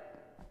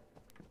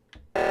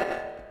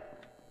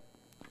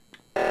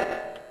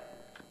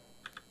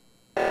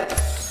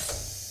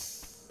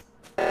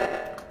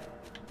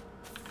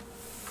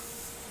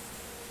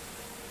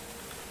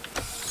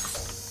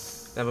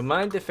 Never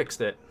mind, they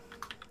fixed it.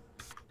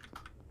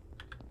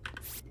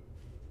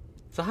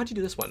 So how'd you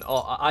do this one?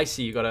 Oh, I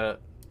see, you gotta...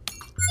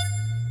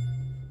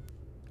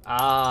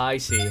 Ah, I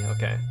see,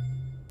 okay.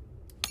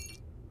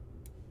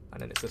 And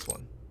then it's this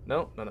one.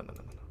 No.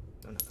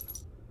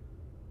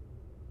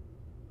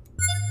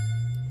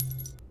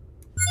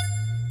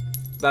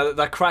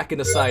 That crack in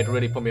the side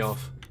really put me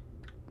off.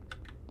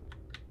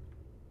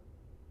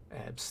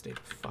 Eb, stay the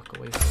fuck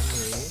away from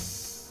me.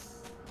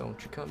 Don't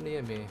you come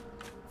near me.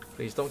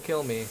 Please don't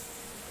kill me.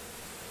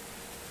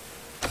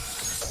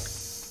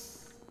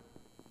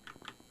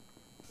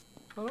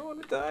 I don't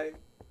want to die.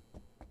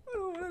 I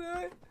don't want to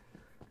die.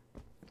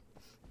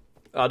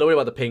 Oh, don't worry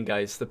about the ping,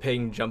 guys. The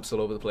ping jumps all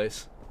over the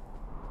place.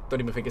 Don't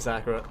even think it's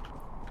accurate.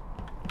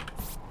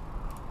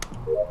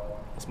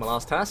 That's my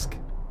last task.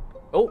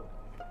 Oh.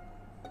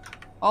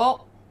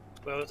 Oh.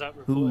 Where was that?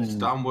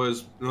 Stan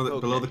was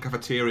below the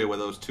cafeteria where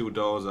those 2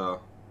 doors are.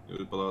 It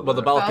was below. Well,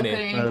 the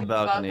balcony. The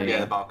balcony. Yeah,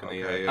 the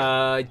balcony. Yeah.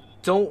 I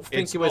don't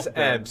think it was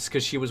Ebbs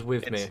because she was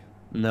with me.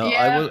 No,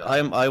 yeah.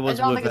 I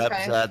was with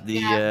Ebbs at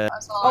the.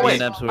 Oh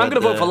wait, I'm gonna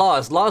vote for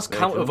Lars. Lars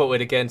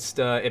counter-voted against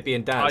it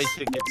being Daz.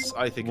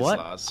 I think it's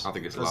Lars. I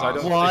think it's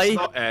Lars. Why? It's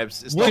not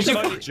Ebbs. It's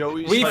not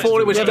Joey. We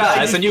thought it was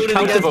Daz, and you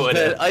counter-voted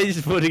it. I just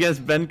voted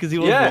against Ben because he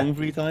was wrong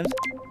 3 times.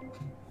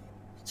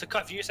 So,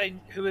 Cuff, you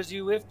saying who was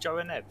you with? Joe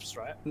and Ebbs,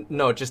 right?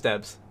 No, just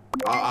Ebbs.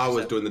 I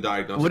was doing the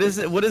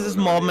diagnosis. What is this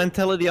mob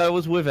mentality? I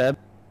was with Ebbs.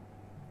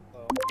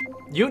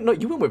 You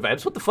went with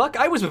Ebbs. What the fuck?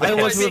 I was with Ebbs.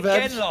 I was with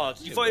Ebbs.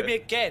 Lars. You voted me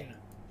again.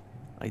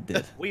 I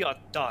did. We are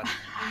done.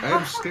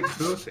 Ebbs skipped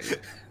voting.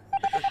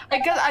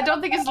 I don't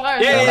think it's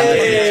Lars.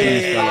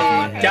 Yay!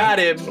 Got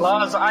him.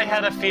 Lars, I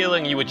had a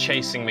feeling you were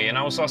chasing me, and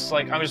I was just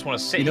like, I just want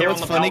to sit here on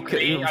the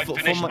balcony. I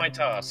finished my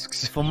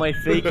tasks. For my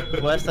fake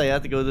quest, I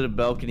had to go to the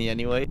balcony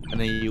anyway, and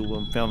then you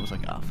film. I was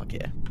like, ah, oh, fuck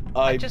yeah.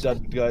 I'm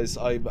done, guys.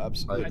 I'm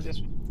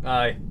absolutely.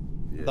 Aye.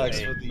 Thanks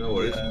for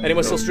the.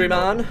 Anyone still stream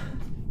on?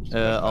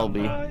 I'll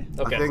be.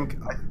 Okay.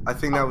 I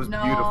think that was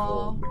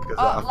beautiful because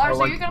I Lars, felt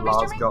like are you gonna be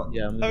streaming? got.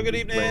 Have a good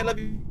evening. Love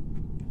you.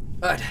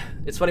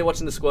 It's funny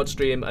watching the squad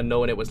stream and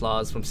knowing it was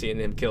Lars from seeing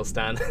him kill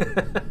Stan.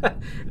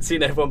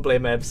 Seeing everyone play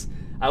Mebs.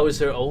 I was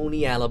her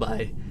only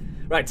alibi.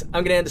 Right,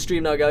 I'm gonna end the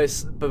stream now,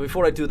 guys. But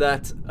before I do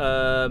that,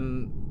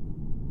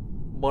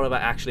 what have I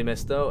actually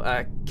missed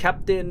though?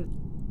 Captain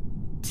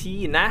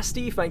T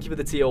Nasty, thank you for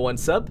the tier 1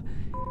 sub.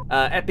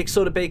 Epic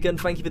Soda Bacon,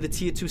 thank you for the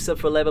tier 2 sub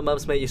for 11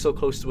 months, mate. You're so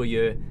close to a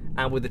year,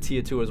 and with the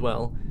tier 2 as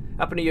well.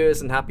 Happy New Year's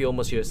and happy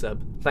almost year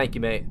sub. Thank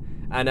you, mate.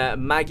 And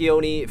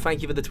Magioni,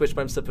 thank you for the Twitch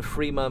Prime sub for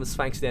 3 months.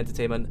 Thanks for the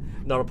entertainment.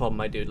 Not a problem,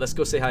 my dude. Let's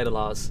go say hi to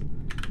Lars.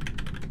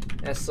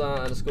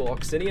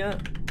 SR_Oxinia.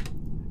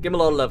 Give him a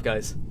lot of love,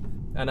 guys.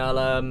 And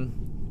I'll,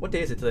 what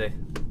day is it today?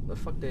 What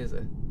the fuck day is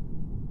it?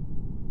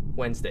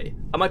 Wednesday.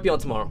 I might be on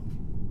tomorrow.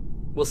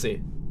 We'll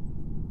see.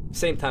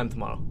 Same time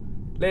tomorrow.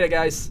 Later,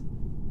 guys.